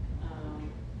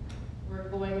 We're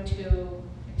going to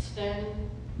extend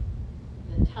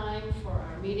the time for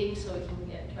our meeting so we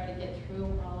can try to get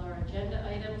through all our agenda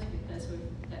items because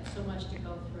we've got so much to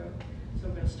go through. So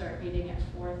we're going to start meeting at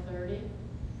 4:30.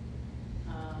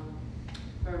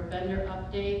 For vendor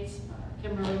updates,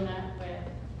 Kimberly met with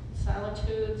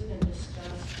Solitudes and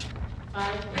discussed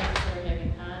 5 things that are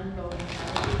having ongoing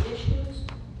quality issues.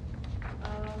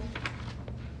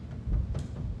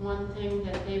 One thing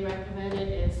that they recommended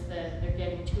is that they're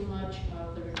getting too much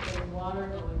of the reclaimed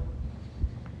water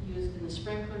used in the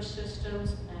sprinkler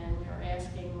systems, and we're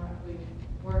asking, we've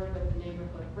worked with the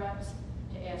neighborhood reps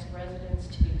to ask residents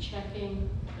to be checking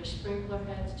their sprinkler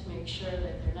heads to make sure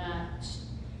that they're not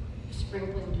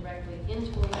sprinkling directly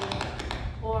into a lake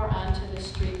or onto the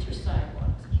streets or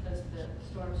sidewalks, because the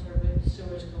storm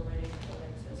sewers go right into the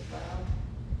lakes as well.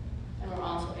 And we're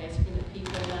also asking that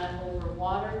people not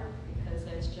overwater, because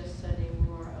that's just sending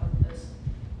more of this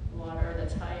water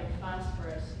that's high in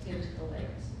phosphorus into the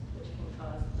lakes, which can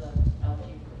cause the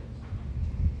algae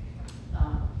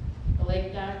blooms. The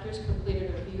lake doctors completed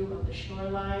a review of the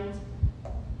shorelines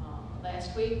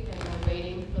last week, and we're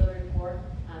waiting for the report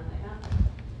on that.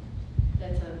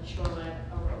 That's a shoreline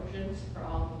erosions for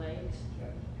all the lakes.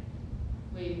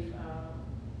 We've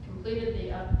completed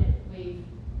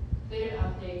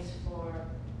updates for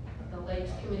the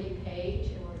Lakes Committee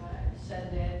page, and we're going to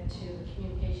send that to the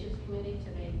Communications Committee to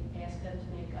ask them to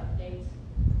make updates.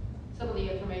 Some of the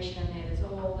information on that is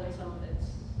old, and some of it's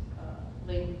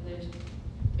linked. There's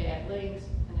bad links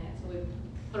and that, so we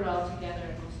put it all together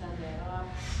and we'll send that off.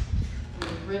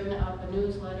 We've written up a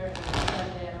newsletter and we'll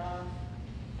send that off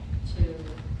to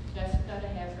Jessica to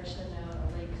have her send out a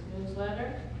Lakes newsletter.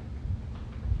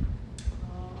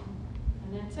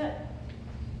 And that's it.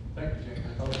 Thank you, Jane.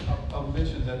 I'll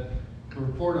mention that the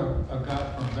report I got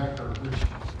from Becker, which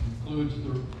includes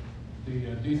the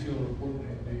detailed report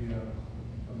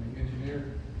from the engineer,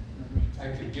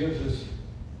 actually gives us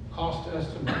cost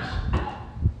estimates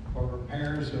for repair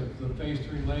repairs of the Phase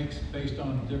 3 lakes based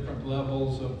on different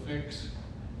levels of fix.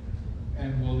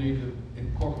 And we'll need to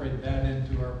incorporate that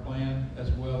into our plan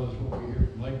as well as what we hear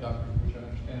from lake doctors, which I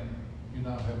understand you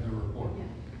now have the report.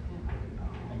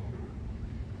 Thank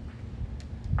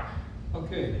you.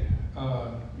 Okay,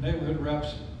 neighborhood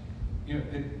reps, you know,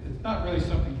 it's not really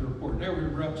something to report.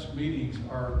 Neighborhood reps meetings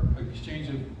are exchange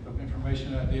of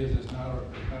information, ideas. It's not a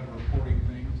kind of reporting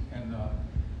thing. And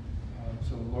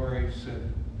so Lori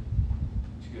said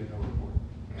she had no report,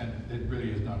 and it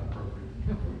really is not appropriate.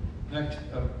 Next,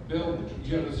 Bill,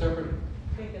 you have a separate?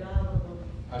 Take it out of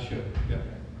the. I should, yeah.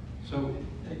 So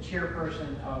The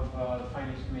chairperson of the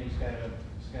finance committee's got an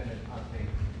update.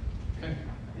 Okay.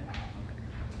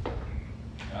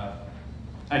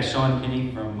 Hi, Sean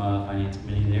Kinney from Finance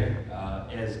Committee there.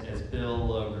 As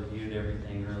Bill reviewed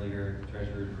everything earlier,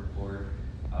 Treasurer's report,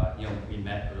 you know, we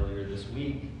met earlier this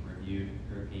week, reviewed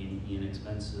Hurricane Ian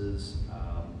expenses,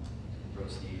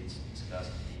 proceeds,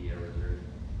 discussed the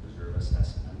reserve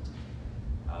assessment.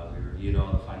 We reviewed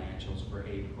all the financials for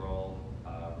April,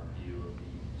 review of the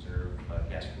reserve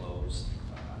cash flows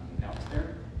on the accounts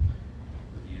there,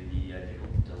 reviewed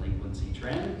the delinquency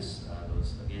trends.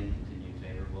 Those again continue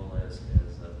favorable as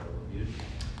Bill reviewed.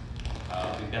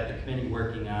 We've got the committee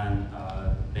working on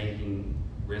banking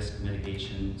risk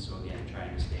mitigation. So again,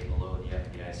 trying to stay below the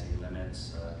FDIC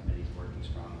limits. Committee's working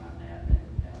strong on that, and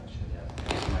should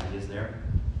have some ideas there.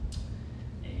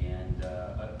 And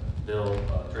Bill,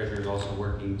 Treasurer, is also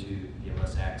working to give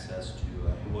us access to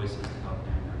invoices to help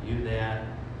them review that.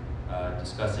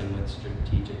 Discussing with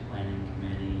Strategic Planning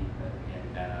Committee, again,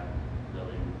 kind of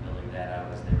building that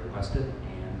out as they requested.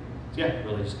 And so yeah,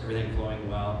 really just everything flowing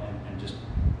well, and just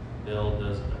Bill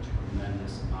does a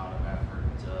tremendous amount of effort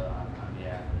on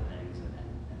behalf of the things,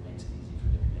 and makes it easy for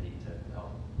the committee to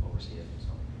help oversee it.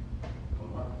 So,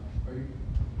 going well. Are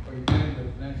you getting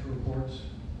the financial reports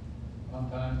on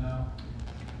time now?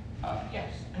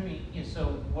 Yes, I mean, yeah,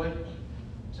 so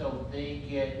they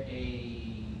get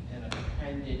an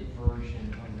appended version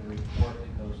of the report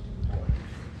that goes to the board.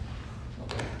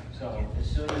 Okay. So as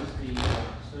soon as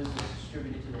it's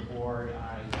distributed to the board,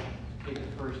 I take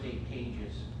the first 8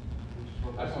 pages, which is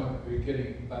what That's what we're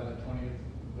getting by the 20th,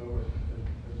 though.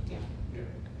 Yeah. Yeah.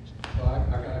 So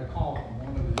I got a call from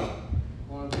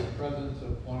one of the presidents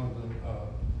of one of the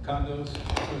condos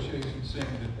associations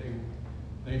saying that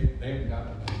they haven't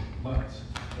gotten it in months.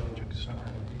 So you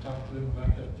talk to them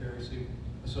about that, Jerry, see,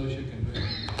 associate can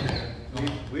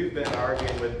We've been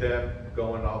arguing with them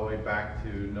going all the way back to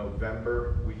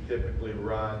November. We typically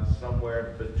run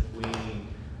somewhere between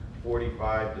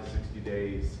 45 to 60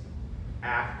 days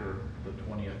after the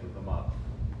 20th of the month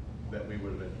that we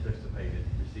would have anticipated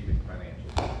receiving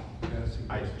financials. Yes,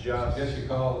 I guess you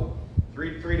called.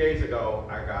 Three days ago,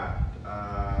 I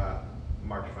got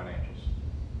March financials.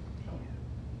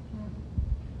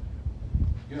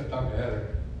 You gotta talk to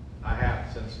Heather. I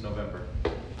have since November,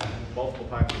 multiple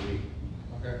times a week.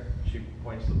 Okay. She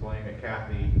points the blame at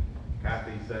Kathy.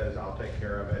 Kathy says, I'll take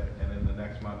care of it, and then the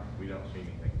next month, we don't see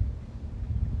anything.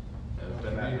 And it's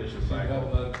been that vicious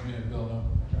cycle.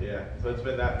 Yeah, so it's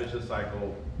been that vicious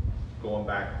cycle going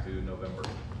back to November.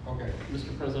 Okay.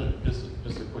 Mr. President,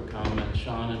 just a quick comment.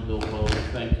 Sean and Bill both,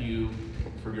 thank you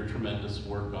for your tremendous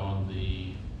work on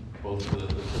both the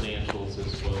financials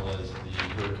as well as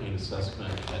the hurricane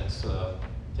assessment. That's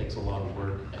takes a lot of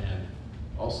work. And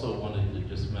also wanted to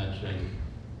just mention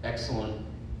excellent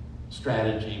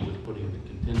strategy with putting the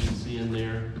contingency in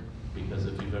there, because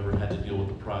if you've ever had to deal with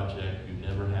a project, you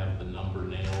never have the number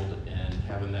nailed, and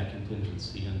having that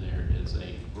contingency in there is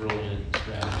a brilliant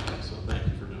strategy. So thank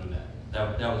you for doing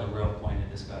that. That was a real point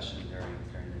of discussion during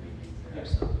the meeting there.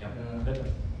 Yes. So, yep.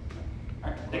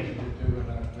 All right, thank you.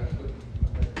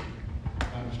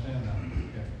 I understand now.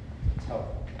 Yeah. It's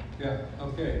helpful. Yeah,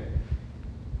 okay.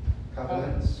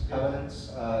 Covenants,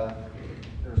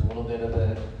 there's a little bit of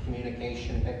a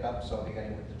communication hiccup, so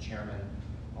beginning with the chairman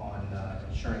on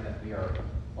ensuring that we are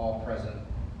all present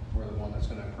for the one that's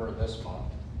going to occur this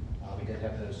month. We did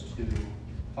have those 2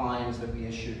 fines that we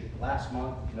issued last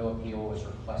month. No appeal was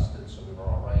requested, so we were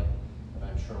all right. But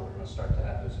I'm sure we're going to start to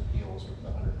have those appeals with the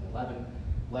 111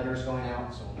 letters going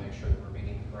out, so we'll make sure that we're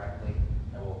meeting correctly.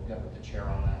 I will get with the chair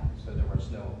on that. So there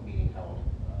was no meeting held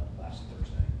last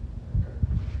Thursday.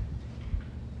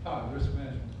 Risk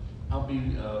management. I'll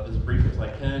be as brief as I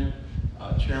can.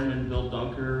 Chairman Bill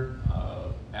Dunker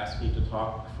asked me to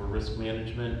talk for risk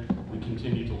management. We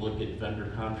continue to look at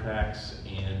vendor contracts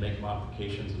and make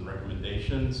modifications and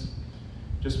recommendations.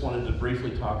 Just wanted to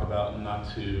briefly talk about, and not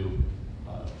to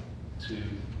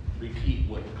repeat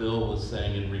what Bill was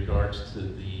saying in regards to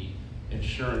the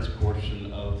insurance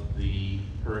portion of the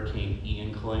hurricane Hurricane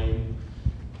Ian claim,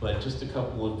 but just a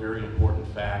couple of very important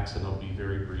facts, and I'll be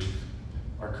very brief.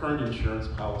 Our current insurance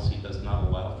policy does not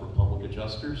allow for public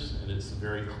adjusters, and it's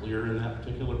very clear in that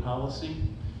particular policy.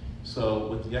 So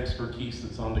with the expertise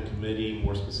that's on the committee,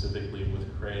 more specifically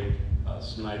with Craig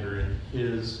Snyder and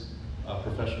his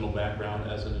professional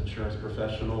background as an insurance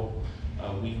professional,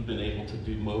 we've been able to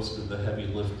do most of the heavy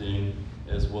lifting,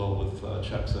 as well with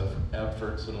Chuck's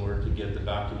efforts in order to get the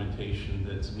documentation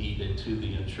that's needed to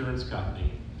the insurance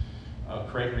company.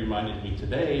 Craig reminded me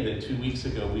today that 2 weeks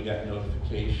ago we got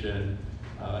notification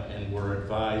and were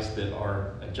advised that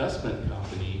our adjustment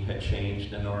company had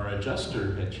changed and our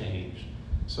adjuster had changed.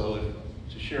 So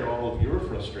to share all of your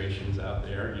frustrations out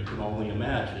there, you can only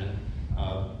imagine,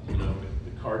 you know,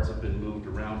 the cards have been moved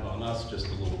around on us just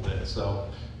a little bit. So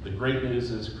the great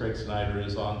news is Craig Snyder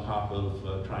is on top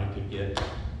of trying to get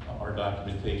our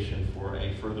documentation for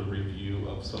a further review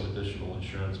of some additional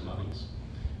insurance monies.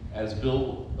 As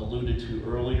Bill alluded to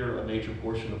earlier, a major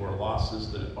portion of our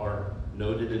losses that are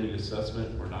noted in the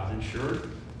assessment were not insured.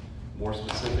 More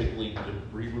specifically,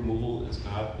 debris removal is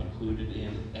not included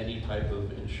in any type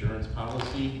of insurance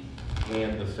policy,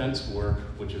 and the fence work,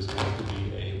 which is going to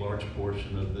be a large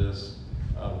portion of this,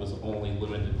 was only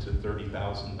limited to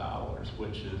 $30,000,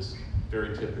 which is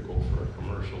very typical for a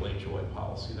commercial HOA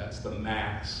policy. That's the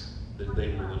max that they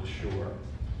will insure.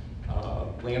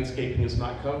 Landscaping is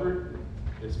not covered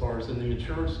as far as in the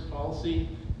insurance policy,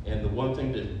 and the one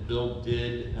thing that Bill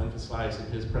did emphasize in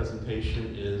his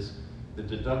presentation is the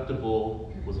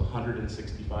deductible was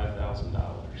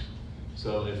 $165,000.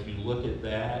 So if you look at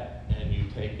that and you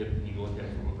take it and you look at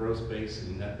it from a gross base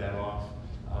and net that off,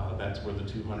 that's where the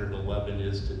 211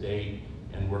 is to date,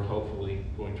 and we're hopefully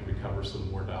going to recover some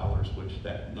more dollars, which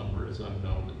that number is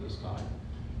unknown at this time.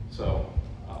 So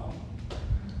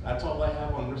that's all I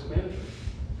have on risk management.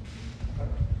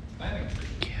 Planning.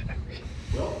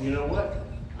 Well, you know what?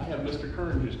 I have Mr.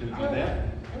 Kern who's going to do that.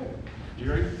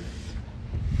 Jerry?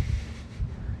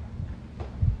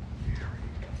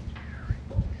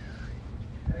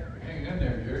 Hang in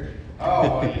there, Jerry.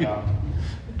 Oh, well, you know,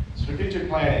 strategic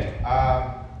planning.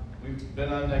 We've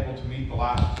been unable to meet the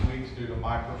last 2 weeks due to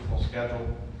my personal schedule.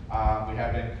 We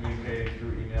have been communicating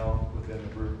through email within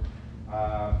the group.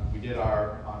 We did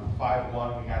on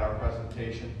 5/1, we had our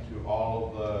presentation to all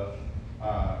of the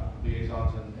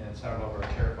liaisons and several of our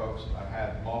chair folks. I've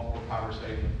had multiple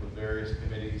conversations with various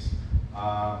committees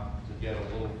to get a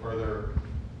little further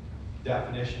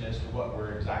definition as to what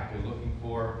we're exactly looking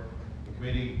for.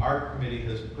 Our committee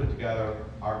has put together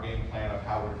our game plan of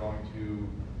how we're going to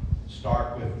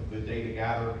start with the data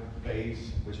gather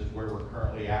phase, which is where we're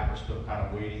currently at. We're still kind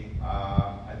of waiting.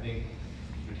 I think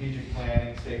strategic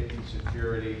planning, safety,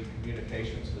 security,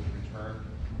 communications has returned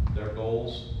their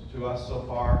goals to us so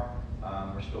far.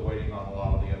 We're still waiting on a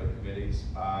lot of the other committees,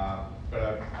 but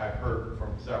I've heard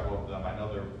from several of them. I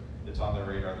know it's on their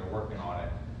radar. They're working on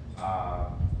it.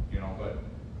 You know, but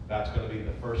that's going to be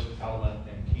the first element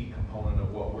and key component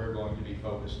of what we're going to be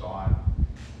focused on.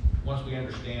 Once we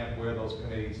understand where those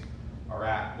committees are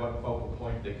at, what focal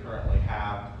point they currently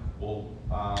have, we're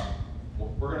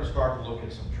going to start to look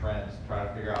at some trends, try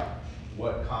to figure out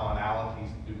what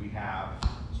commonalities do we have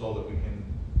so that we can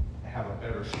have a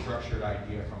better structured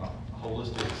idea from a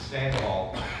holistic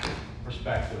Sandoval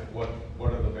perspective. What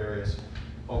are the various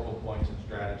focal points and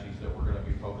strategies that we're going to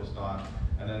be focused on?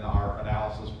 And then our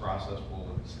analysis process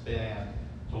will expand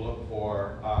to look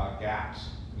for gaps.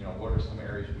 You know, what are some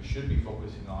areas we should be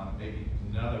focusing on? Maybe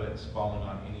none of it's falling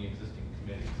on any existing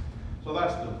committees. So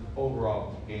that's the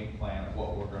overall game plan of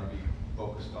what we're going to be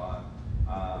focused on.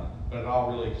 But it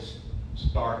all really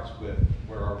starts with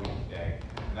where are we today?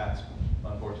 And that's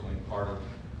unfortunately part of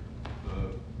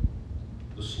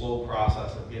the slow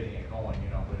process of getting it going, you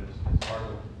know, but it's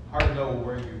hard to know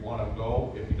where you want to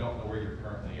go if you don't know where you're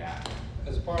currently at.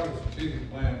 As part of the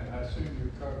strategic plan, I assume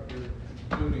you're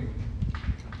including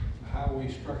how we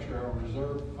structure our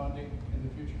reserve funding in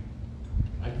the future?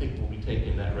 I think we'll be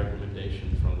taking that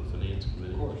recommendation from the Finance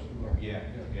Committee. Of course.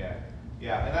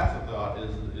 Yeah, and that's the thought,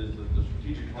 is the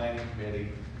strategic planning committee,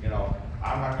 you know,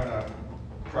 I'm not gonna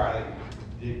try to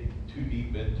dig too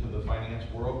deep into the finance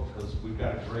world, because we've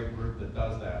got a great group that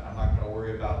does that. I'm not gonna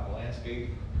worry about the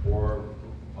landscape or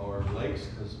lakes,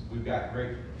 because we've got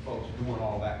great folks doing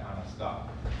all that kind of stuff.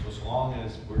 So as long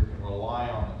as we can rely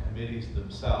on the committees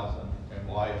themselves and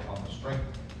rely upon the strength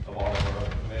of all of our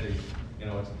other committees, you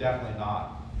know, it's definitely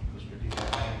not the strategic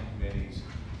planning committee's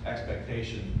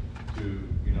expectation to,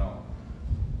 you know,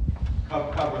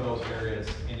 cover those areas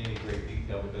in any great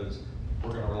detail, because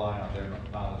we're going to rely on their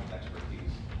knowledge and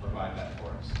expertise to provide that for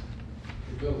us.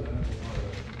 You're building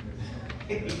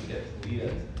He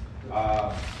is.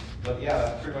 But yeah,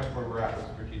 that's pretty much where we're at with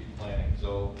strategic planning.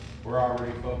 So we're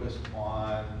already focused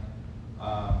on,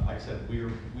 like I said,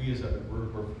 we as a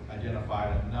group have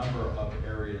identified a number of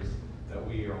areas that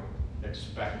we are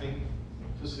expecting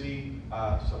to see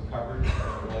some coverage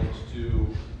that relates to,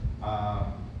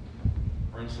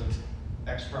 for instance,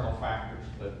 external factors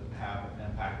that have an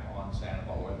impact on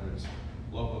Sandoval, whether it's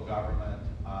local government,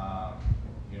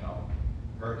 you know,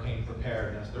 hurricane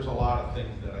preparedness. There's a lot of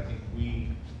things that I think we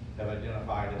have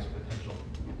identified as potential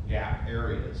gap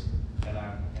areas, and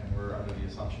we're under the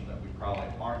assumption that we probably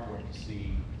aren't going to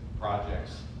see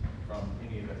projects from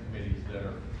any of the committees that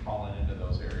are falling into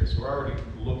those areas. So we're already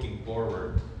looking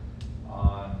forward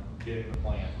on getting the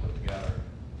plan put together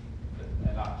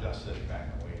and not just sitting back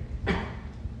and waiting.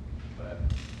 But,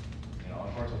 you know,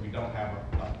 unfortunately, we don't have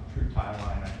a true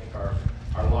timeline. I think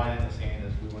our line in the sand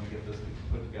is we want to get this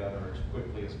put together as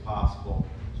quickly as possible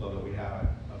so that we have it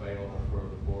available for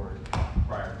the board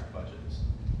prior to budgets.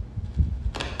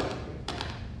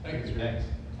 Thank you, sir. Thanks.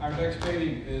 Our next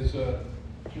meeting is June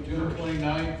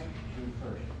 29th.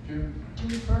 June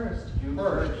 1st. June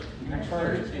 1st. Next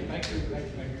Thursday. Thank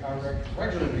you. Our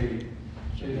regular meeting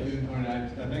is June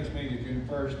 29th. The next meeting is June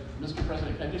 1st. Mr.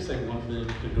 President, can I just say one thing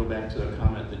to go back to a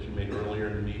comment that you made earlier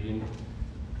in the meeting?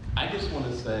 I just want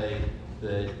to say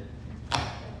that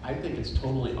I think it's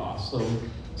totally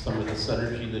awesome, some of the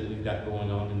synergy that we've got going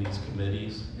on in these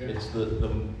committees. Yeah. It's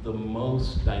the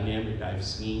most dynamic I've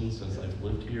seen since I've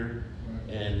lived here,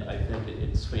 and I think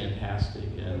it's fantastic.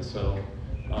 And so,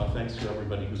 thanks to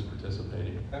everybody who's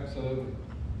participating. Absolutely.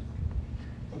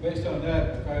 Well, based on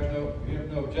that, if we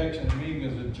have no objection, the meeting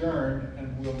is adjourned,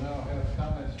 and we'll now have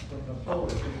comments from the floor.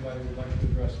 If anybody would like to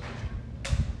address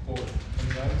the board.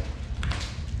 Anybody?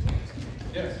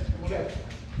 Yes. Yes.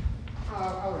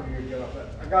 I don't need to get up there.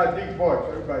 I got a deep voice,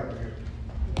 everybody can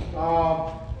hear.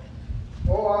 All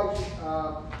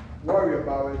I worry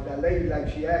about is that lady,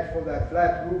 like she asked for that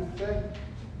flat roof thing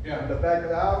in the back of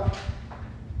the house.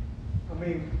 I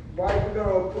mean, why are we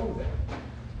gonna approve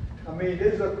that? I mean,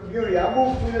 this is a community. I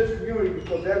moved to this community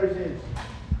because everything's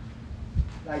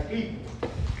like equal.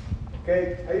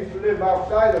 Okay? I used to live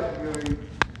outside the community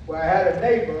where I had a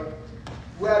neighbor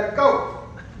who had a goat.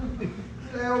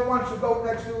 They all want to go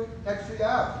next to the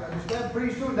house. You understand?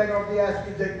 Pretty soon they're going to be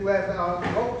asking if you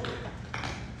have goats.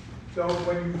 So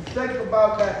when you think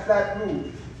about that flat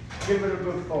roof, give it a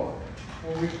good thought.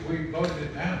 Well, we voted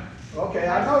it down. Okay,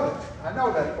 I know that. I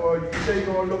know that. Or you say you're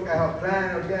going to look at her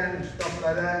plan again and stuff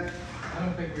like that. I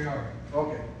don't think we are.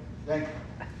 Okay, thank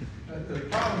you. The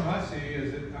problem I see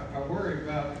is that I worry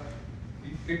about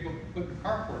people putting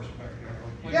carports back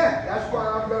there. Yeah, that's why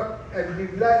I'm going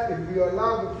to, if you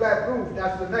allow the flat roof,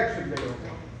 that's the next thing they're going to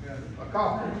want. A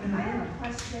carport. I have a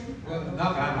question. Well,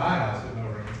 not by my house, in no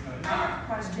room. I have a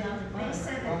question. They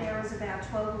said that there was about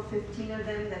 12 or 15 of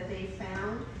them that they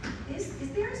found. Is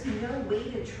there no way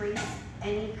to trace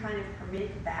any kind of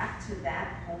permit back to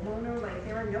that homeowner? Like,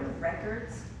 there are no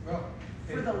records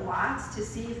for the lots to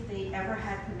see if they ever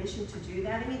had permission to do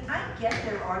that? I mean, I get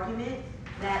their argument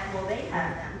that, well, they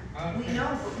have them. We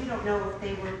know, but we don't know if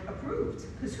they were approved,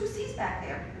 because who sees back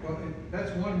there? Well,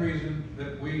 that's one reason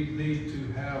that we need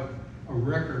to have a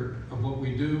record of what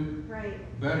we do.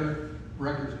 Right. Better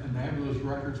records, and have those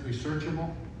records be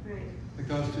searchable. Right.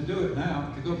 Because to do it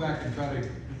now, to go back and try to,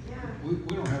 we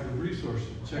don't have the resources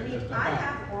to check that stuff out. I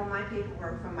have all my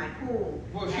paperwork from my pool,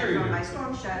 and sure you from do. my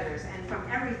storm shutters, and from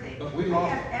everything. But we I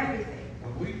lost have everything.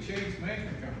 But we changed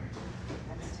management companies.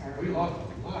 That's terrible. We lost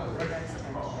a lot of records.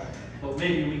 Well,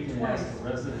 maybe we can ask the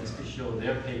residents to show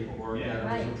their paperwork that it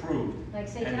Right. was approved. Like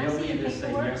say, And can I they'll see your either say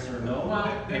paperwork? yes or no.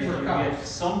 Well, And if you get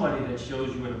somebody that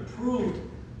shows you an approved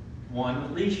one,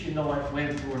 at least you know it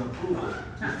went through an approval.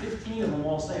 If 15 of them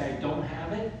all say, I don't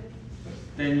have it,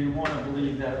 then you want to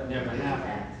believe that it never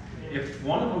happened. If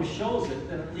one of them shows it,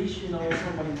 then at least you know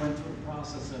somebody went through the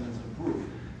process and it's approved.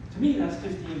 To me, that's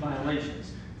 15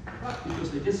 violations,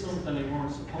 because they did something they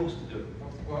weren't supposed to do.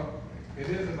 Well, it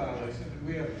is a violation.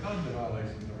 We have tons of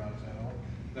violations around Sandoval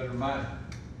that are minor.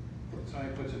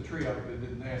 Somebody puts a tree up that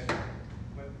didn't ask for.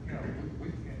 But, you know, we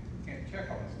can't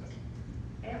check all this stuff.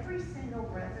 Every single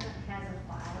resident has a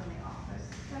file in the office.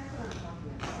 That's what I'm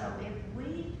talking about. So if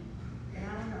we, and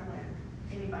I don't know when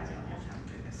anybody's gonna have time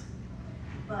to do this,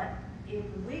 but if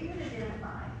we could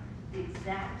identify the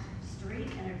exact street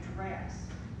and address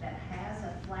that has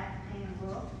a flat pane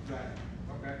roof. Right,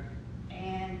 okay.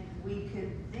 And we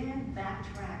could then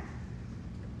backtrack.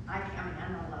 I mean,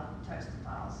 I'm not allowed to touch the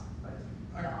files, but.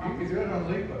 You can do it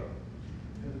on LIPA.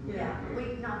 Yeah,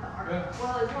 not the art. Yeah.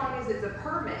 Well, as long as it's a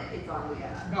permit, it's on the.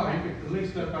 No, you can at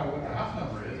least know what the house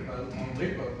number is, but on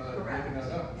LIPA, looking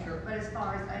that up, sure. But as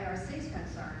far as ARC is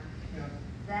concerned, Yeah.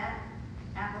 that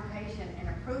application and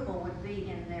approval would be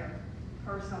in their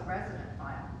personal resident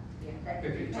file. That-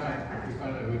 If you find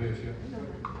out who it is, yeah.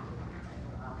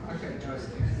 I can't trust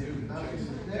these students. I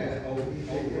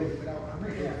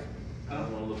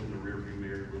don't wanna look in the rearview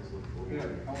mirror, let's look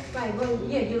forward. Right, well,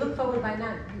 yeah, you look forward by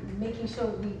not making sure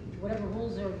whatever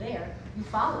rules are there, you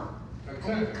follow. And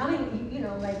you're Exactly. coming, you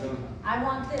know, like, I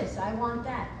want this, I want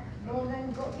that. Well,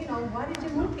 then go, you know, why did you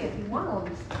move here if you want all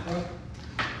these things?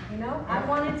 You know, I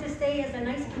wanted to stay as a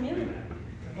nice community.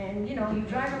 And, you know, you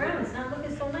drive around, it's not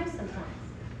looking so nice sometimes.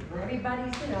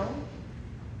 Everybody's, you know,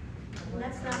 and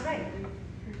that's not right.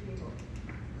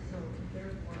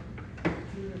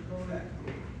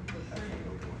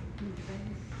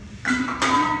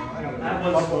 I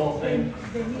have one small thing.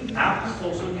 After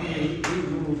social media, we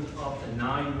moved up to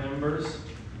 9 members.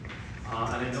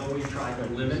 And I know we tried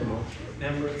to limit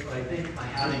members, but I think by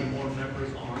having more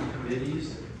members on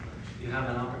committees, you have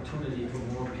an opportunity for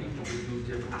more people to do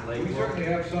different We labor. certainly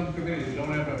have some committees that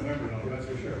don't have members on it, that's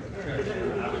for sure.